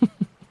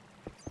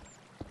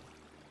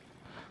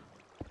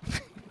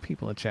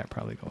 People in chat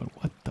probably going,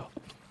 what the?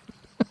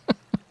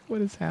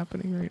 What is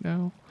happening right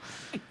now?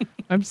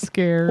 I'm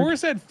scared.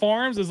 Horsehead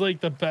Farms is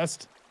like the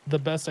best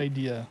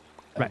idea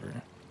ever. Right.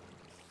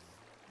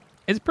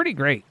 It's pretty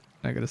great,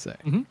 I gotta say.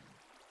 Mm-hmm.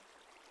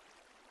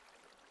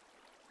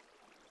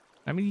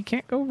 I mean, you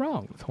can't go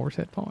wrong with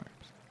Horsehead Farms.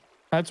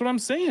 That's what I'm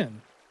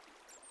saying.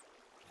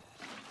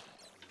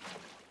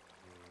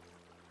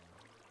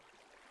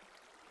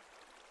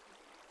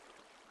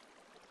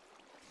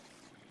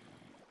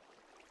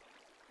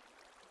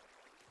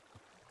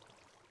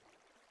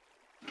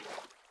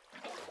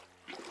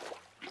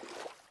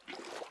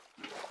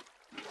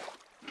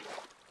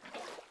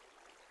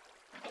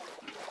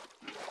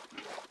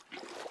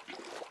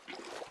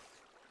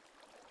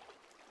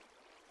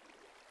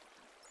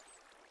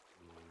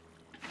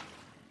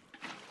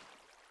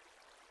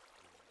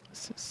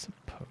 This is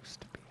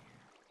supposed to be.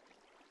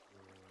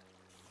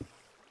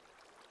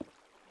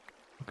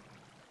 Okay.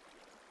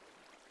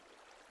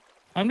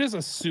 I'm just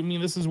assuming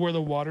this is where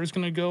the water's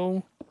gonna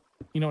go.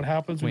 You know what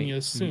happens when you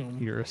assume.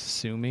 You're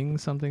assuming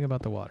something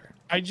about the water.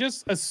 I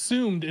just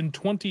assumed in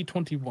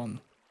 2021.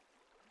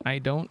 I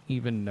don't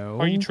even know.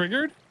 Are you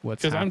triggered?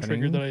 What's Because happening I'm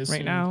triggered that I assumed.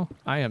 right now?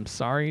 I am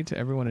sorry to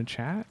everyone in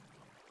chat.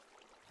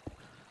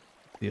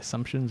 The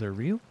assumptions are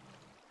real.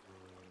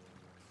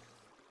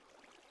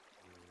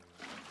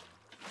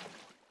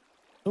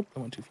 Oh, I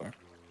went too far.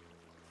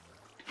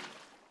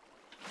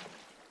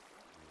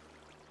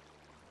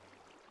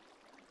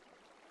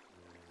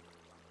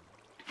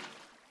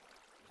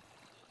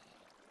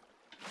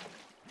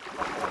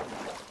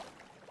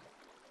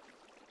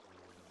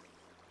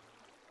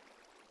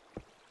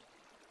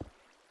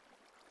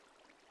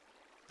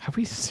 Have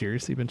we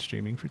seriously been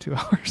streaming for 2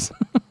 hours?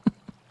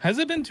 Has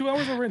it been 2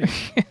 hours already?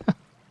 Yeah.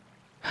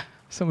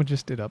 Someone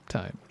just did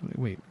uptime.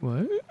 Wait,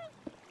 what?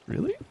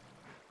 Really?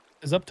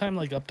 Is uptime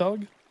like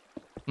updog?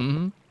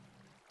 Mm-hmm.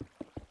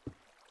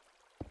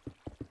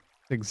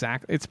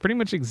 Exactly. It's pretty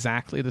much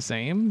exactly the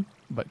same,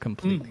 but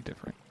completely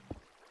different.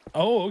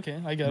 Oh,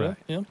 okay. I got it.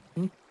 Yeah.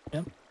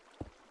 Yeah.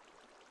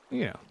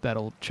 You know, that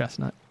old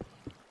chestnut.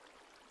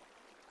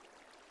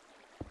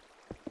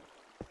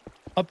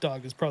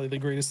 Updog is probably the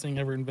greatest thing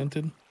ever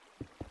invented.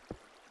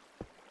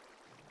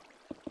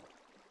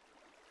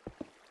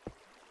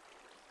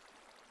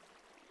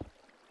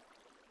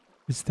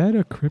 Is that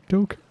a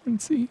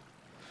cryptocurrency?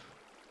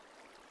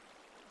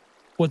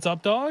 What's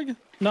up, dog?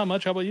 Not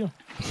much. How about you?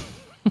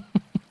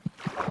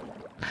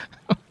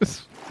 I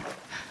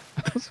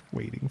was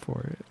waiting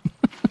for it.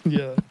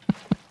 Yeah.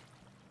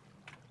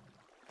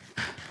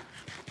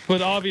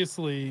 But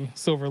obviously,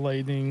 Silver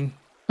Lightning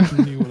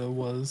knew what it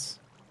was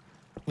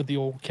with the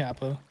old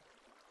Kappa.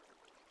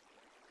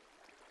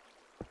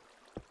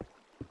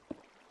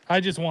 I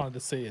just wanted to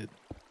say it.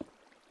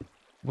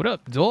 What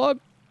up, dog?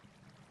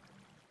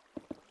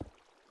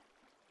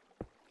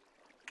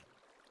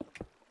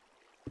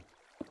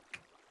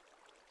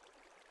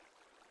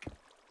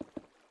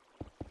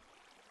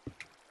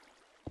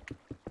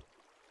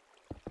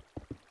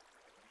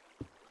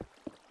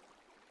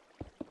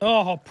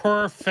 Oh,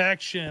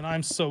 perfection.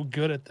 I'm so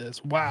good at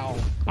this. Wow.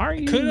 Are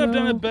you? Couldn't have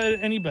done though? it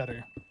any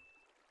better.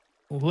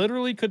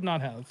 Literally could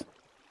not have.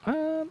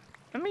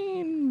 I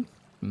mean,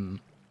 I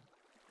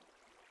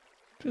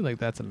feel like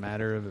that's a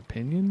matter of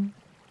opinion.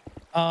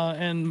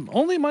 And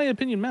only my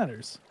opinion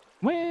matters.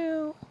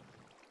 Well,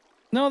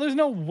 No, there's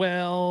no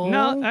well.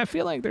 no, I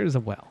feel like there's a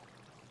well.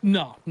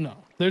 No,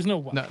 there's no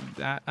well.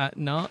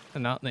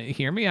 No.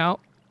 Hear me out,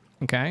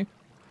 okay?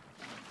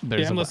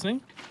 There's I'm a well.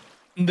 listening.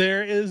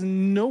 There is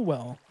no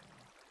well.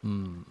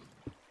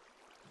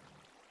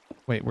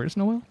 Wait, where's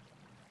Noelle?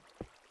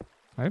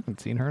 I haven't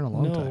seen her in a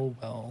long time.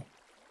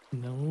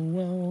 No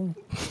well.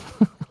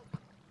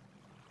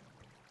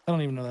 I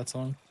don't even know that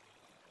song.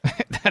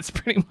 That's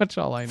pretty much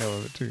all I know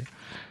of it too.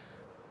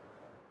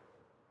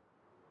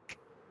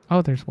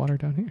 Oh, there's water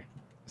down here.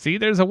 See,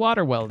 there's a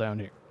water well down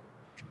here.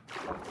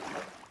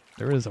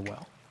 There is a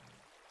well.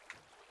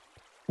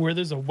 Where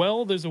there's a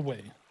well, there's a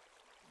way.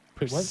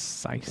 Wait, what?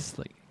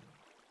 Precisely.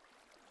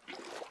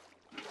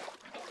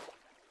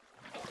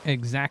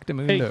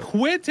 Exactamundo. Hey,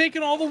 quit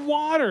taking all the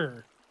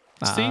water.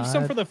 Save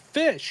some for the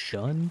fish.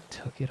 Done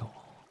took it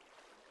all.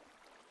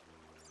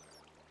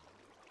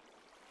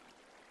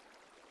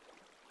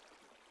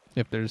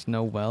 If there's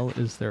no well,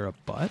 is there a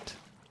butt?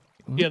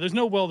 Yeah, there's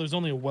no well, there's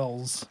only a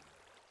wells.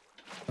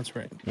 That's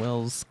right.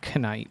 Wells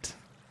Knight.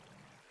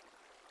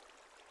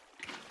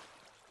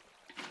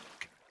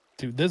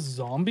 Dude, this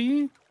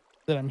zombie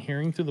that I'm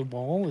hearing through the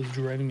wall is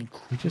driving me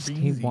crazy.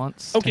 He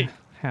wants okay. to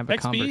have a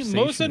XB,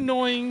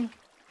 conversation.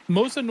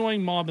 most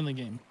annoying mob in the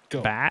game.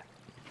 Go. Bat?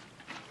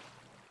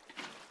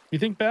 You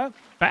think bat?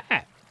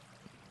 Bat.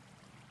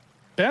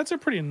 Bats are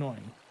pretty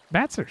annoying.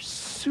 Bats are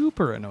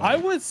super annoying. I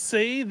would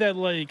say that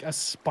like a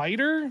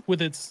spider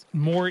with its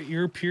more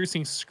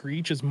ear-piercing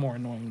screech is more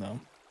annoying though.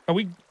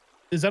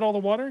 Is that all the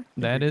water?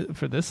 That is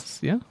for this,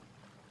 yeah.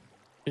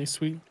 Okay,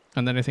 sweet.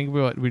 And then I think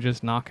we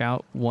just knock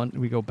out one.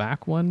 We go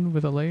back one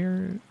with a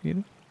layer,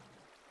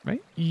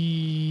 right?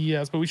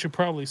 Yes, but we should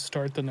probably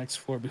start the next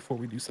floor before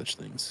we do such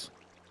things.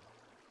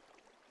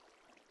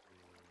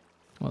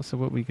 Well, so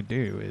what we could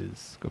do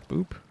is go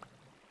boop.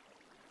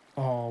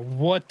 Oh,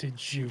 what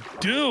did you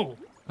do?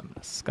 I'm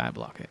gonna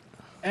skyblock it.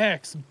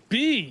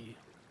 XB.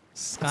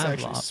 That's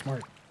actually Skyblock.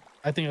 smart.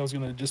 I think I was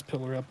gonna just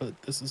pillar up, but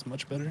this is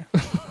much better.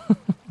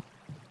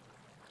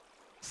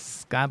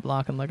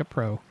 Skyblocking like a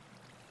pro.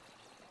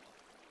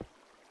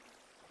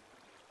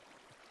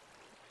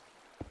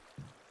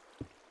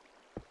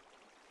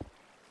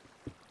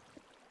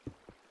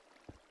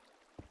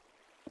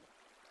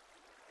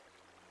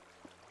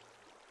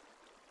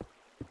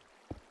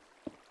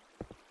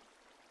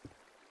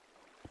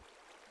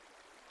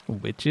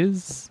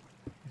 Witches?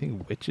 I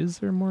think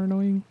witches are more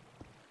annoying.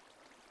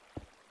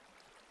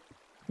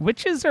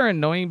 Witches are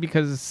annoying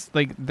because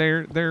like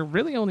they're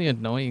really only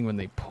annoying when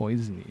they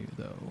poison you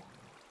though.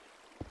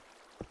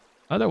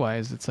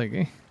 Otherwise it's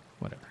like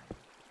whatever.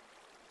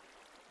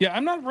 Yeah,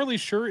 I'm not really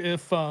sure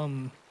if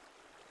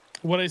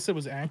what I said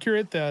was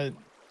accurate, that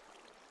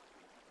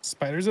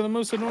spiders are the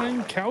most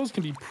annoying. Cows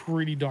can be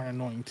pretty darn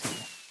annoying too.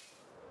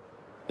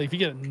 Like if you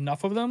get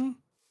enough of them,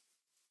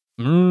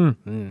 yeah,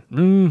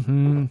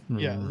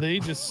 they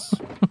just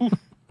oof.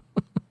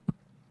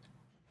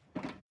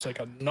 It's like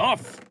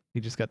enough.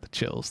 You just got the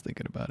chills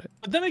thinking about it.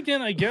 But then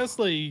again, I guess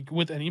like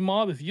with any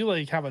mob, if you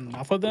like have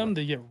enough of them,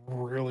 they get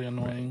really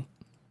annoying.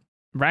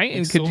 Right? Like,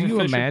 And could you silverfish are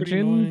pretty imagine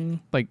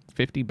annoying. like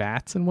 50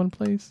 bats in one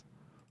place?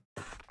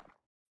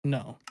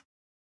 No.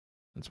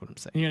 That's what I'm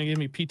saying. You're gonna give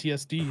me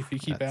PTSD if you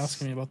keep That's-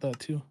 asking me about that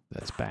too.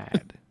 That's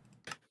bad.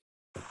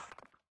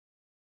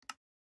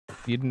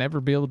 You'd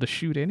never be able to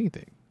shoot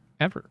anything.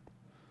 Ever.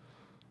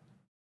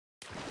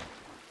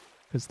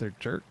 Because they're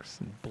jerks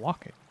and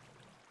block it.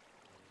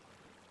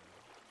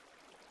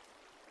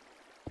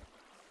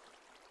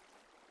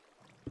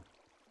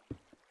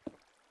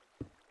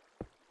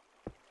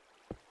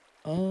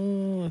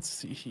 Oh, let's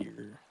see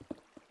here.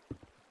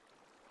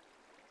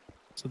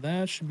 So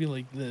that should be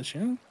like this,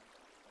 yeah?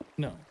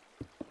 No.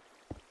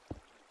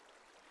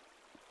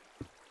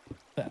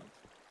 That.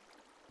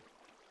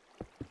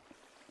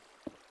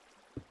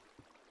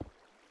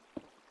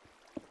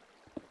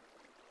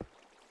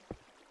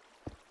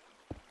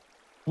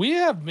 We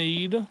have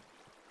made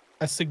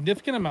a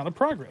significant amount of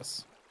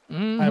progress.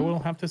 I will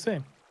have to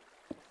say.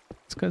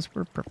 It's because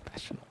we're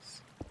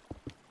professionals.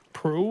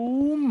 Pro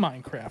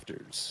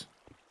Minecrafters.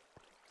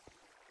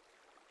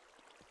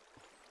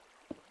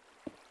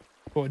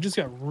 Oh, it just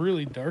got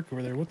really dark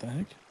over there. What the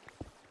heck?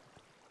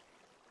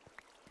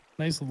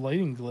 Nice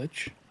lighting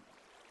glitch.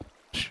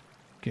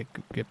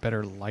 Get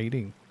better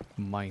lighting,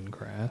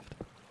 Minecraft.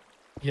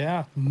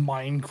 Yeah,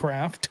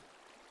 Minecraft.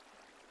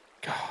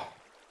 God.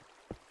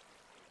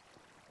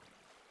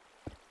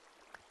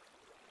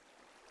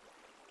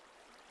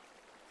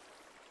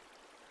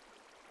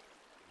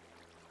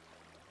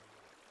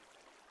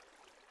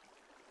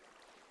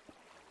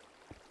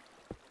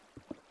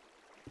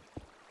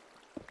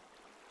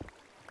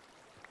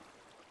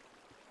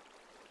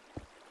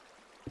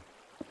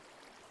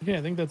 Okay,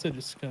 I think that's it.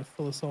 Just gonna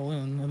fill this all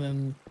in and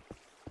then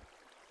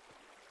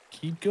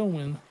keep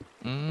going.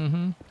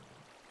 Mm-hmm.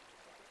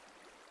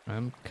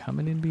 I'm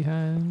coming in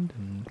behind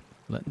and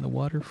letting the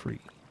water free.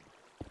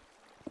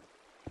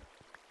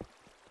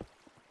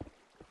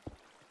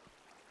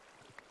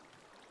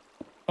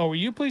 Oh, were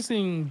you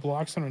placing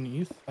blocks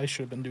underneath? I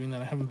should have been doing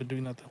that. I haven't been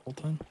doing that the whole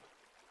time.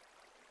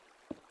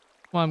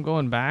 Well, I'm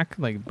going back,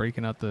 like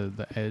breaking out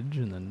the edge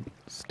and then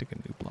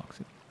sticking new blocks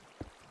in.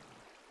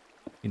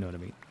 You know what I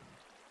mean?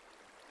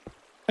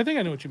 I think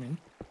I know what you mean.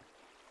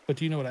 But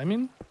do you know what I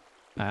mean?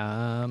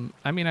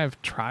 I mean,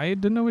 I've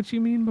tried to know what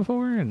you mean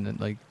before, and then,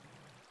 like,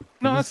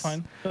 No, that's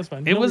fine. That's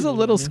fine. It was a Nobody knows what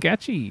little I mean.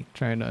 sketchy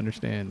trying to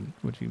understand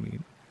what you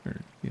mean, or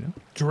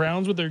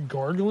Drowns with their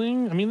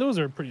gargling. I mean, those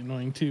are pretty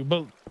annoying too.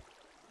 But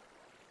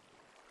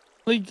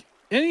like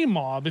any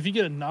mob, if you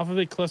get enough of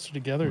it clustered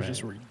together, it's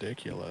just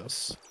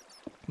ridiculous.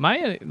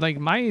 My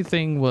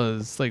thing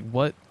was like,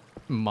 what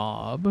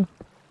mob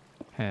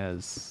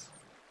has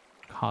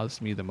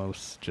caused me the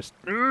most just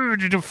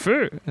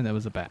and that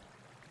was a bat.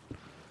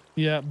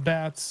 Yeah,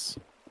 bats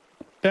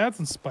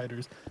and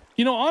spiders.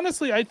 You know,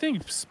 honestly, I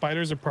think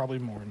spiders are probably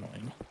more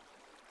annoying.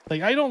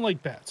 Like, I don't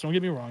like bats. Don't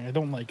get me wrong. I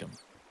don't like them.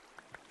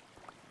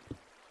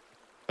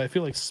 But I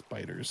feel like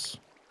spiders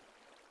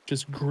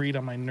just grate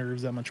on my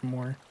nerves that much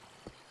more.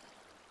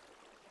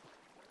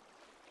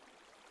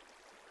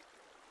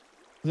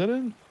 Is that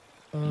it?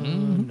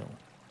 No.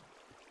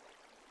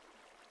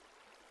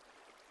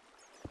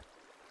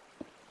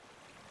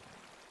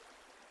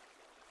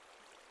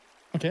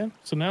 Okay,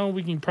 so now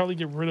we can probably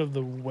get rid of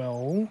the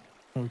well.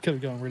 Well, we could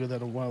have gotten rid of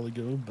that a while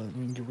ago, but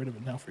we can get rid of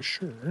it now for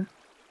sure.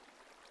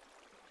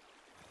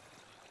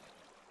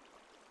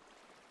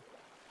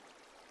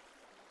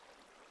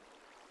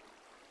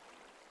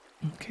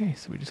 Okay,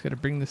 so we just got to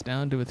bring this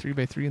down to a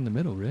 3x3 in the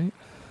middle, right?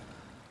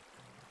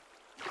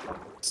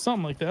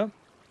 Something like that.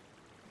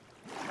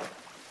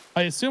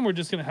 I assume we're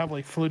just going to have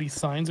like floaty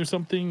signs or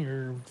something,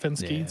 or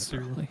fence gates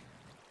or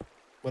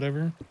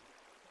whatever.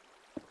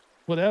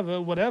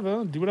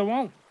 Whatever. Do what I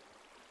want.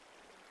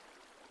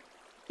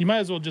 You might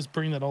as well just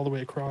bring that all the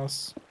way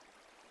across.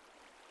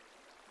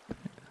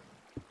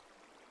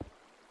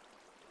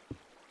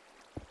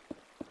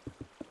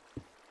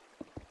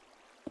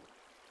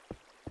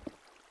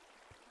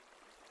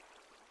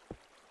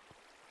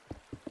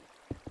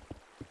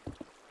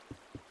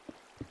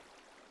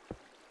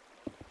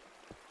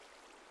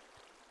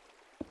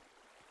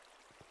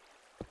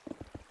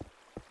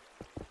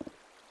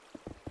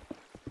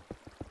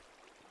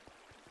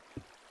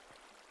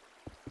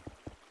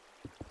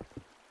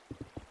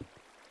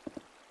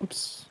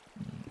 Oops.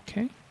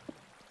 Okay.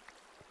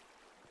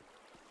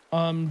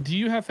 Do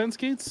you have fence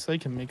gates? I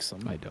can make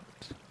some. I don't.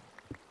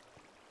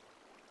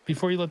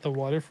 Before you let the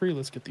water free,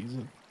 let's get these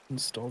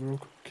installed real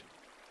quick.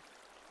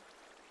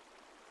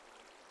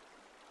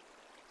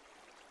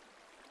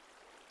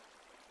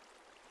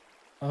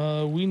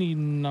 We need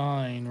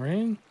 9,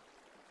 right?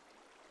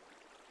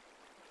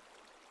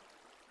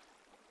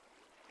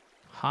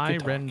 Hi,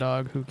 Ren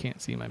Dog, who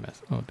can't see my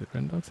mess. Oh, did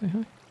Ren Dog say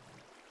hi?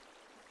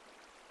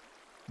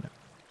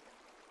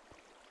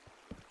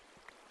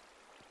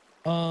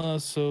 No.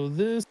 So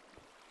this.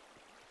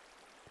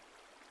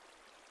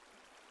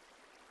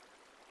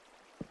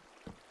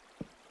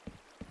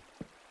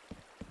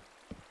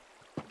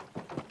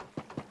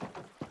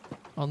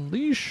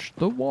 Unleash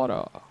the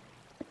water.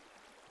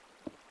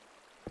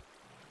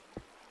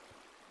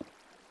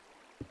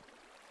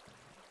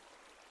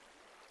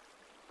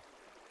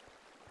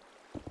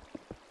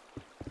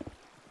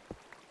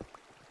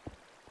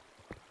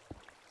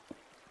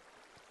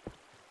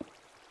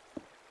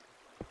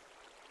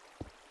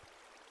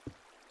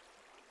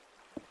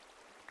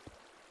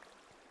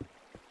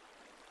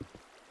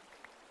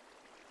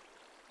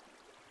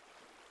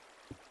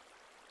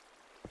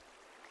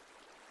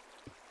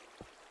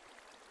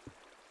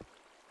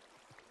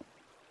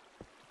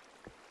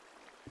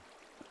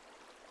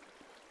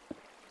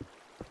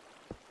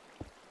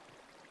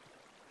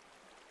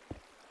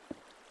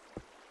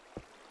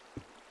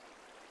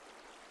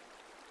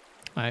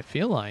 I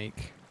feel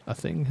like a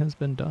thing has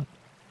been done.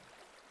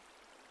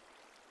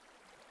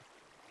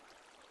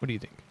 What do you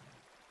think?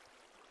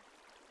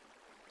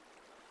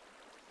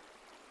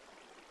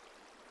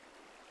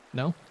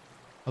 No?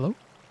 Hello?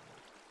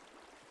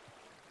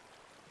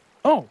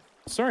 Oh,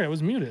 sorry, I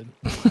was muted.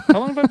 How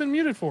long have I been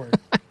muted for?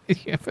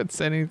 You haven't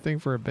said anything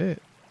for a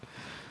bit.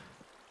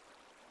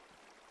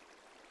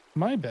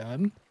 My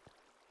bad.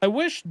 I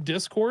wish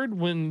Discord,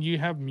 when you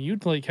have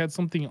mute, like had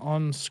something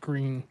on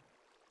screen.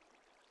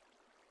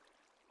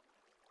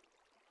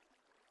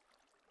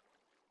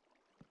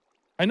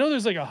 I know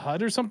there's like a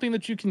HUD or something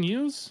that you can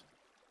use.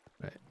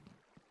 Right.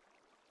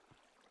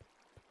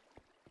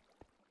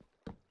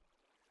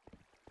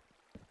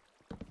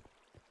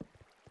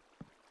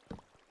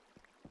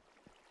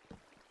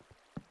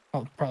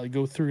 I'll probably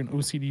go through and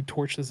OCD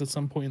torch this at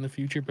some point in the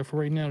future, but for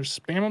right now,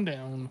 just spam them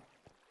down.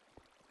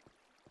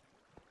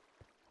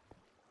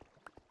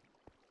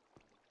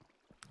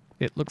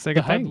 It looks like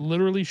The a HUD thing.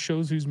 literally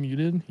shows who's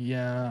muted.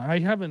 Yeah, I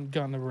haven't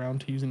gotten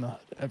around to using the HUD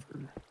ever.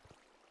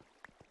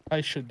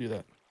 I should do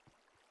that.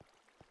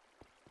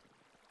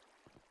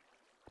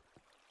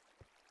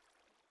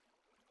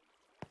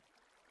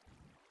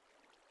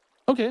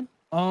 Okay.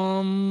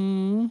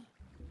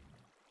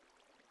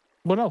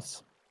 What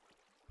else?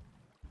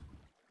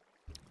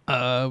 We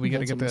gotta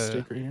That's a get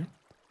mistake right here.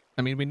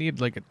 I mean, we need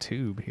like a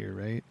tube here,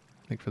 right?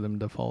 Like for them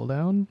to fall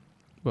down.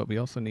 But we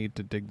also need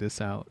to dig this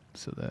out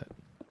so that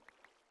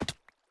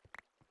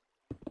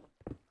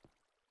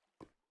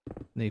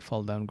they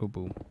fall down, go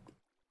boom.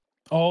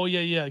 Oh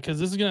yeah, because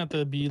this is gonna have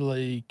to be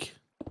like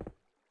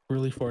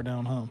really far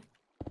down, huh?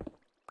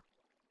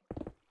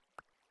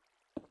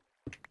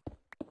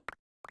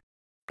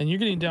 And you're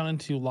getting down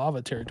into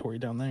lava territory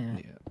down there.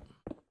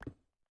 Yeah.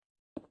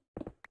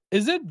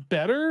 Is it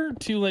better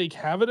to like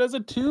have it as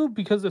a tube?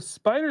 Because if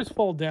spiders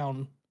fall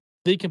down,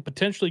 they can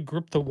potentially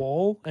grip the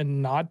wall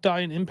and not die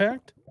in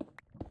impact.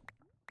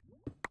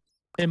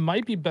 It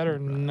might be better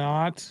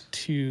not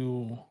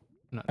to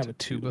have a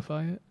tube.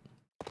 Tubify it.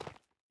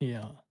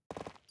 Yeah.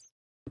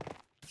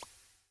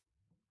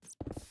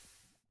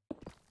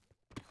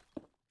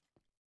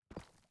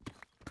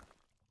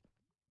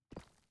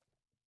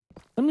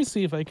 Let me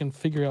see if I can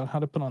figure out how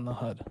to put on the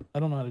HUD. I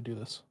don't know how to do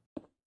this.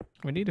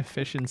 We need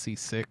efficiency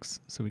 6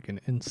 so we can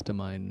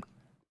insta-mine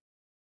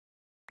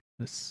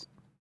this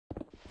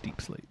deep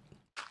slate.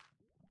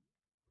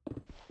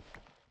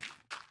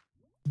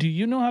 Do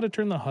you know how to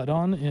turn the HUD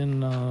on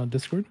in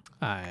Discord?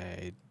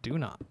 I do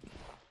not.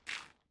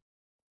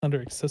 Under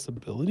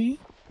accessibility?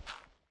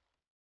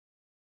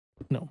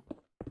 No.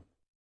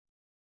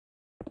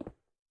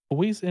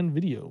 Voice and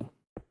video.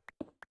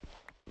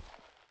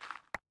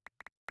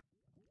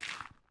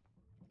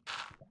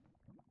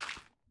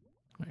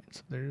 Alright,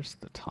 so there's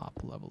the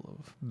top level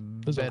of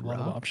There's bedrock. a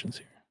lot of options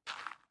here.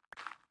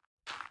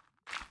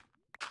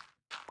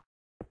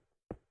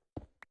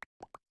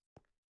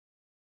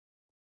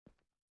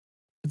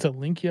 It's a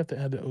link you have to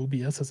add to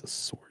OBS as a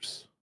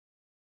source.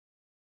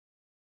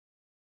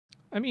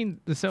 I mean,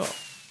 so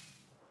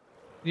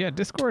yeah,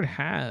 Discord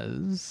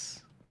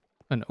has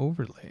an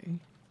overlay.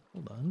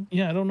 Hold on.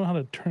 Yeah, I don't know how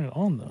to turn it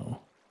on though.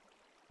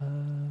 I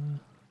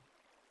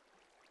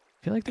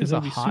feel like there's a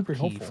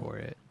hotkey for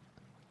it.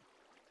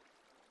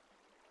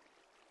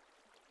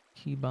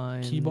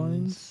 Keybinds.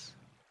 Keybinds?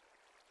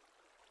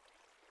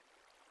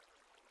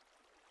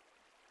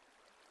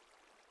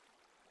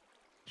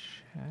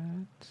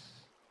 Chat.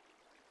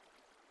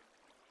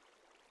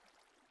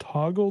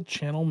 Toggle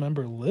channel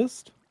member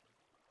list?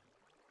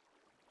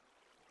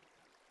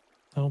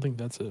 I don't think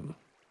that's it.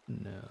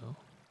 No.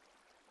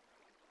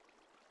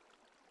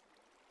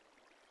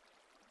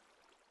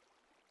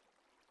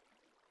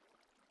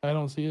 I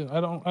don't see it. I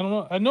don't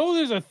know. I know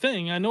there's a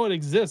thing. I know it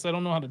exists. I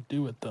don't know how to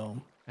do it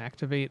though.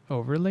 Activate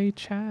overlay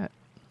chat.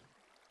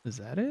 Is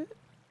that it?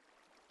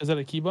 Is that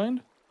a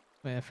keybind?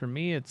 Yeah, for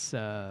me it's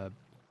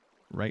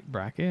right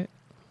bracket.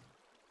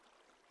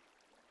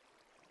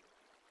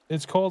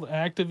 It's called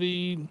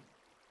activate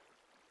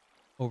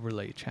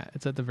Overlay chat.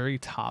 It's at the very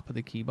top of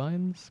the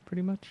keybinds,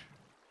 pretty much.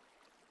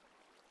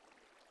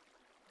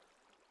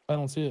 I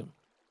don't see it.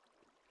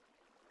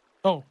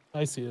 Oh,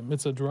 I see it.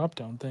 It's a drop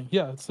down thing.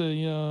 Yeah, it's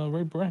a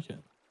right bracket.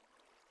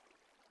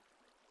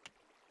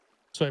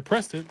 So I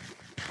pressed it.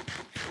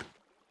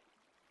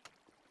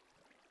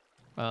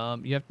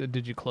 You have to.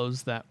 Did you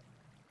close that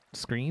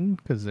screen?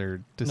 Because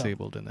they're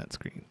disabled in that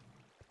screen.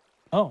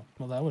 Oh,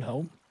 well, that would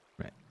help.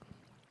 Right.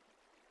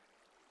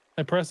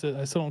 I press it.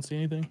 I still don't see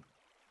anything.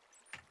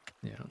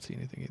 Yeah, I don't see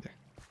anything either.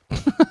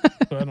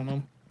 So I don't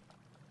know.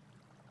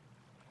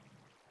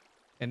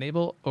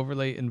 Enable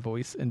overlay in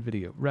voice and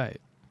video.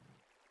 Right.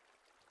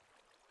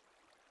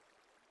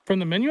 From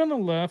the menu on the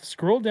left,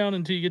 scroll down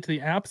until you get to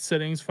the app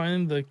settings.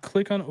 Find the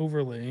click on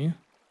overlay at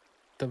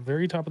the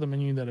very top of the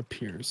menu that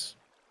appears.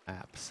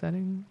 App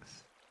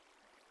settings.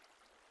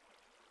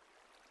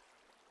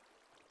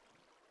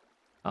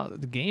 Oh,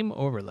 the game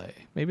overlay.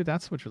 Maybe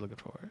that's what you're looking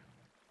for.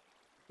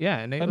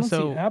 Yeah, enable. I don't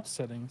so see app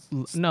settings.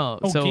 no.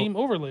 Oh, so game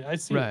overlay. I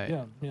see right. it.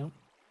 Yeah, yeah.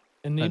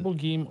 Enable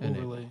game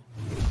overlay.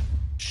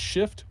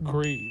 Shift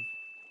grave.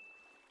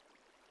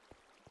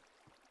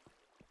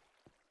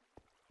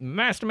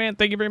 Masterman,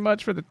 thank you very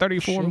much for the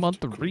 34-month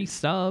Shift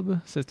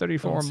resub. Says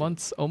 34 Don't see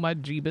months. Oh my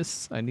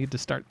jeebus. I need to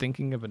start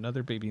thinking of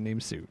another baby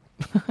named Sue.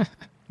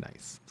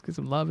 Nice. Let's get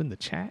some love in the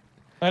chat.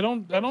 I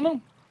don't know. I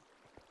don't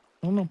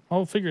know.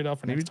 I'll figure it out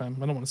for next time.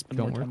 I don't want to spend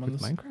more Don't time work on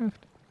with this. Minecraft?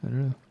 I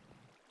don't know.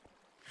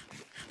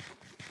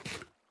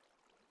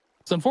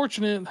 It's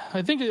unfortunate.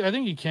 I think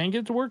you can get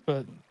it to work,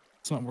 but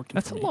it's not working.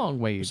 That's a long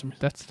way.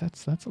 That's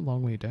a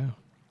long way down.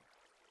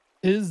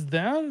 Is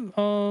that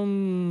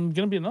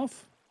gonna be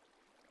enough?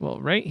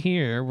 Well, right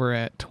here we're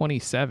at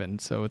 27,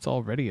 so it's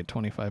already a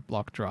 25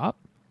 block drop.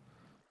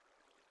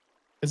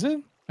 Is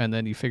it? And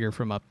then you figure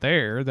from up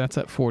there, that's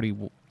at 40.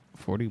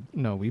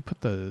 No, we put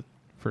the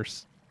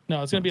first.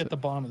 No, it's gonna be at the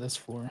bottom of this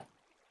floor.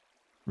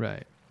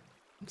 Right.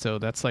 So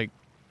that's like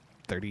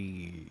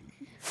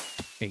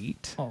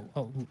 38.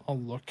 I'll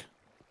look.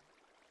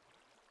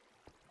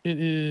 It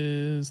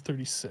is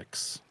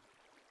 36.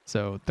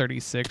 So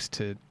 36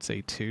 to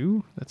say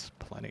 2. That's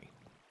plenty.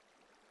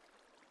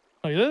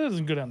 Oh yeah, that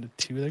doesn't go down to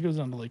 2. That goes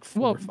down to like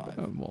 4 or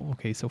 5. Well,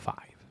 okay, so 5.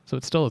 So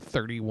it's still a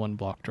 31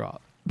 block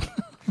drop.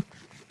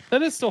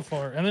 That is still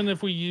far. And then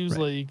if we use Right.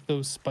 like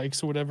those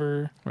spikes or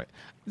whatever, Right.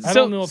 I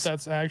don't know if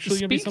that's actually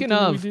gonna be speaking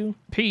something of we do.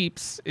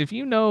 peeps, if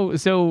you know,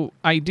 so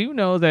I do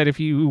know that if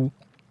you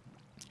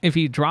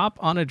drop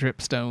on a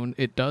dripstone,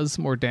 it does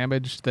more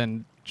damage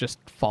than just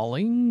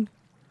falling.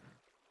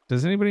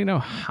 Does anybody know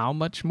how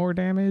much more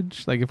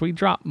damage? Like if we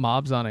drop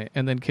mobs on it,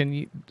 and then can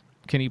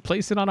you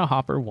place it on a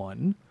hopper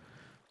 1,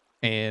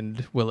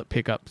 and will it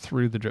pick up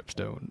through the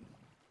dripstone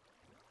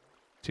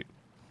 2?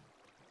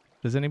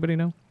 Does anybody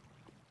know?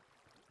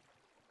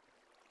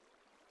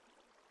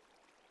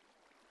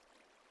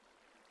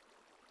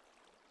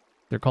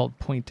 They're called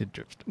pointed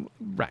dripstone,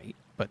 right?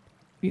 But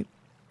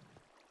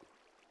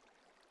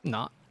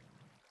not.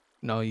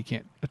 No, you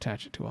can't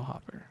attach it to a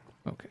hopper.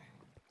 Okay.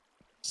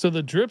 So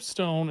the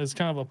dripstone is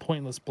kind of a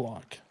pointless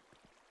block.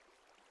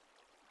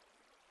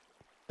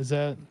 Is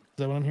that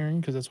what I'm hearing?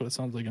 Because that's what it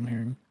sounds like I'm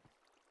hearing.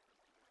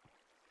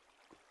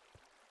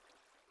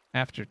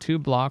 After 2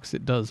 blocks,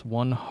 it does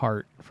 1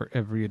 heart for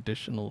every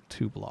additional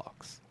 2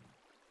 blocks.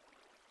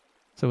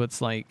 So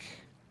it's like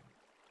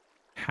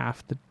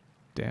half the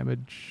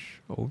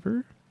damage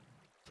over.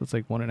 So it's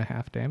like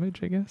 1.5 damage,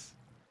 I guess.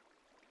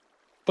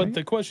 But Right?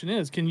 the question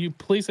is, can you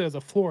place it as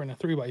a floor in a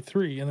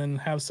 3x3 and then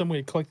have some way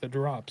to collect the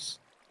drops?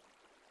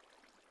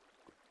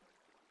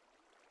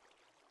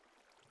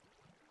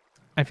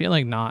 I feel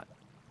like not.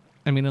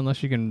 I mean,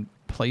 unless you can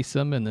place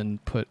them and then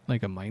put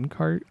like a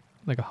minecart,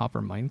 like a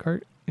hopper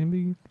minecart in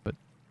me. But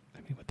I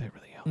mean, would that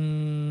really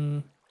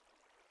help?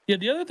 Yeah,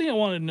 the other thing I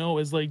want to know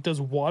is like,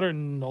 does water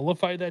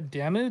nullify that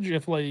damage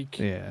if like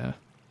Yeah.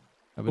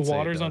 I the would say it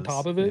water's on does.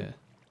 top of it? Yeah.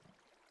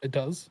 It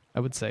does? I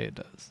would say it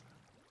does.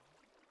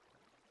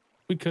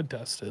 We could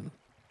test it.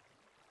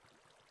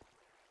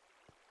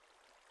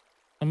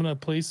 I'm gonna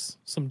place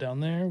some down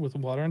there with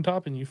water on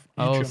top, and you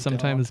Oh, jump down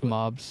sometimes onto it.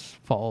 mobs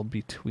fall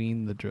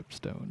between the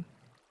dripstone.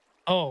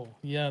 Oh,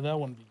 yeah, that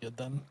wouldn't be good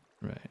then.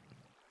 Right.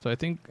 So I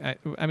think,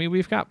 I mean,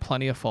 we've got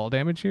plenty of fall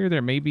damage here.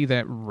 There may be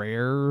that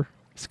rare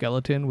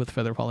skeleton with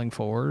feather falling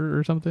 4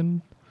 or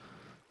something.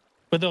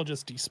 But they'll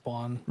just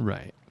despawn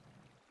Right.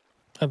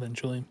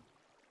 eventually.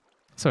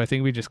 So I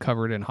think we just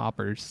cover it in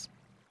hoppers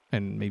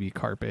and maybe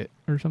carpet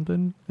or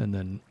something. And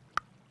then,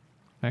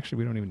 actually,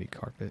 we don't even need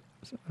carpet.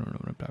 So I don't know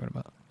what I'm talking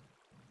about.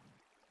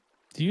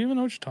 Do you even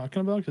know what you're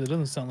talking about? Because it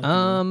doesn't sound like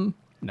you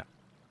do. No.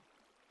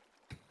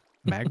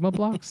 Magma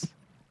blocks?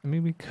 I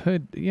mean, we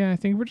could. Yeah, I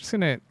think we're just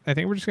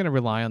gonna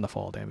rely on the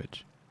fall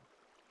damage.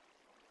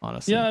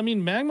 Honestly. Yeah, I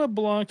mean, magma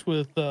blocked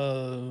with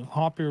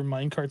hopper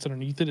minecarts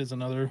underneath it is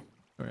another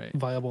Right.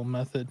 viable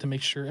method to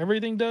make sure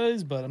everything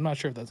does, but I'm not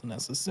sure if that's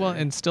necessary. Well,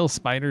 and still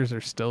spiders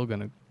are still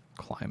gonna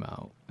climb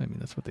out. I mean,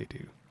 that's what they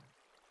do.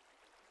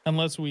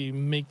 Unless we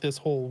make this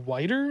hole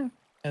wider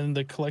and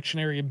the collection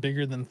area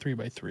bigger than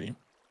 3x3,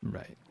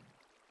 Right.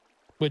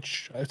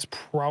 which is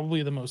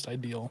probably the most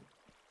ideal.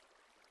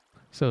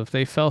 So if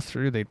they fell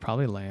through, they'd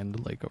probably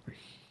land like over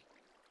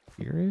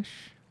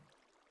here-ish.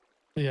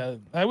 Yeah,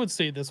 I would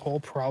say this hole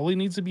probably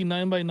needs to be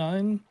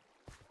 9x9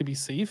 to be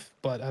safe,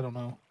 but I don't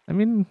know. I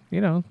mean, you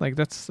know, like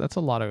that's a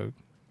lot of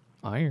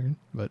iron,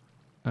 but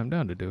I'm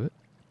down to do it.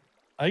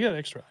 I got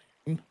extra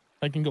iron.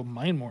 I can go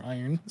mine more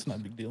iron. It's not a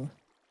big deal.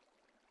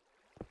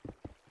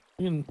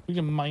 We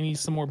can mine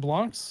some more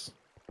blocks.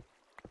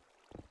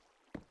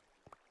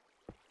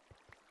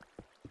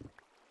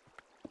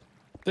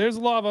 There's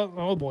lava.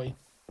 Oh boy,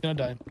 gonna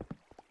die.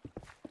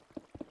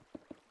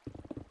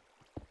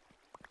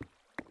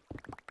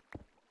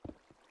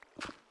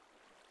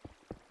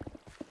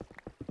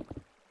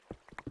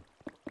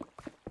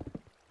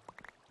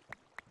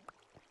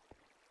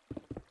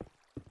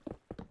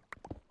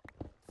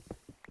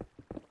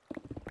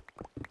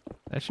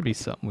 That should be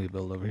something we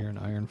build over here in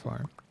Iron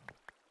Farm.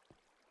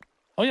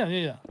 Oh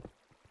yeah.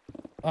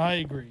 I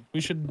agree.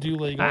 We should do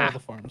like all the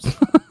farms.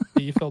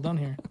 Hey, you fell down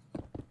here.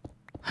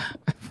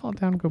 I fall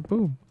down, go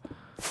boom.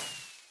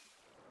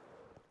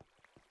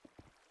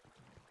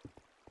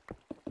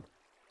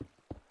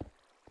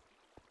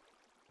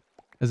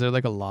 Is there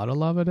like a lot of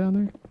lava down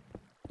there?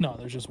 No,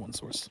 there's just one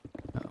source.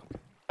 Oh, okay.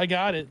 I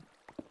got it.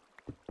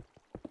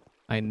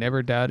 I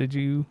never doubted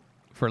you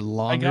for got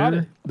longer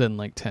it. than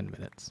like 10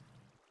 minutes.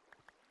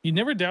 You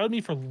never doubted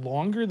me for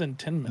longer than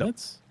 10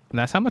 minutes? And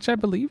that's how much I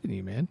believe in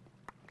you, man.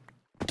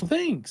 Well,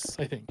 thanks,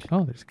 I think.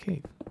 Oh, there's a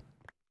cave.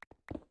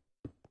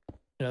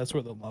 Yeah, that's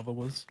where the lava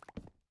was.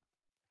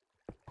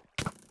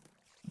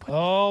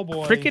 Oh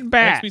boy. Frickin'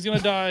 bat. XP's gonna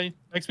die.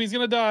 XP's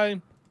gonna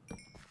die.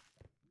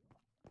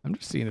 I'm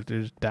just seeing if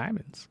there's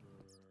diamonds.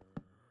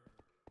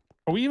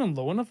 Are we even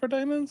low enough for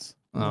diamonds?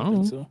 I don't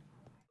don't think know.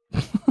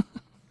 so.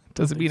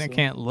 Doesn't mean I so.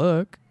 can't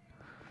look.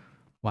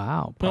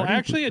 Wow. No, party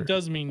actually, pooper. it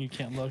does mean you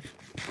can't look.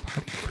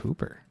 Party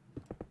pooper.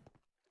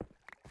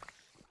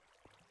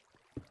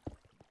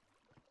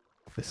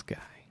 This guy.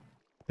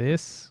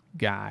 This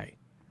guy.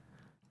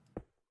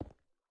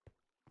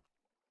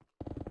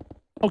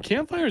 Oh,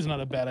 campfire is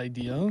not a bad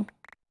idea.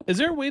 Is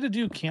there a way to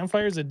do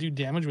campfires that do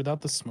damage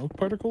without the smoke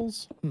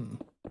particles?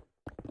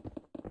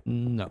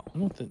 No.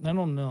 I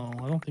don't know.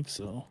 I don't think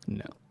so.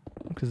 No.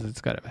 Because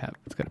it's gotta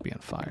be on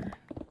fire.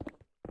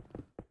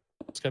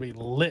 gotta be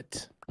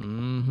lit.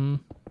 Mm-hmm.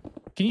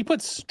 Can you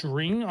put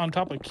string on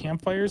top of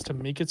campfires to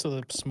make it so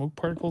the smoke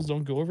particles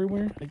don't go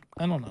everywhere?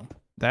 I don't know.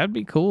 That'd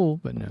be cool,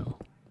 but no.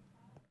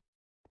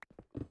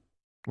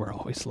 We're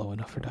always low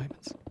enough for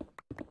diamonds.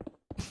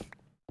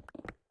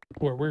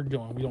 Where we're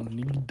going, we don't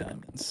need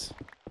diamonds.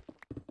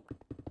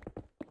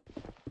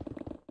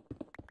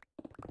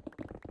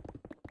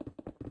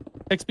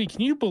 XP,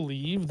 can you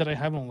believe that I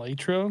have an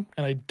elytra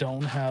and I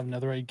don't have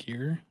netherite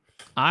gear?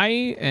 I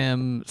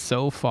am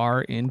so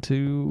far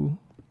into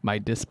my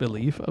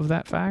disbelief of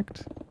that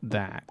fact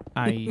that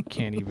I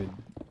can't even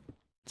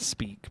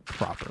speak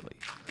properly.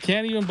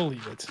 Can't even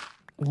believe it.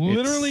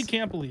 Literally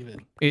can't believe it.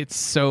 It's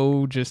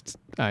so just,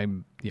 I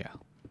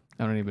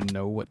don't even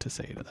know what to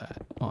say to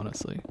that,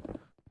 honestly.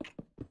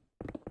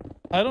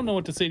 I don't know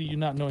what to say to you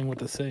not knowing what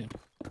to say,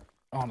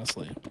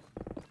 honestly.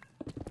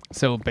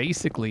 So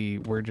basically,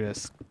 we're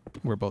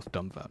both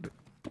dumbfounded.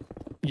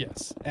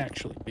 Yes,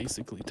 actually,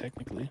 basically,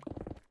 technically.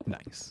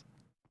 Nice.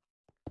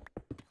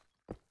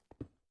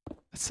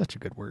 That's such a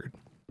good word.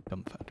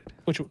 Dumbfounded.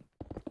 Which one?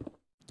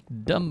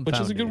 Dumbfounded.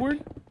 Which is a good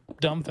word?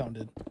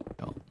 Dumbfounded.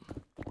 Oh.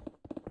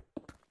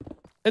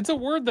 It's a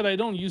word that I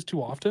don't use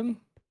too often.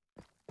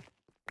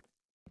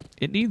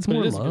 It needs But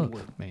more it is a good love,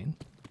 word. man.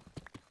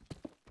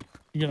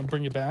 You gonna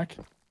bring it back?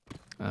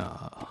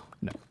 No.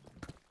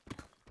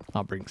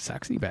 I'll bring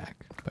sexy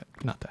back, but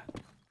not that.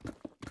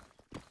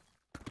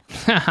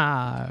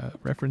 Haha,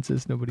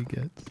 references nobody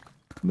gets.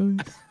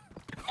 Nice.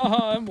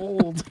 I'm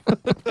old.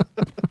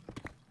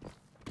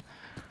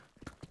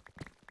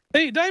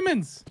 Hey,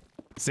 diamonds!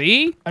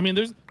 See? I mean,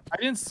 I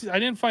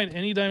didn't find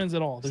any diamonds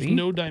at all. There's See?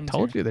 no diamonds.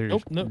 Told here. you there's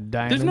Nope, no.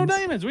 diamonds. There's no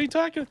diamonds. What are you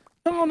talking?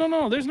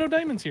 No. There's no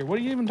diamonds here. What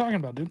are you even talking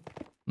about, dude?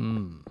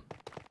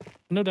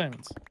 No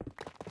diamonds.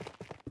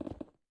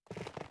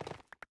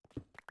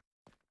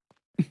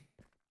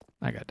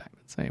 I got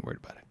diamonds. I ain't worried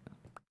about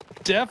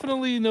it.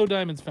 Definitely no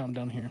diamonds found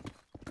down here.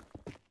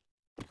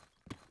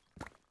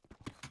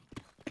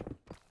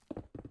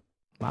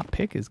 My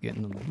pick is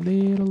getting a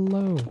little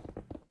low.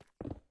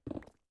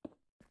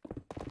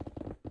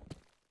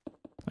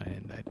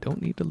 And I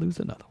don't need to lose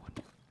another one.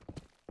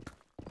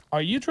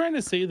 Are you trying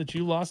to say that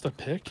you lost a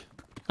pick?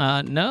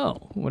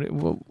 No.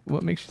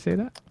 What makes you say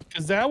that?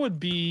 Because that would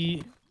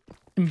be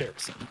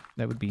embarrassing.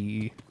 That would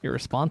be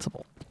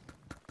irresponsible.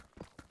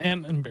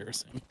 And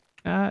embarrassing.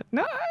 No, I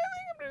think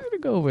I'm going to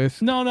go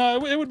with No,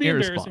 it would be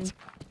embarrassing.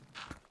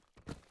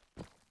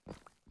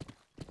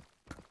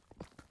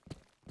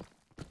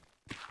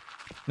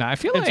 Now I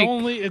feel It's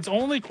like it's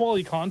only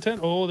quality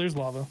content. Oh, there's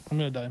lava. I'm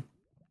gonna die.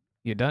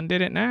 you done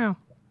did it now.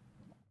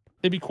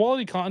 It'd be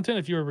quality content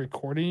if you were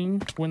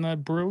recording when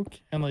that broke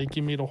and like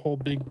you made a whole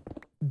big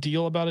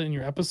deal about it in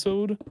your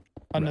episode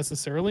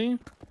unnecessarily. Right.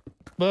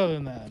 But other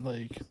than that,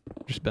 like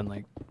just been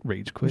like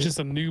rage quit. It's just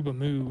a noob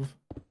move.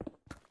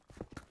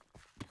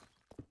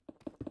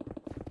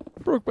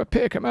 Broke my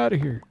pick. I'm out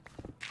of here.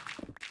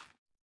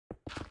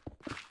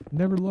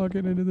 Never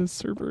logging into this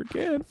server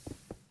again.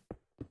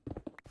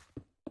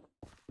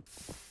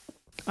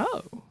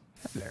 Oh,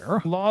 hello.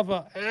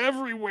 Lava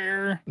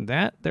everywhere.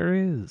 That there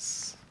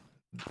is.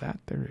 That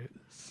there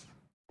is.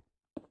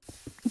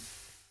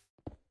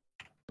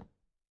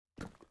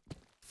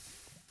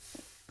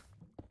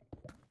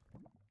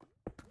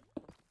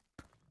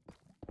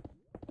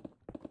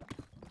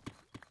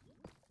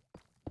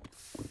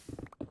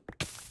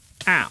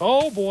 Ow.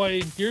 Oh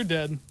boy, you're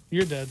dead.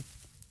 You're dead.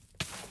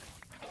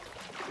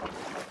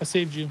 I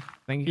saved you.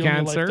 Thank you, owe me a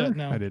kind life sir. debt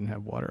now. I didn't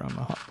have water on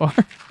my hot bar.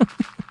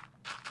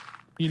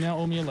 You now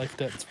owe me a life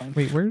debt. It's fine.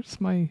 Wait, where's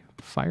my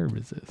fire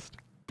resist?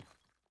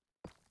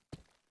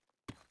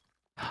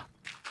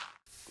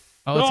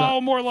 Oh,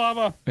 it's more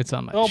lava. It's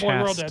on my Oh chest, boy,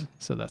 we're all dead.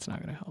 so that's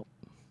not going to help.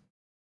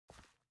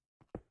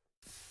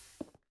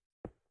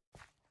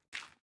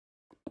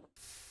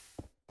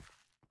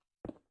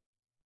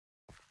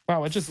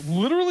 Wow, it's just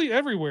literally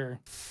everywhere.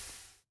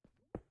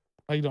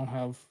 I don't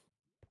have.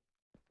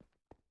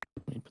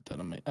 Let me put that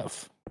on my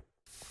F.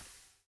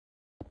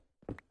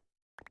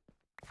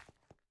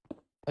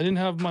 I didn't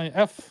have my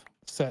F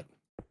set.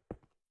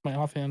 My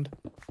offhand.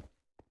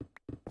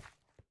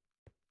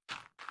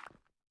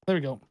 There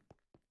we go.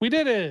 We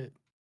did it.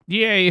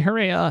 Yay,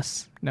 hooray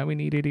us. Now we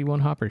need 81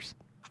 hoppers.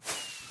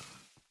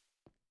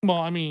 Well,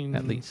 I mean...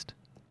 At least.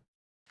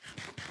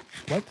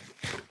 What?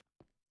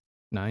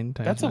 9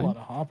 times That's 9? a lot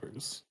of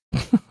hoppers.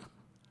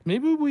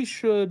 Maybe we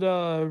should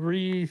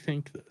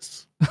rethink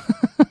this.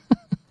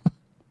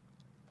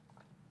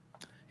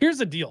 Here's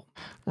the deal.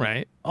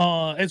 Right.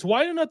 It's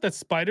wide enough that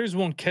spiders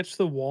won't catch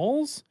the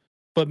walls,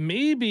 but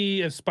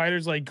maybe if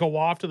spiders like go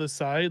off to the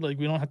side, like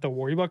we don't have to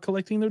worry about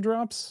collecting their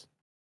drops.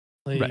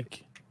 Like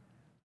right.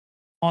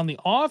 On the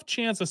off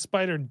chance a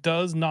spider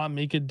does not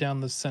make it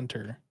down the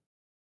center,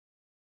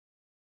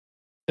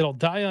 it'll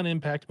die on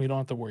impact and we don't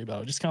have to worry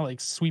about it. Just kind of like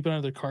sweep it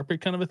under the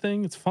carpet kind of a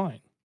thing. It's fine.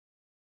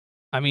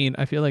 I mean,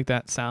 I feel like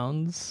that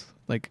sounds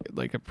like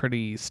a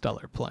pretty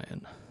stellar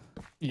plan.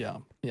 Yeah,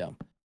 yeah.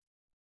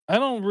 I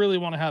don't really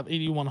want to have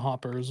 81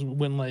 hoppers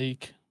when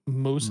like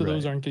most of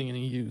those aren't getting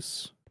any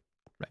use.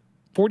 Right.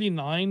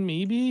 49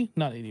 maybe,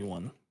 not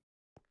 81.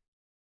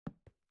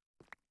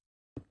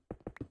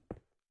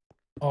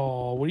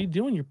 Oh, what are you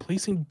doing? You're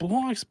placing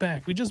blocks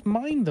back. We just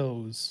mined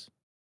those.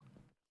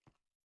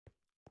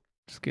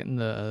 Just getting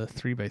the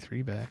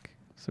 3x3 back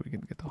so we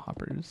can get the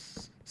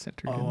hoppers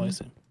centered. Oh, I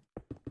see.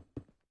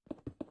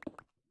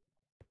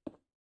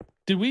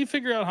 Did we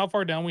figure out how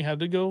far down we had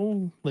to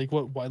go? Like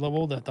what Y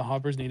level that the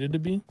hoppers needed to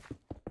be?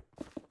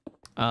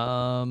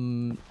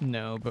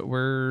 No, but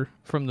we're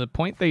from the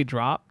point they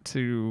drop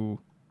to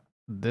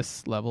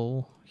this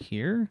level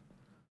here.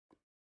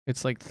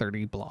 It's like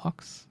 30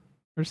 blocks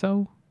or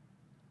so.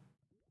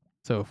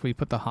 So if we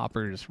put the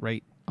hoppers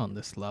right on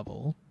this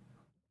level,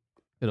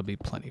 it'll be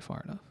plenty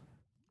far enough.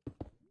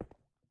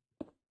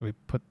 We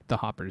put the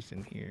hoppers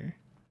in here.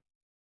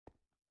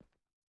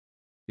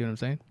 You know what I'm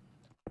saying?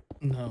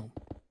 No.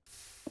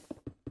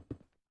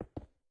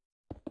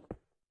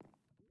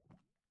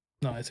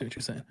 No, I see what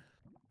you're saying.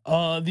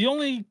 The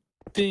only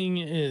thing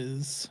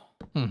is,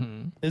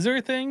 is there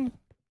a thing?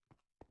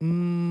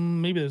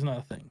 Maybe there's not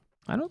a thing.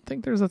 I don't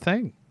think there's a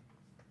thing.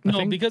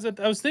 No, because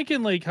I was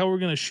thinking like how we're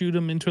gonna shoot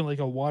them into like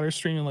a water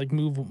stream and like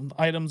move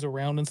items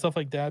around and stuff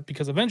like that.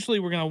 Because eventually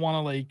we're gonna want to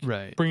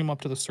like bring them up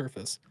to the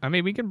surface. I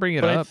mean, we can bring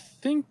it up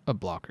a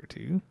block or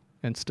two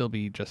and still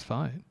be just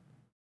fine.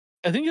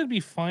 I think it'd be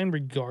fine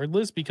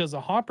regardless because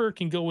a hopper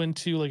can go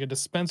into like a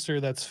dispenser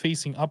that's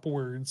facing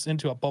upwards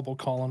into a bubble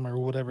column or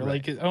whatever.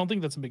 Like, I don't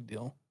think that's a big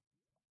deal.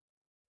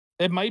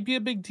 It might be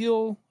a big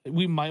deal.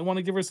 We might want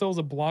to give ourselves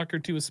a block or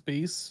two of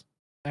space.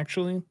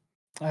 Actually,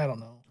 I don't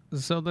know.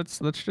 So let's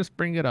just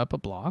bring it up a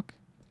block,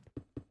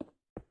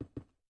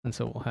 and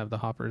so we'll have the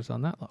hoppers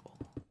on that level.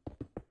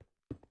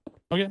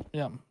 Okay,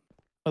 yeah.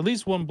 At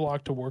least one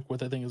block to work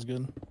with, I think, is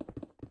good.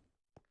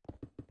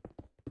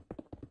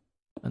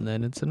 And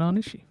then it's a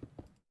non-issue.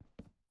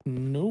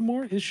 No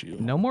more issue.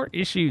 No more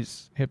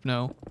issues,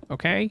 Hypno.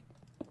 Okay?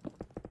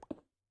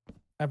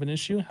 Have an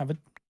issue? Have it.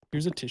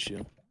 Here's a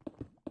tissue.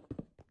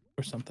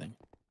 Or something.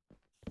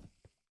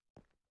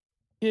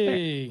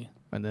 Yay. There.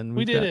 And then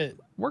we did it.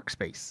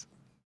 Workspace.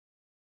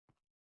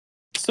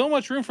 So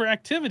much room for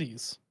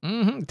activities.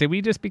 Did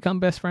we just become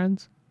best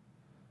friends?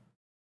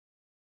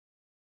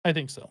 I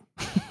think so.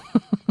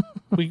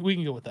 we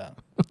can go with that.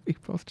 We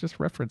both just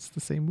referenced the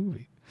same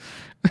movie.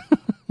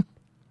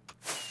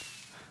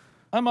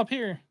 I'm up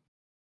here.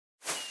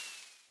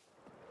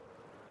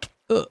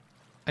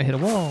 I hit a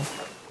wall.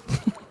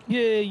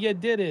 Yeah, you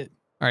did it.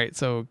 All right,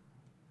 so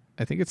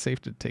I think it's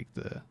safe to take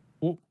the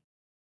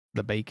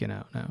bacon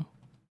out now.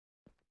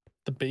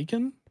 The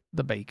bacon?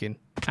 The bacon.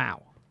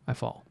 Ow. I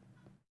fall.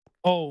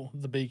 Oh,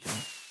 the bacon.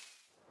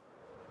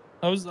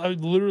 I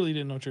literally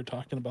didn't know what you were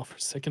talking about for a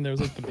second. There was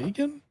like the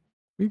bacon?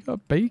 We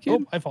got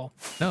bacon? Oh, I fall.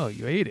 No,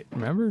 you ate it,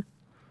 remember?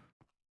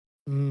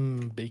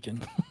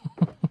 Bacon.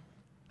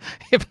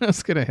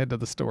 Hypno's gonna head to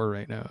the store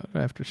right now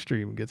after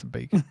stream and get some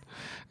bacon.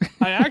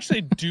 I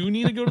actually do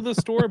need to go to the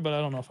store, but I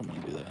don't know if I'm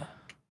gonna do that.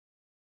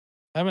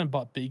 I haven't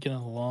bought bacon in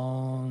a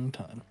long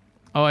time.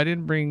 Oh, I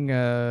didn't bring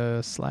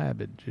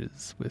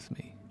slabbages with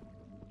me.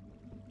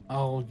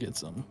 I'll get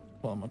some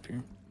while I'm up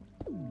here.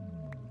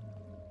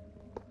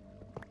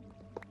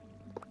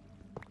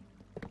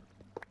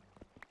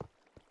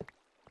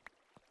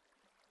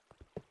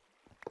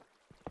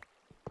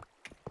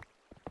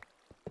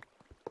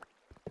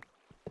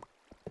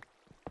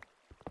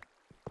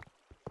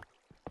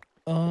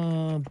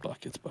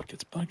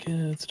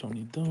 Buckets. Don't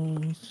need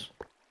those.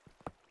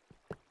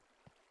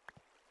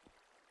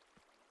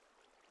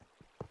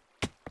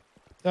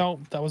 Oh,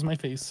 that was my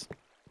face.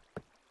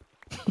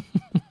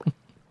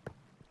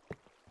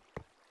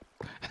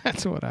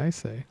 That's what I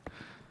say.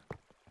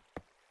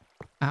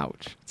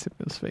 Ouch. It's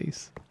Hypno's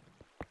face.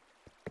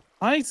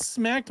 I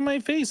smacked my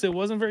face. It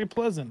wasn't very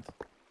pleasant.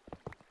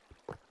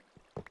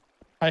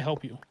 I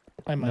help you.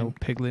 I might. No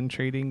piglin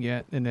trading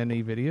yet in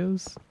any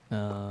videos?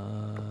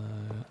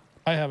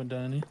 I haven't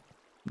done any.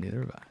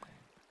 Neither have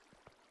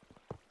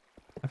I.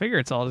 I figure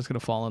it's all just going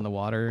to fall in the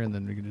water and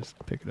then we can just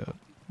pick it up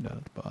down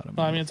at the bottom.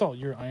 I mean, it's all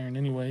your iron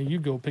anyway. You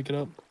go pick it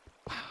up.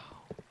 Wow.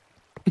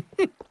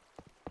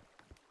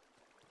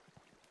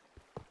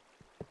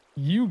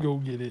 You go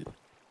get it.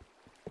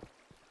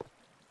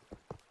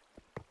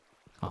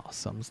 Oh,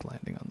 some's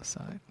landing on the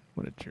side.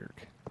 What a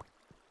jerk.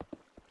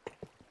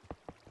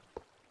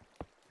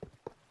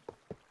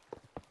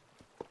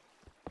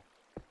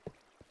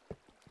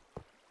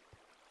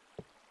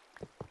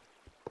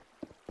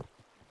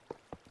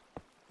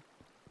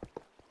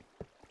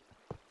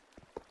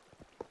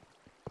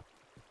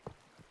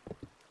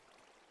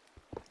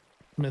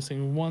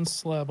 Missing one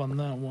slab on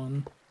that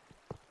one.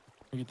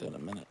 I'll get that in a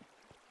minute.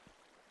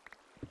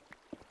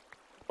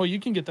 Oh, you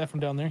can get that from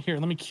down there. Here,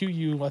 let me cue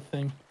you a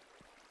thing.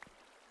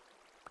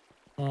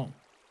 Oh.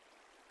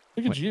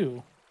 Look at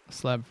you. A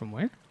slab from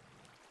where?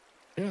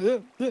 Yeah.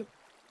 If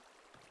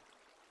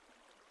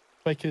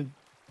I could.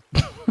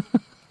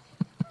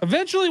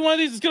 Eventually one of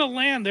these is gonna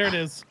land. There it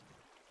is.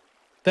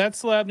 That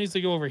slab needs to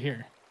go over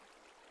here.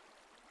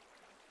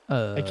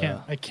 I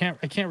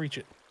can't reach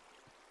it.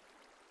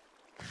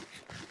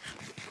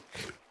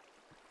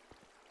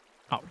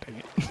 Oh, dang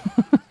it.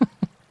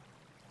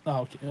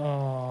 Oh, okay.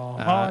 Oh,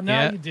 now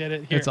yeah, you did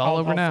it. Here, it's all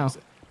over I'll now.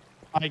 fix it.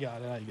 I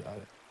got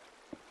it.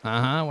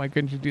 Uh-huh. Why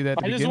couldn't you do that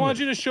to I just begin wanted with?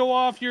 you to show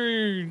off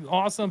your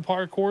awesome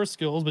parkour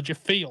skills, but you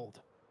failed.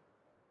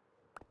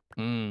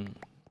 I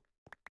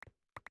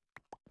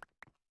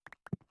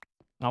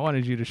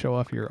wanted you to show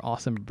off your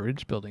awesome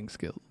bridge building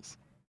skills.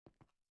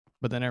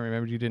 But then I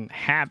remembered you didn't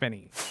have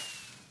any.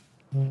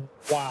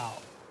 Wow.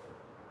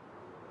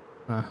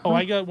 Uh-huh. Oh,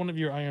 I got one of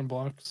your iron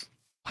blocks.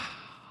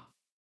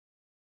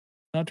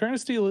 Not trying to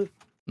steal it.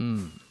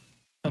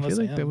 I feel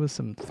like there was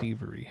some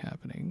thievery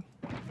happening.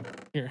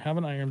 Here, have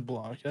an iron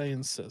block. I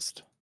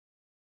insist.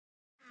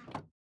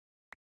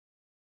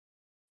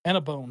 And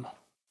a bone.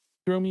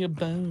 Throw me a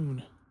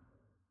bone.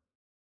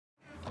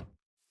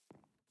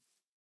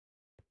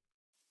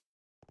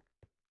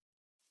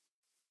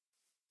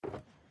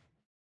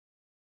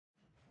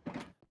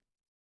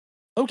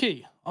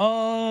 Okay.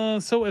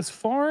 So as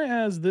far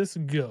as this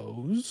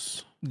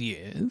goes,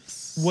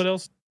 Yes. what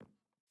else?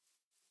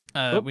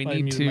 We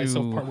need muted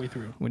myself partway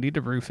through. We need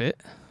to roof it.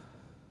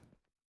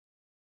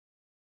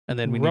 And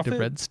then we need to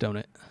redstone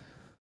it.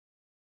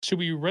 Should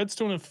we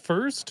redstone it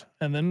first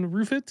and then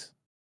roof it?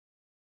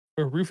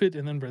 Or roof it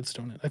and then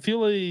redstone it? I feel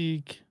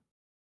like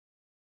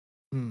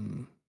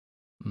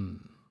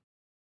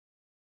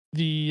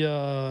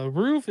the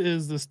roof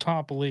is this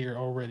top layer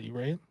already,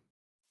 right?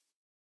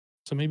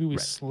 So maybe we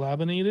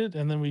slabinate it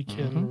and then we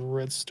can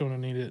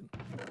redstoneate it.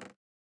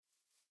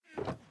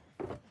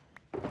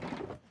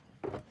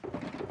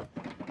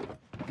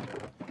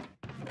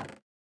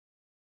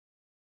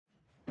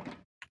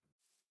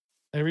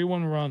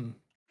 Everyone run.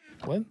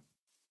 What?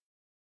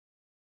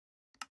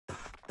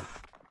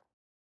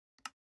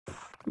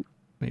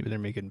 Maybe they're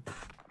making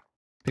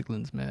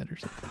piglins mad or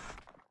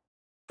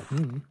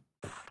something.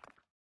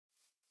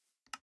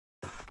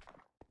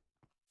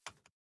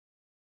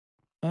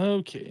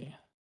 Okay.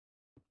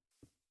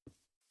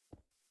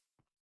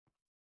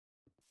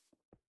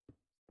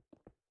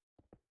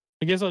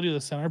 I guess I'll do the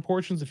center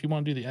portions if you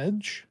want to do the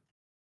edge.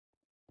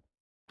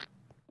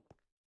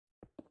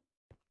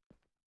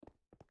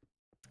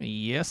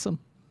 Yes'm.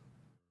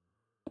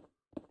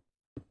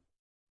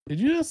 Did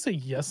you just say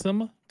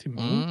yes'm to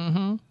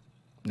me?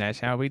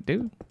 That's how we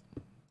do.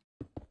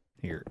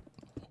 Here,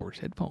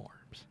 Horsehead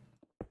Farms.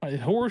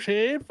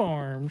 Horsehead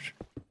Farms.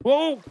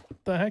 Whoa! What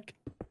the heck?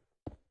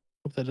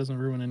 Hope that doesn't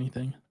ruin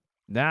anything.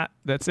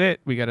 That's it.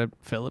 We gotta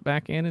fill it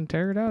back in and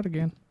tear it out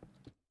again.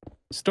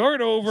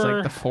 Start over. It's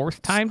like the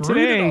fourth time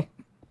today.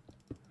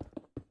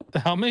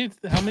 How many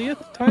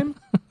time?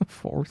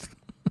 Fourth.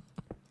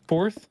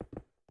 Fourth?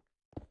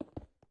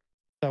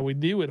 That we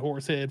do at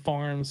Horsehead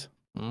Farms.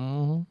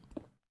 Know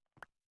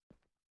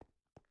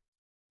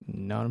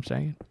what I'm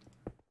saying?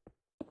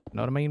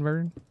 Know what I mean,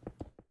 Vern?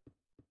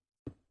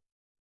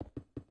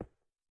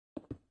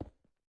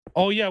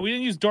 Oh yeah, we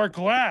didn't use dark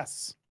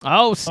glass.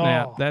 Oh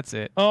snap! Oh. That's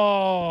it.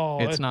 Oh,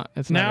 it's not.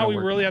 It's now not. We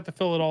really have to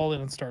fill it all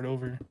in and start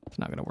over. It's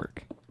not gonna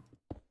work.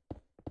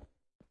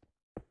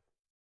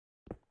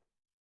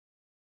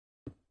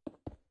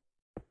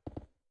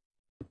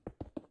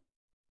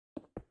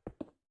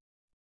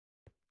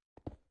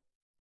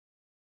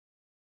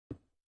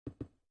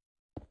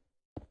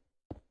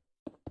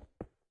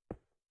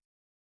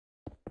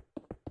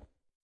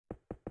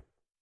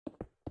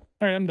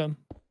 All right, I'm done.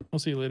 I'll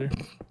see you later.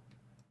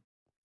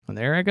 And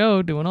there I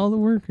go, doing all the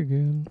work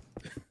again.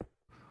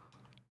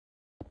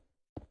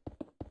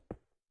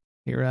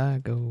 Here I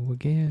go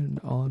again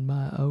on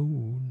my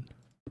own.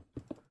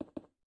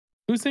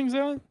 Who sings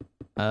that?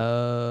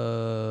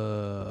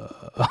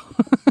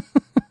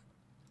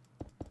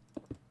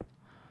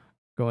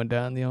 Going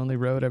down the only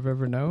road I've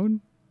ever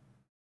known.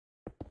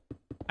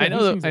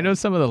 Yeah, I know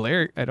some of the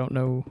lyric. I don't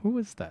know who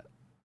is that.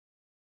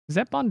 Is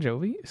that Bon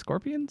Jovi?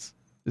 Scorpions?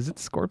 Is it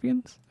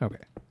Scorpions? Okay.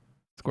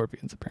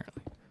 Scorpions,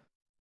 apparently.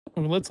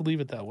 Well, let's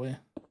leave it that way.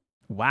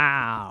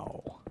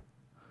 Wow.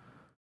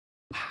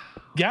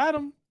 Got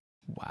him.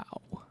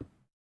 Wow.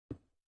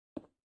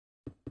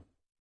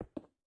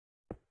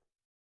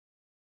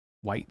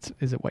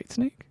 Is it White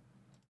Snake?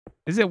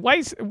 Is it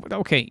White?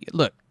 Okay,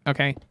 look.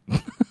 Okay.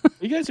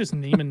 You guys just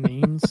naming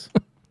names.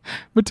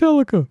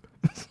 Metallica.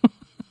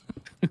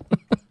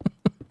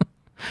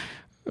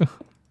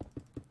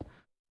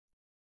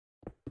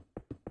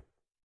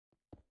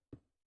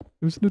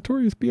 It was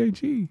Notorious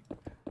B.I.G.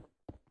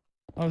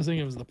 I was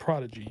thinking it was the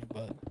Prodigy,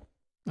 but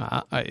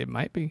it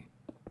might be.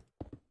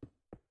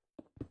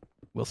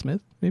 Will Smith,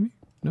 maybe?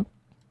 No.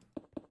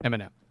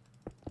 Eminem.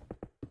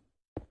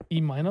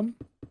 E-Minum?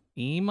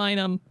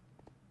 E-Minum.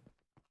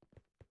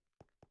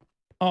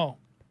 Oh.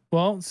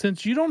 Well,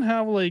 since you don't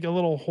have like a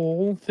little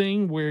hole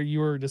thing where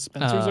your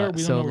dispensers are,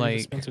 we don't know where your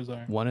dispensers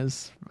are. One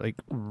is like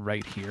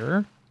right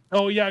here.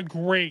 Oh yeah,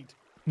 great.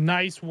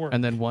 Nice work.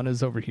 And then one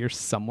is over here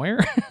somewhere.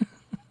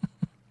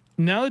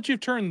 Now that you've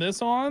turned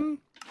this on.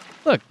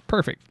 Look,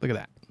 perfect. Look at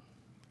that.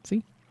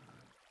 See?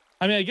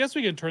 I mean, I guess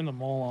we could turn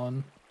them all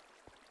on.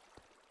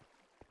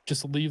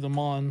 Just leave them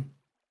on.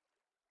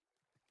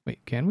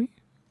 Wait, can we?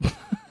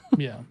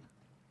 Yeah.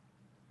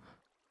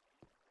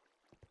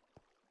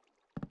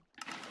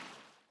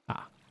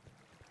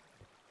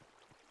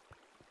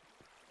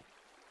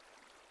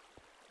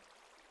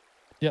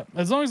 Yeah,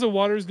 as long as the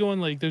water's going,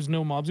 like there's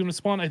no mobs gonna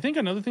spawn. I think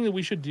another thing that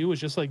we should do is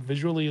just like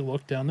visually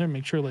look down there,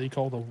 make sure like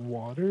all the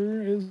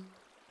water is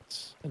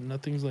and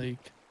nothing's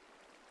like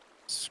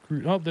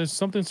screwed up. There's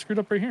something screwed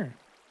up right here.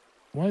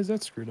 Why is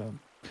that screwed up?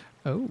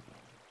 Oh. All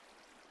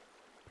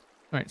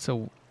right,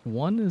 so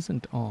one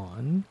isn't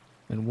on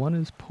and one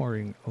is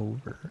pouring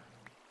over.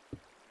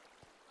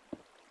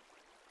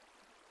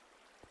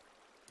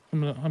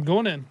 I'm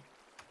going in.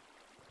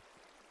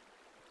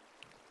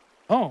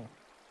 Oh,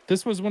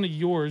 this was one of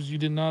yours. You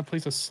did not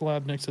place a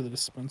slab next to the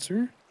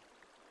dispenser.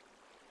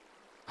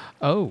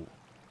 Oh.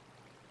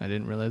 I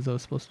didn't realize I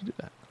was supposed to do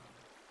that.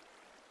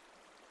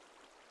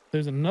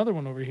 There's another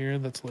one over here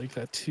that's like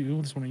that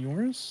too. This one of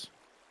yours.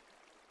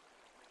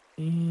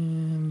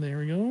 And there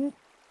we go.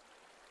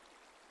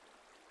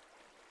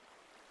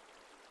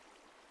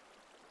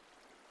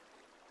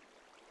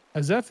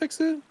 Does that fix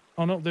it?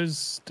 Oh no, there's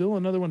still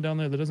another one down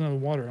there that doesn't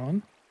have water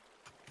on.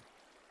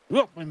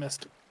 Oh, I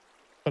missed.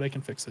 But I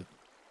can fix it.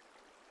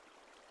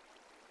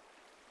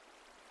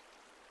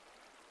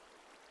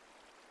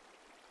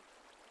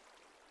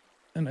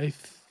 And I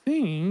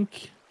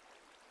think...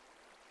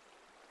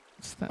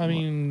 What's that? I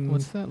mean...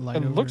 What's that light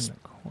over looks, in the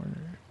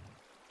corner?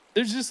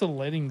 There's just a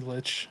lighting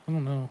glitch. I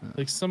don't know.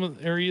 Like some of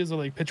the areas are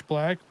like pitch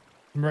black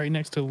right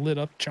next to lit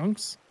up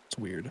chunks. It's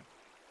weird.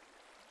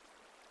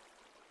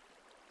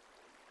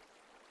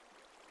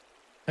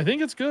 I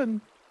think it's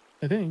good.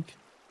 I think.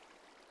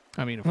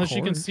 I mean, unless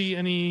you can see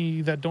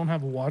any that don't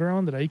have water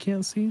on that I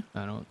can't see.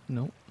 I don't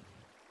know.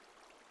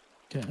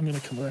 Okay, I'm gonna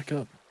come back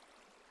up.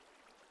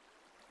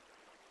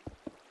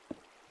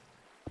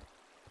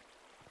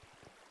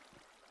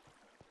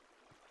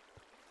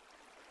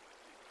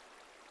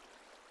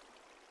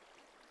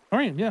 All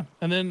right, yeah,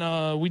 and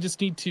then we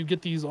just need to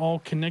get these all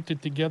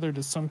connected together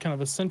to some kind of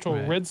a central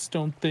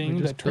redstone thing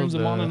that turns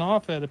them on and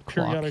off at a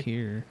periodic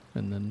here,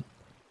 and then.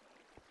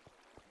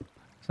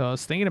 So I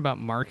was thinking about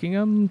marking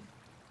them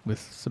with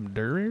some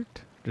dirt,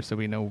 just so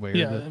we know where.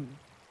 Yeah,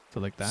 so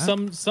like that.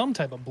 Some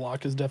type of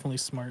block is definitely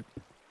smart.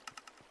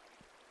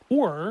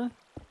 Or,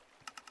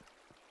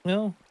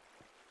 well,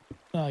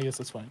 I guess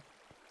that's fine.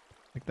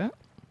 Like that.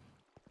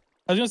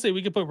 I was gonna say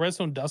we could put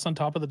redstone dust on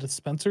top of the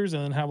dispensers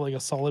and then have like a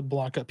solid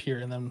block up here,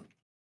 and then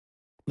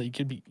like it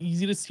could be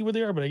easy to see where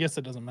they are. But I guess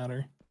it doesn't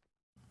matter.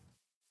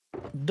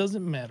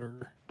 Doesn't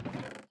matter.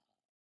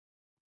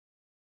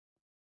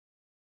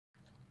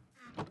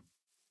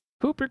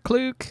 Pooper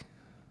Klook.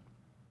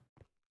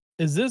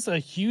 Is this a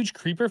huge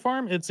creeper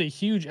farm? It's a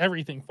huge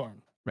everything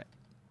farm. Right.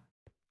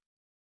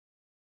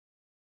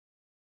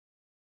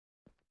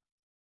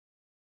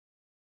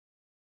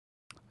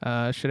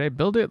 Should I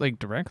build it like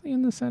directly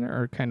in the center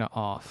or kind of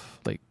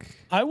off? Like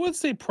I would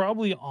say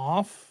probably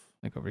off.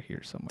 Like over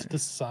here somewhere. To the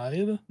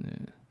side.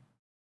 Yeah.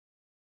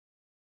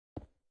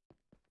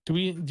 Do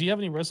you have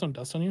any redstone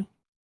dust on you?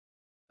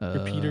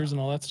 Repeaters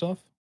and all that stuff?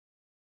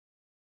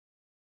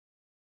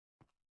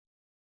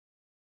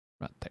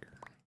 Right there.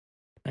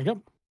 There you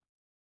go.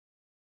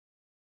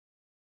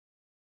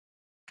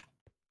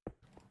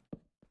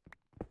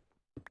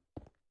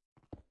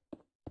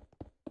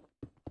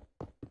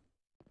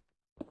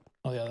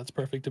 Oh yeah, that's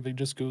perfect. If it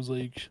just goes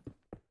like,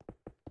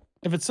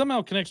 if it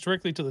somehow connects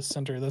directly to the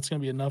center, that's gonna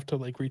be enough to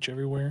like reach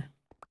everywhere.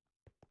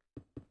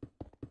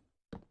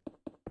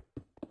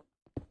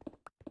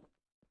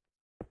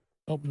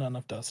 Oh, not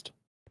enough dust.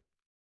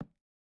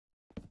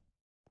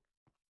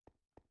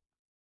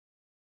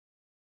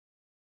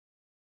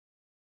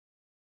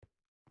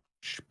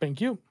 Thank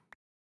you.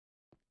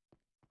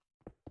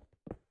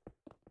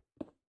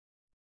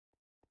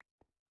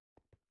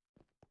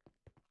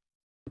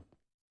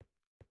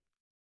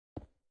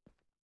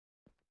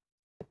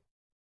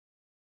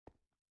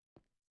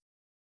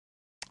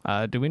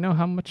 Do we know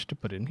how much to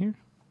put in here?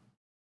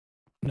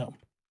 No.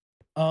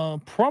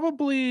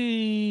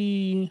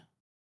 Probably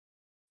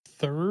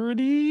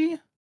 30.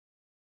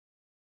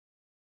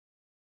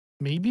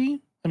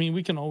 Maybe. I mean,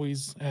 we can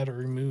always add or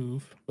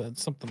remove, but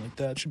something like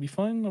that should be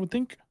fine, I would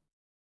think.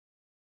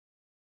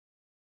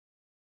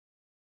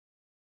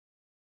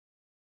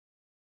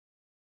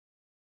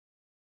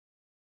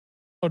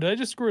 Oh, did I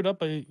just screw it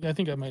up? I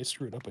think I might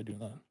screw it up by doing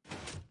that.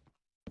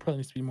 Probably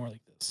needs to be more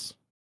like this.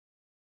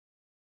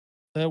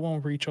 That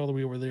won't reach all the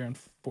way over there,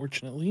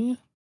 unfortunately.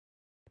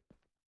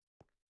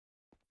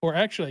 Or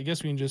actually, I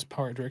guess we can just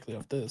power it directly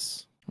off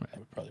this. Right. That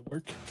would probably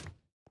work.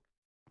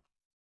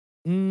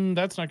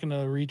 That's not going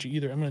to reach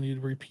either. I'm going to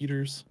need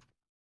repeaters.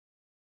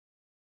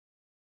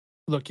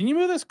 Look, can you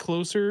move this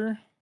closer?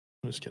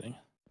 I'm just kidding.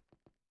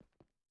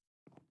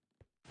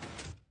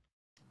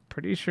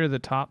 Pretty sure the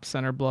top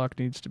center block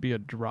needs to be a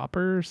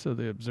dropper so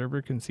the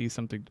observer can see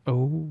something.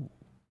 Oh.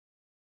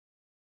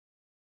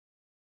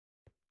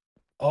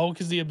 Oh,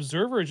 because the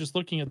observer is just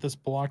looking at this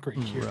block right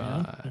here.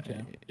 Right. Yeah?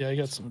 Okay. Yeah, I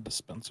got some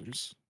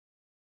dispensers.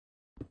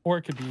 Or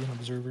it could be an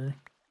observer.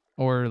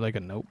 Or like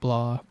a note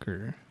block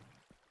or...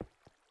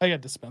 I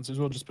got dispensers.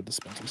 We'll just put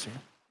dispensers here.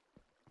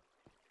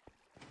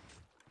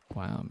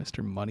 Wow,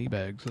 Mr.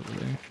 Moneybags over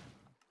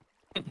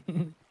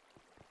there.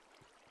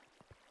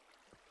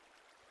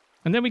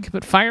 And then we could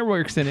put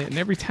fireworks in it, and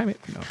every time it...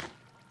 No.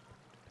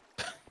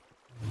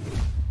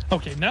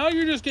 Okay, now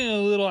you're just getting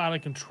a little out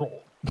of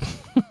control.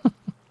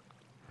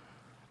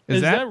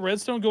 Is that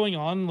redstone going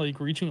on, like,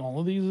 reaching all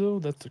of these, though?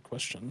 That's the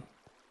question.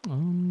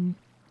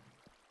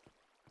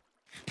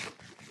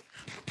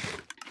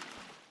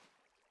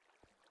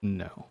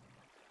 No.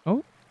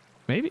 Oh,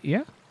 maybe,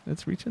 yeah.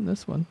 It's reaching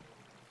this one.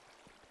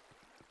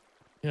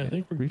 Yeah, I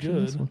think we're reaching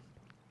good. This one.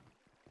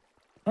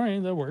 All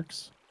right, that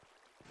works.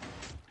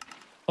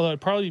 Although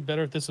it'd probably be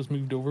better if this was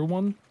moved over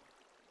one.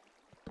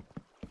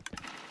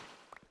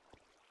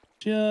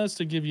 Just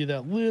to give you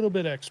that little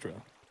bit extra.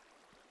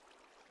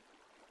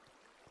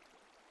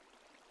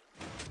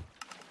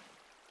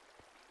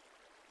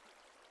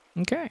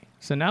 Okay,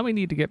 so now we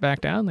need to get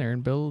back down there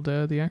and build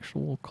the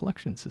actual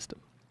collection system.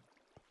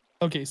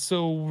 Okay,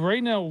 so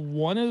right now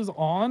 1 is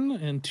on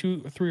and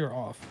 3 are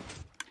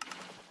off.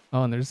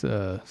 Oh, and there's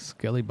a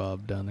Skelly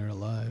Bob down there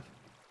alive.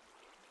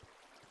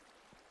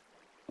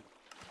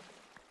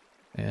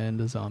 And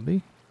a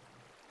zombie.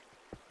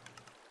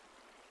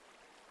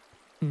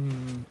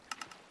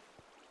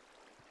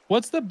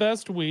 What's the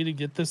best way to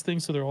get this thing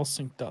so they're all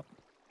synced up?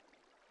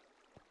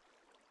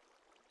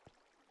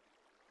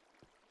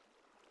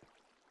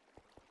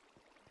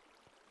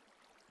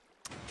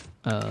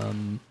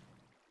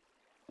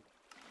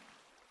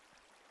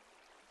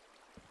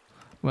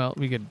 Well,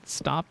 we could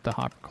stop the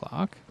hopper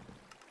clock.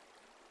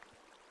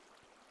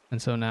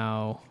 And so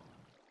now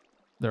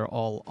they're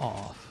all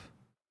off.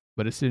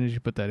 But as soon as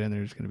you put that in,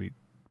 they're just going to be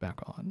back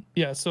on.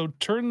 Yeah, so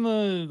turn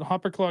the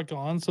hopper clock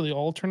on so they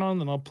all turn on,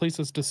 then I'll place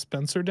this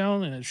dispenser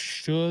down and it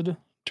should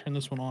turn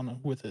this one on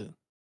with it.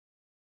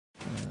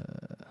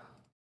 There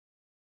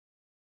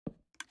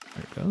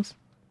it goes.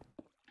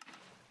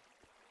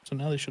 So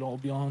now they should all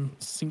be on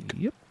sync.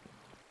 Yep.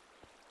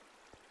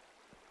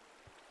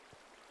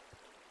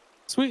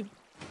 Sweet.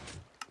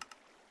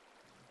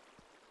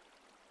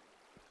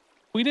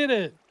 We did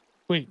it.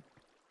 Wait,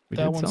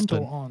 that one's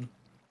still on.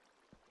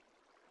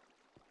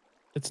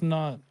 It's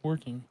not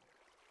working.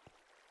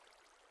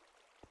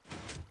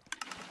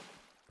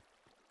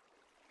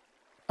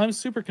 I'm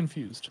super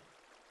confused.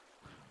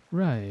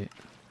 Right.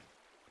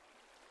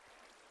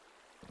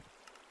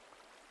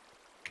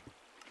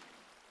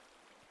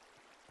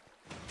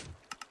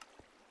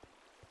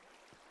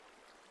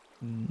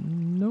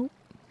 Nope.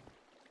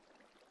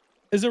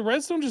 Is the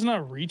redstone just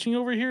not reaching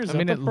over here? Is I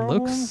mean, that the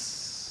problem?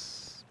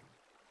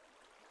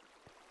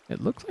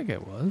 It looks like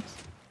it was.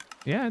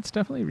 Yeah, it's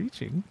definitely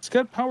reaching. It's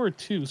got power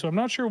too, so I'm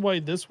not sure why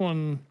this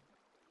one.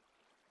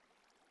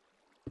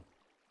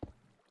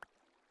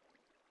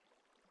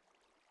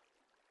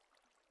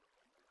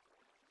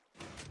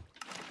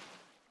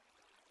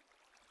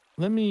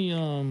 Let me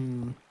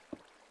open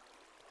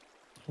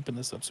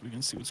this up so we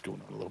can see what's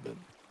going on a little bit.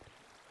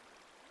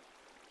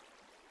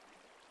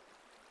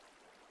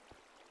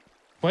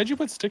 Why'd you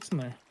put sticks in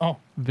there? Oh,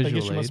 visual I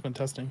guess you aid. must have been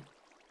testing.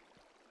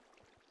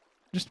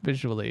 Just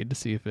visual aid to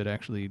see if it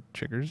actually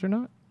triggers or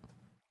not.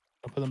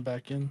 I'll put them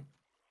back in.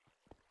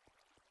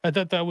 I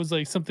thought that was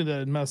like something that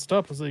had messed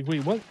up. I was like,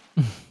 wait, what?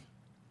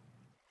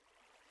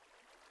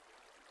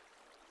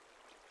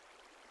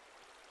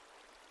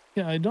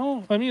 Yeah, I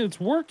mean, it's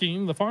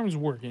working. The farm's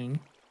working.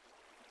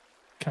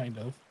 Kind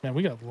of. Man,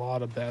 we got a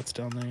lot of bats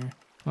down there.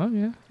 Oh,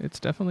 yeah. It's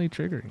definitely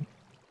triggering.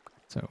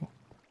 So,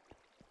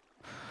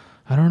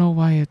 I don't know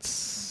why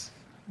it's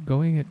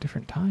going at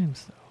different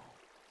times, though.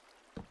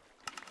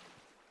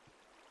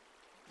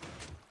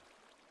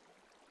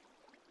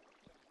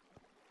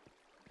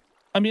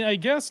 I mean, I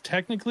guess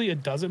technically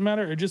it doesn't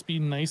matter. It'd just be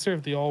nicer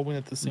if they all went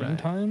at the same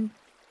time.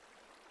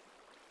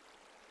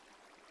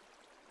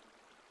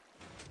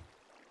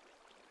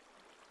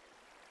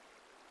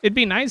 It'd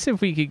be nice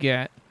if we could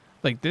get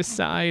like this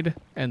side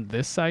and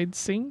this side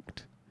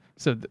synced.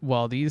 So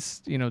while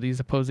these, you know, these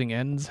opposing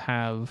ends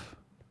have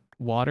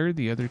water,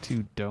 the other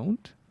two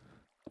don't.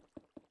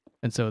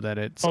 And so that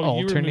it's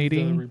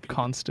alternating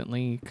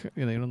constantly,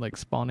 you know, like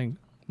spawning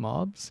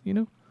mobs, you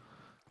know?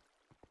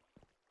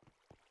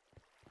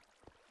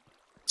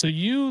 So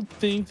you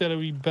think that it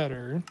would be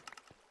better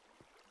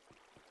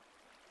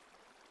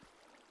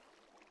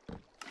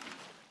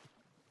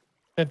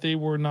if they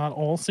were not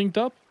all synced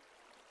up?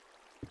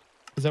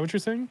 Is that what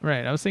you're saying?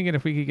 Right. I was thinking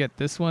if we could get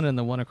this one and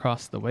the one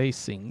across the way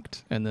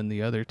synced, and then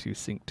the other two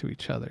synced to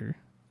each other.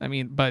 I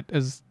mean, but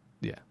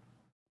yeah.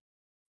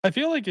 I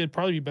feel like it'd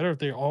probably be better if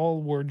they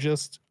all were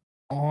just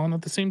on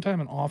at the same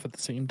time and off at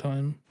the same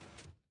time.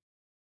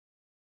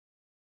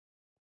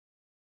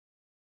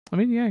 I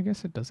mean, yeah, I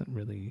guess it doesn't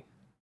really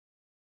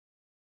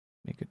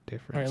make a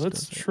difference. All right,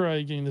 let's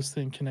try getting this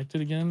thing connected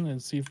again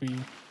and see if we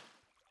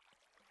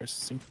are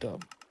synced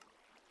up.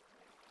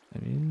 I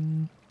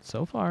mean,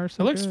 so far,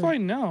 so it looks good.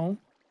 fine now.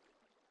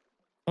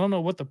 I don't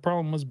know what the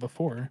problem was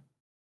before.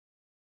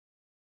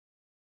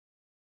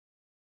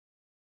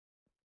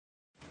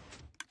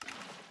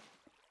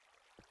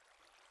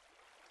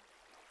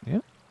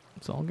 Yep,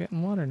 it's all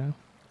getting water now.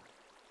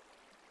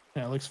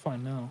 Yeah, it looks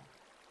fine now.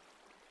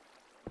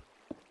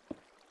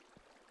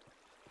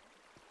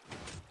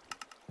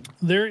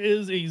 There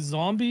is a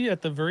zombie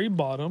at the very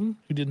bottom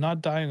who did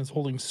not die and is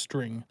holding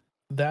string.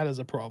 That is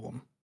a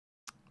problem.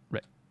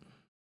 Right.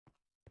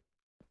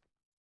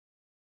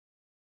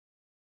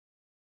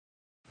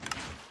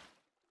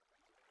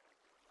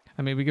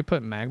 I mean, we could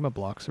put magma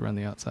blocks around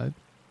the outside.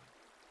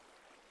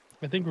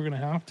 I think we're going to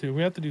have to.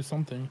 We have to do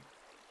something.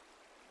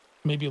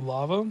 Maybe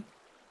lava?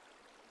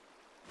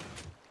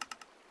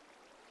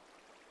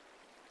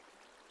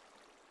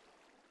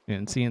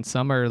 And seeing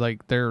some are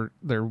like they're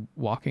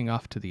walking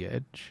off to the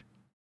edge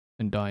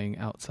and dying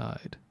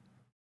outside.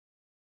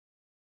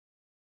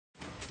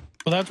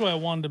 Well, that's why I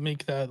wanted to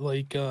make that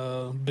like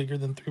bigger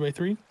than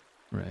 3x3.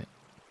 Right.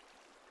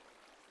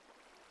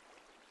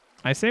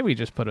 I say we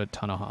just put a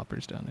ton of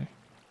hoppers down there.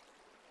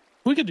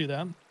 We could do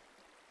that.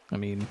 I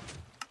mean,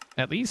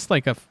 at least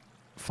like a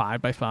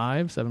 5x5,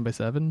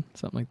 7x7,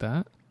 something like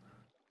that.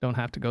 Don't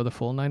have to go the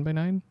full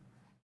 9x9,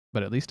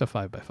 but at least a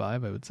 5x5,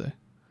 I would say.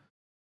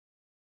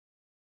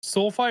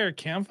 Soulfire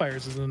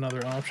campfires is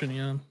another option,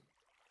 yeah.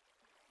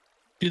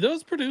 Do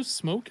those produce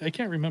smoke? I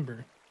can't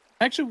remember.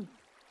 Actually,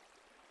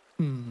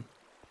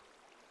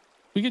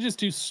 we could just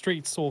do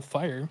straight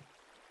soulfire.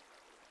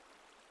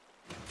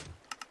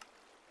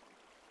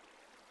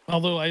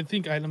 Although I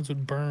think items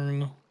would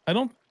burn. I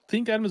don't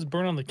think items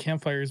burn on the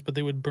campfires, but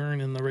they would burn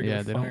in the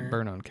regular fire. Yeah, they don't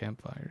burn on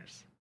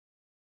campfires.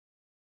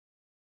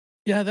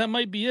 Yeah, that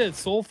might be it.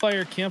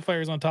 Soulfire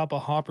campfires on top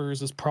of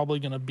hoppers is probably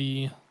going to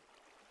be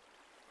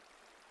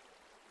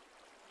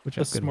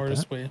the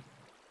smartest way.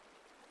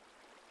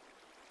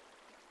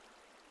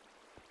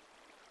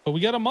 But we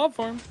got a mob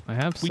farm. I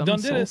have some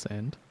soul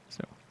sand,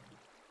 so.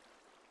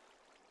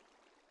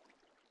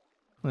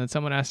 And then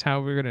someone asked how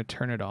we're going to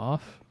turn it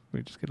off.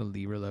 We just get a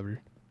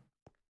lever.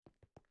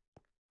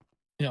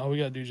 Yeah, all we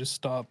got to do is just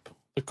stop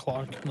the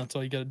clock, and that's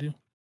all you got to do.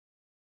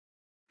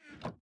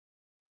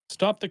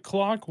 Stop the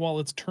clock while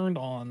it's turned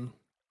on.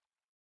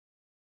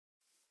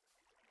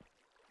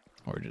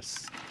 Or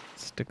just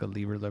stick a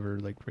lever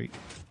like right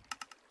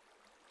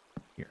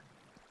here.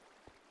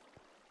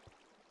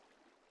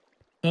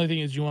 The only thing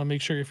is you want to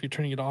make sure if you're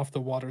turning it off, the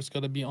water's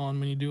got to be on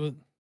when you do it.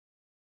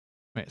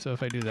 Right, so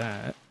if I do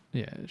that,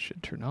 yeah, it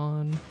should turn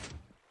on.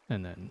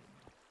 And then,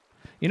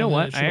 you know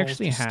what? I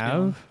actually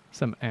have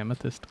some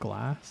amethyst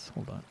glass.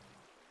 Hold on.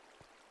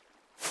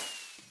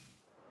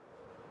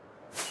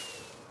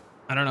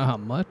 I don't know how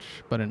much,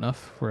 but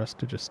enough for us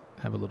to just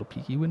have a little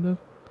peeky window.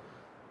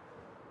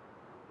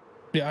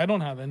 Yeah, I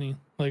don't have any.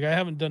 Like, I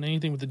haven't done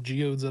anything with the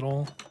geodes at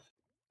all.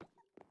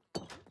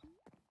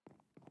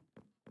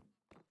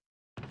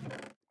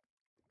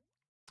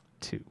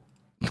 Two.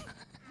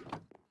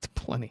 It's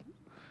plenty.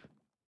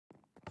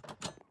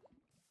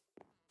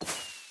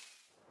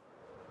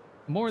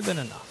 More than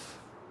enough.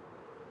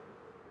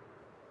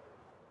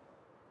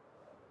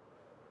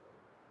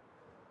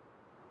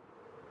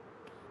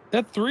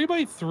 That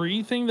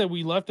 3x3 thing that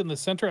we left in the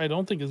center, I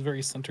don't think is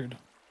very centered.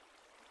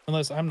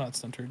 Unless I'm not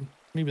centered.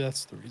 Maybe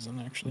that's the reason,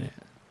 actually. Yeah.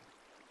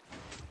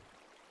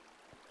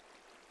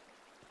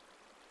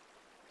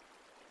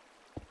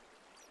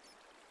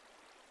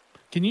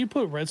 Can you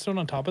put redstone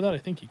on top of that? I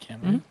think you can,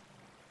 right? Mm-hmm.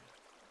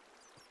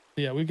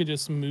 Yeah, we could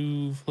just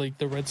move, like,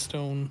 the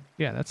redstone.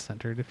 Yeah, that's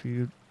centered if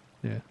you...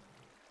 Yeah.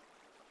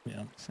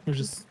 Yeah, or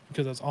just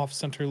because that's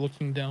off-center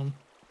looking down.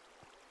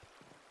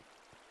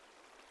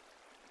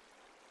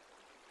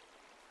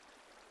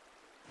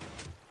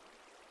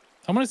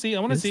 I want to see. I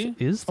want to see.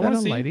 Is that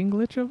a lighting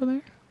glitch over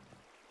there?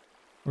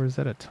 Or is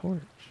that a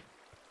torch?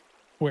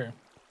 Where?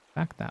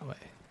 Back that way.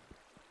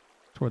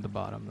 Toward the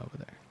bottom over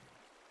there.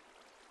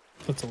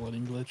 That's a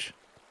lighting glitch.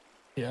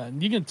 Yeah,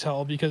 and you can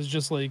tell because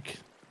just like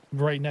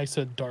right next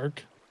to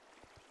dark.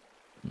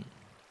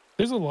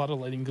 There's a lot of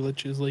lighting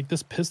glitches. Like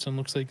this piston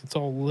looks like it's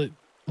all lit,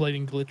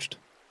 lighting glitched.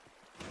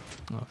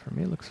 Oh, for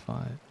me it looks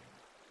fine.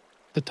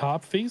 The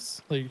top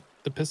face, like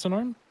the piston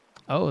arm?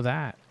 Oh,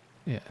 that.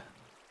 Yeah.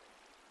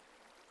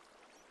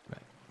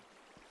 Right.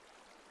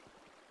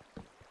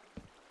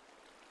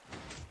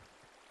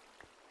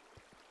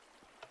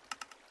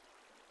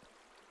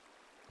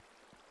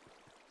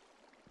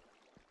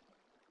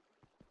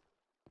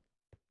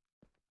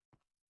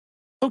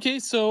 Okay,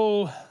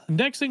 so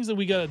next things that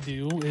we gotta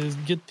do is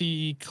get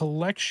the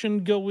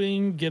collection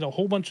going, get a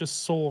whole bunch of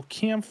soul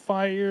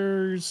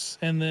campfires,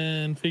 and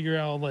then figure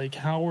out like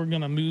how we're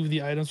gonna move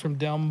the items from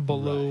down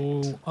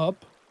below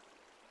up.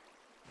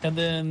 And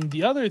then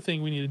the other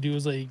thing we need to do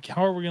is like,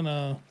 how are we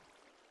gonna?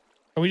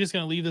 Are we just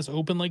gonna leave this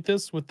open like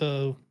this with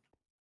the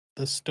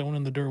stone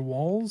and the dirt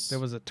walls? There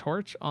was a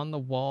torch on the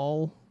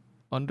wall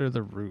under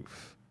the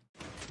roof.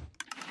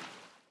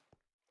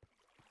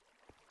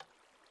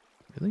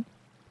 Really?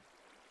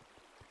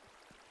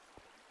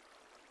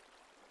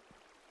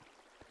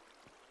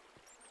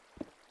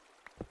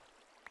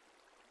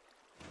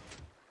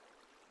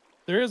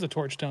 There is a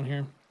torch down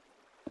here.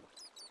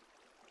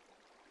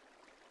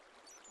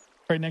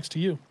 Right next to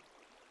you.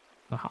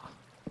 Aha.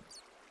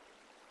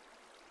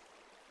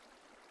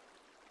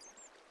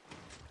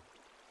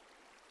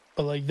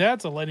 But like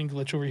that's a lighting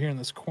glitch over here in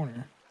this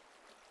corner.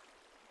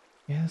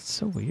 Yeah, it's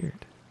so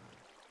weird.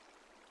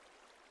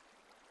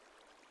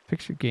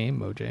 Fix your game,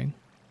 Mojang.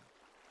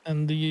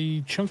 And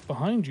the chunk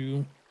behind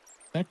you,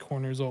 that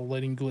corner is all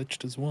lighting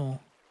glitched as well.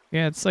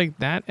 Yeah, it's like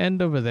that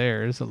end over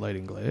there is a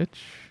lighting glitch.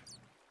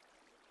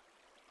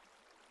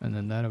 And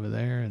then that over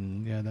there,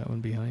 and yeah, that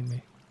one behind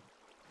me.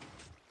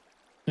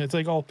 It's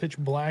like all pitch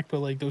black,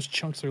 but like those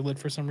chunks are lit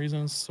for some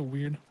reason. It's so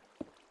weird.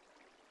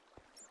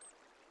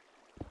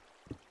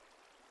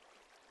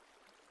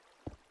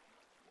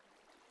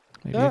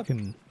 Maybe I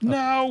can...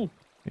 No!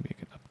 Maybe I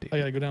can update. I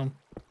gotta go down.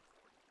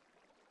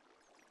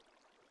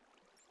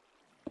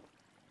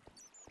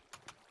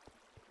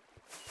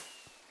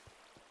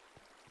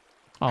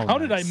 Oh, How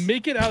did I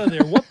make it out of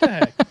there? What the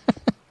heck?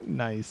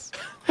 Nice.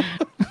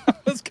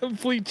 That's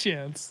complete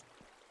chance.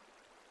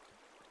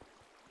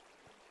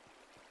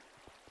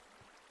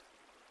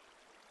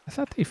 I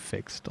thought they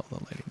fixed all the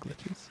lighting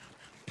glitches.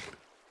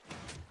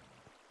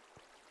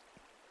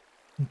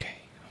 Okay.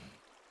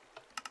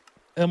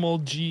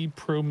 MLG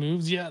Pro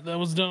moves. Yeah, that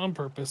was done on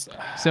purpose.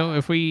 So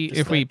if we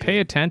pay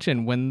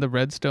attention when the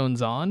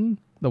redstone's on,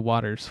 the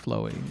water's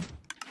flowing.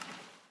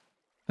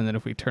 And then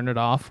if we turn it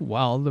off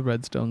while the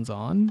redstone's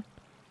on,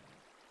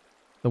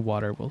 the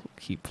water will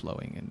keep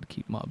flowing and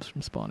keep mobs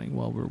from spawning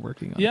while we're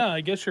working on it. Yeah,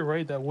 I guess you're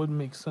right. That would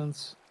make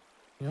sense.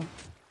 Yep.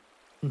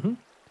 Mm-hmm.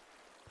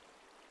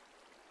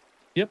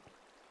 Yep.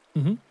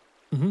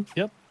 Mm-hmm. Mm-hmm.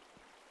 Yep.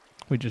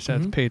 We just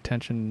have to pay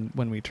attention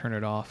when we turn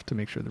it off to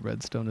make sure the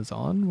redstone is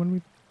on when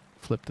we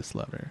flip this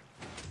lever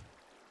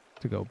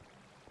to go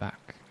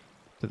back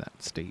to that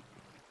state.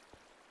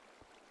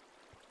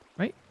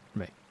 Right?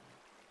 Right.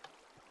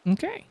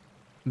 Okay.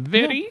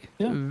 Very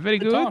good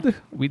good. talk.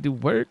 We do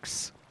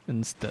works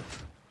and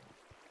stuff.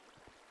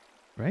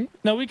 Right?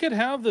 Now we could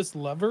have this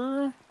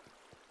lever.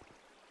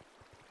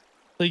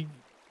 Like,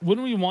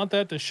 wouldn't we want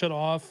that to shut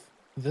off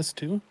this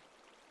too?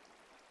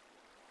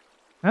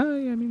 Oh,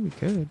 yeah, I mean, we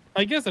could.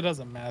 I guess it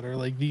doesn't matter.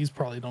 Like, these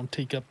probably don't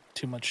take up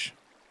too much.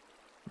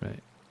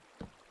 Right.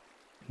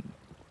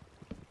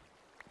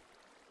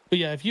 But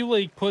yeah, if you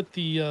like put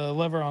the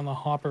lever on the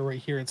hopper right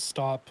here, it's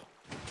stop.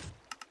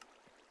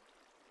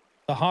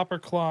 The hopper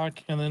clock,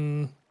 and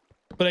then...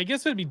 But I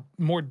guess it'd be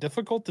more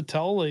difficult to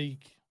tell, like...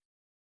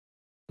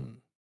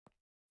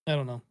 I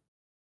don't know.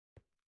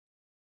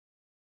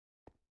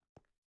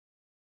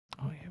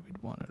 Oh, yeah, we'd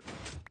want it.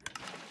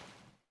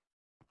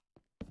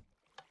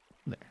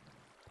 There.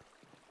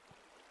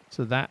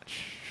 So that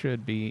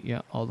should be, yeah,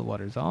 all the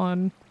water's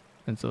on.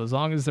 And so as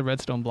long as the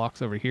redstone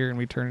blocks over here and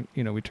we turn,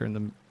 we turn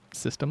the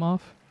system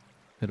off,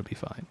 it'll be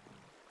fine.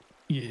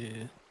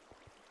 Yeah.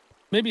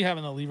 Maybe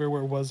having the lever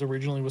where it was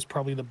originally was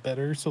probably the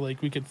better. So,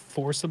 like, we could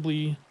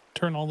forcibly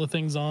turn all the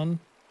things on.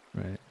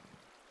 Right.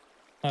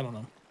 I don't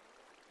know.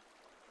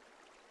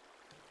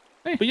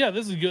 Hey. But yeah,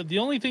 this is good. The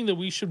only thing that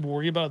we should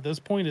worry about at this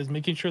point is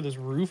making sure this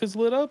roof is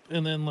lit up,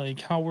 and then like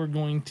how we're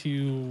going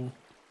to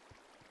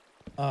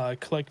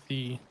collect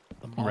the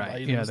mob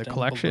items. Yeah, the down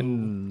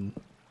collection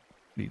below.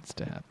 needs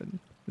to happen.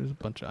 There's a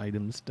bunch of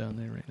items down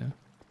there right now.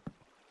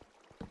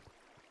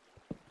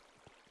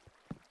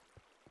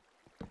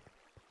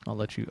 I'll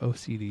let you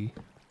OCD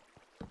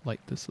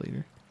light this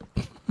later.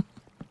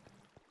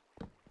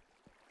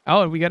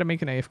 Oh, and we got to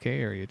make an AFK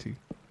area too,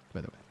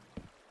 by the way.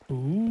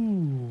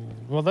 Ooh,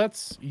 well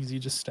that's easy.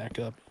 Just stack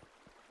up.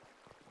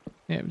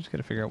 Yeah, we just got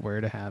to figure out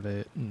where to have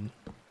it and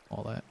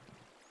all that.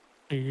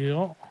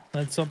 Yeah,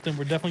 that's something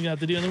we're definitely gonna have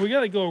to do. And then we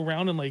gotta go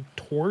around and like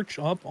torch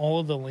up all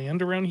of the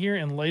land around here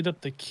and light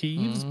up the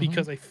caves,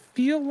 because I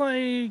feel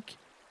like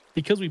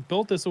because we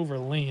built this over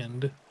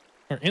land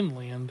or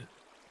inland,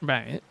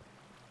 Right.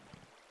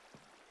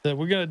 that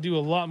we're gonna do a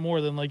lot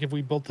more than like if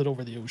we built it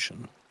over the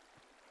ocean.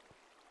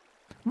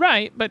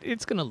 Right, but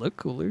it's gonna look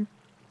cooler.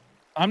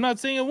 I'm not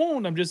saying it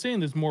won't. I'm just saying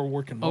there's more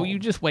work involved. Oh, you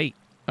just wait.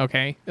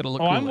 Okay, it'll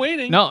look. Oh, cooler. I'm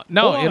waiting. No,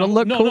 it'll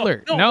look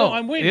cooler. No,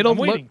 I'm waiting. It'll I'm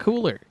waiting. look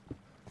cooler.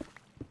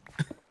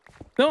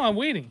 No, I'm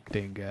waiting.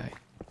 Dang guy.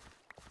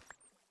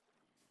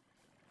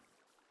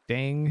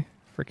 Dang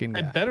freaking guy.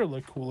 It better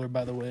look cooler,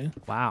 by the way.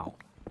 Wow.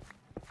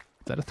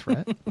 Is that a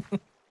threat?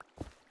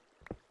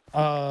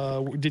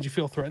 Did you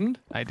feel threatened?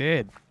 I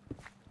did.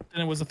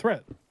 Then it was a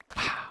threat.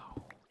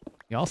 Wow.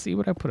 Y'all see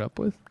what I put up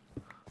with?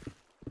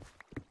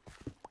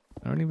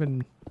 I don't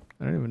even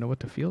know what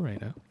to feel right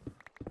now.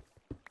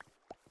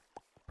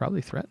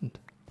 Probably threatened.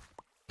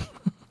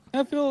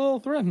 I feel a little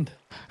threatened.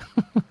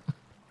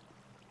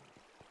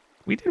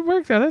 We did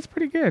work though. That's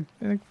pretty good.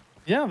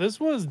 Yeah, this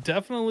was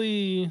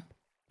definitely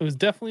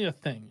a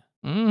thing.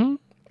 Mm-hmm.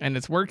 And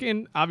it's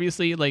working.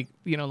 Obviously, like,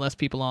 less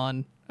people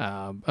on,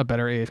 a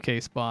better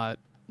AFK spot,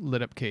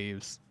 lit up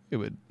caves.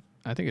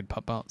 I think it'd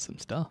pop out some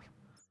stuff.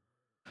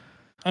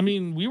 I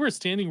mean, we were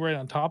standing right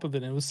on top of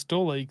it, and it was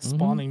still like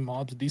spawning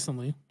mobs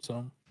decently.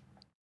 So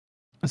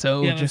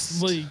yeah,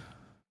 just like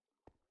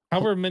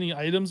however many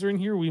items are in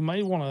here, we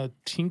might want to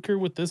tinker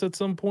with this at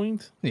some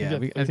point. Yeah,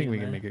 I think we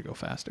can make it go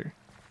faster.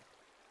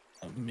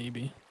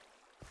 Maybe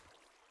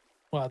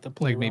we'll have to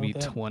play like maybe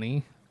with that.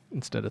 20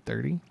 instead of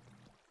 30.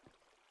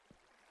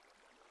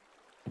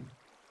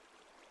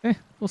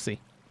 We'll see.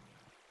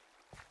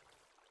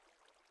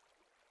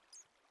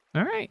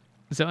 All right.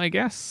 So I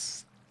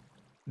guess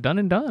done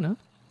and done, huh?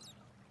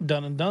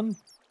 Done and done.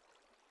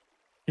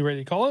 You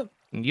ready to call it?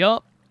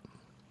 Yup.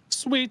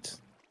 Sweet.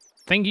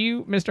 Thank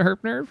you, Mr.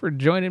 Herpner, for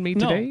joining me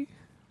today.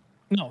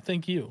 No,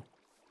 thank you.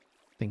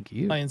 Thank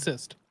you. I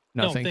insist.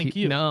 No, No, thank thank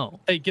you. you. No.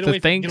 Hey, get the away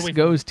from me. thanks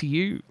goes to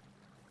you.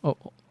 Oh,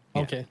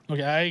 yeah. Okay.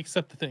 Okay, I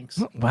accept the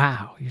thanks.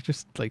 Wow. You're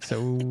just like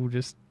so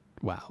just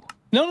wow.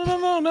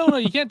 No.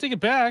 You can't take it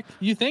back.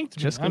 You thanked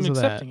me. Just 'cause I'm of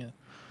accepting it.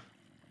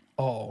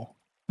 Oh.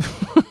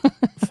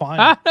 Fine.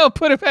 Ah, no,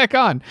 put it back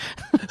on.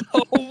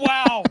 Oh,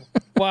 wow.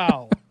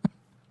 Wow.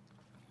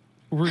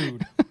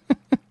 Rude.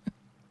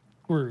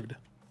 Rude.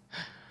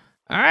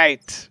 All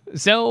right.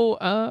 So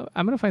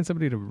I'm gonna find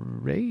somebody to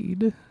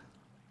raid.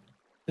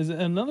 Is it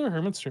another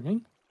hermit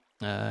streaming?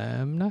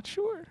 I'm not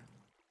sure.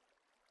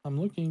 I'm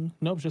looking.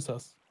 Nope, just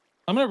us.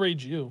 I'm gonna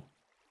raid you.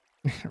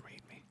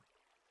 Raid me.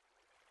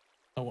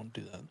 I won't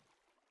do that.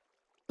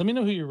 Let me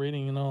know who you're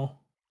raiding and I'll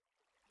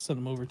send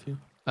them over to you.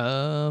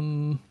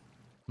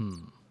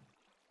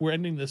 We're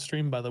ending the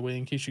stream, by the way,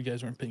 in case you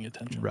guys weren't paying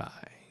attention. Right.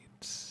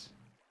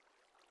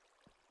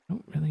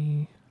 Don't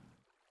really.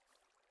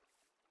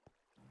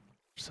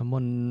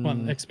 Someone.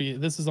 Come on, XP.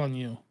 This is on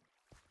you.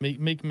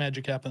 Make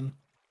magic happen.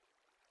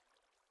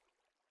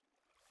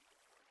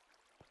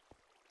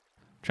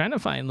 Trying to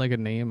find like a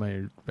name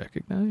I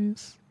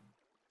recognize,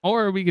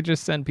 or we could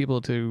just send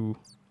people to.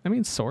 I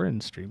mean, Soren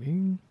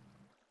streaming.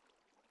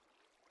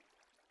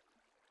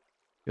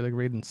 You like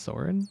raiding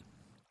Soren?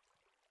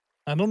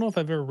 I don't know if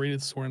I've ever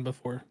raided Soren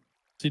before.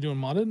 Is he doing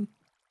modded?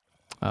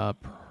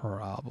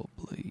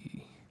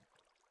 Probably.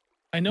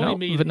 I know he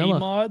made vanilla. a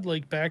mod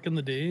like back in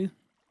the day.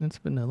 It's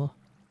vanilla.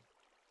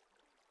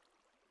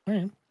 All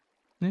right.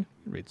 Yeah,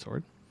 raid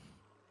Soren.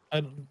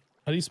 How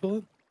do you spell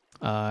it?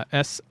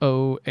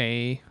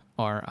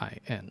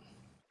 Soarin.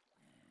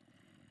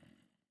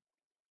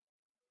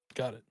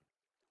 Got it.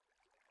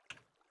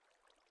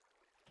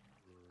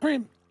 All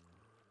right. I'm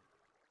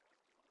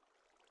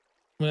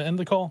gonna end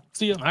the call.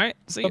 See ya. All right.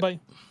 See ya. Bye bye.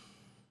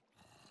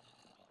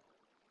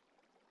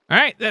 All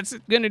right, that's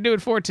going to do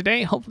it for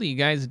today. Hopefully you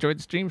guys enjoyed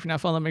the stream. If you're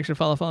not following, make sure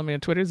to follow me on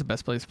Twitter. It's the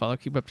best place to follow.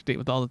 Keep up to date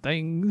with all the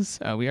things.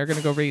 We are going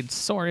to go raid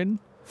Soren.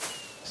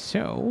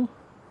 So,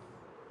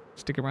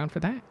 stick around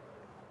for that.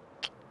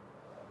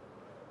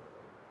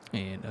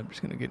 And I'm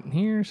just going to get in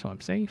here so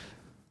I'm safe.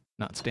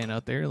 Not stand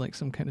out there like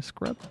some kind of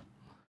scrub.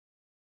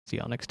 See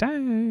y'all next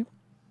time.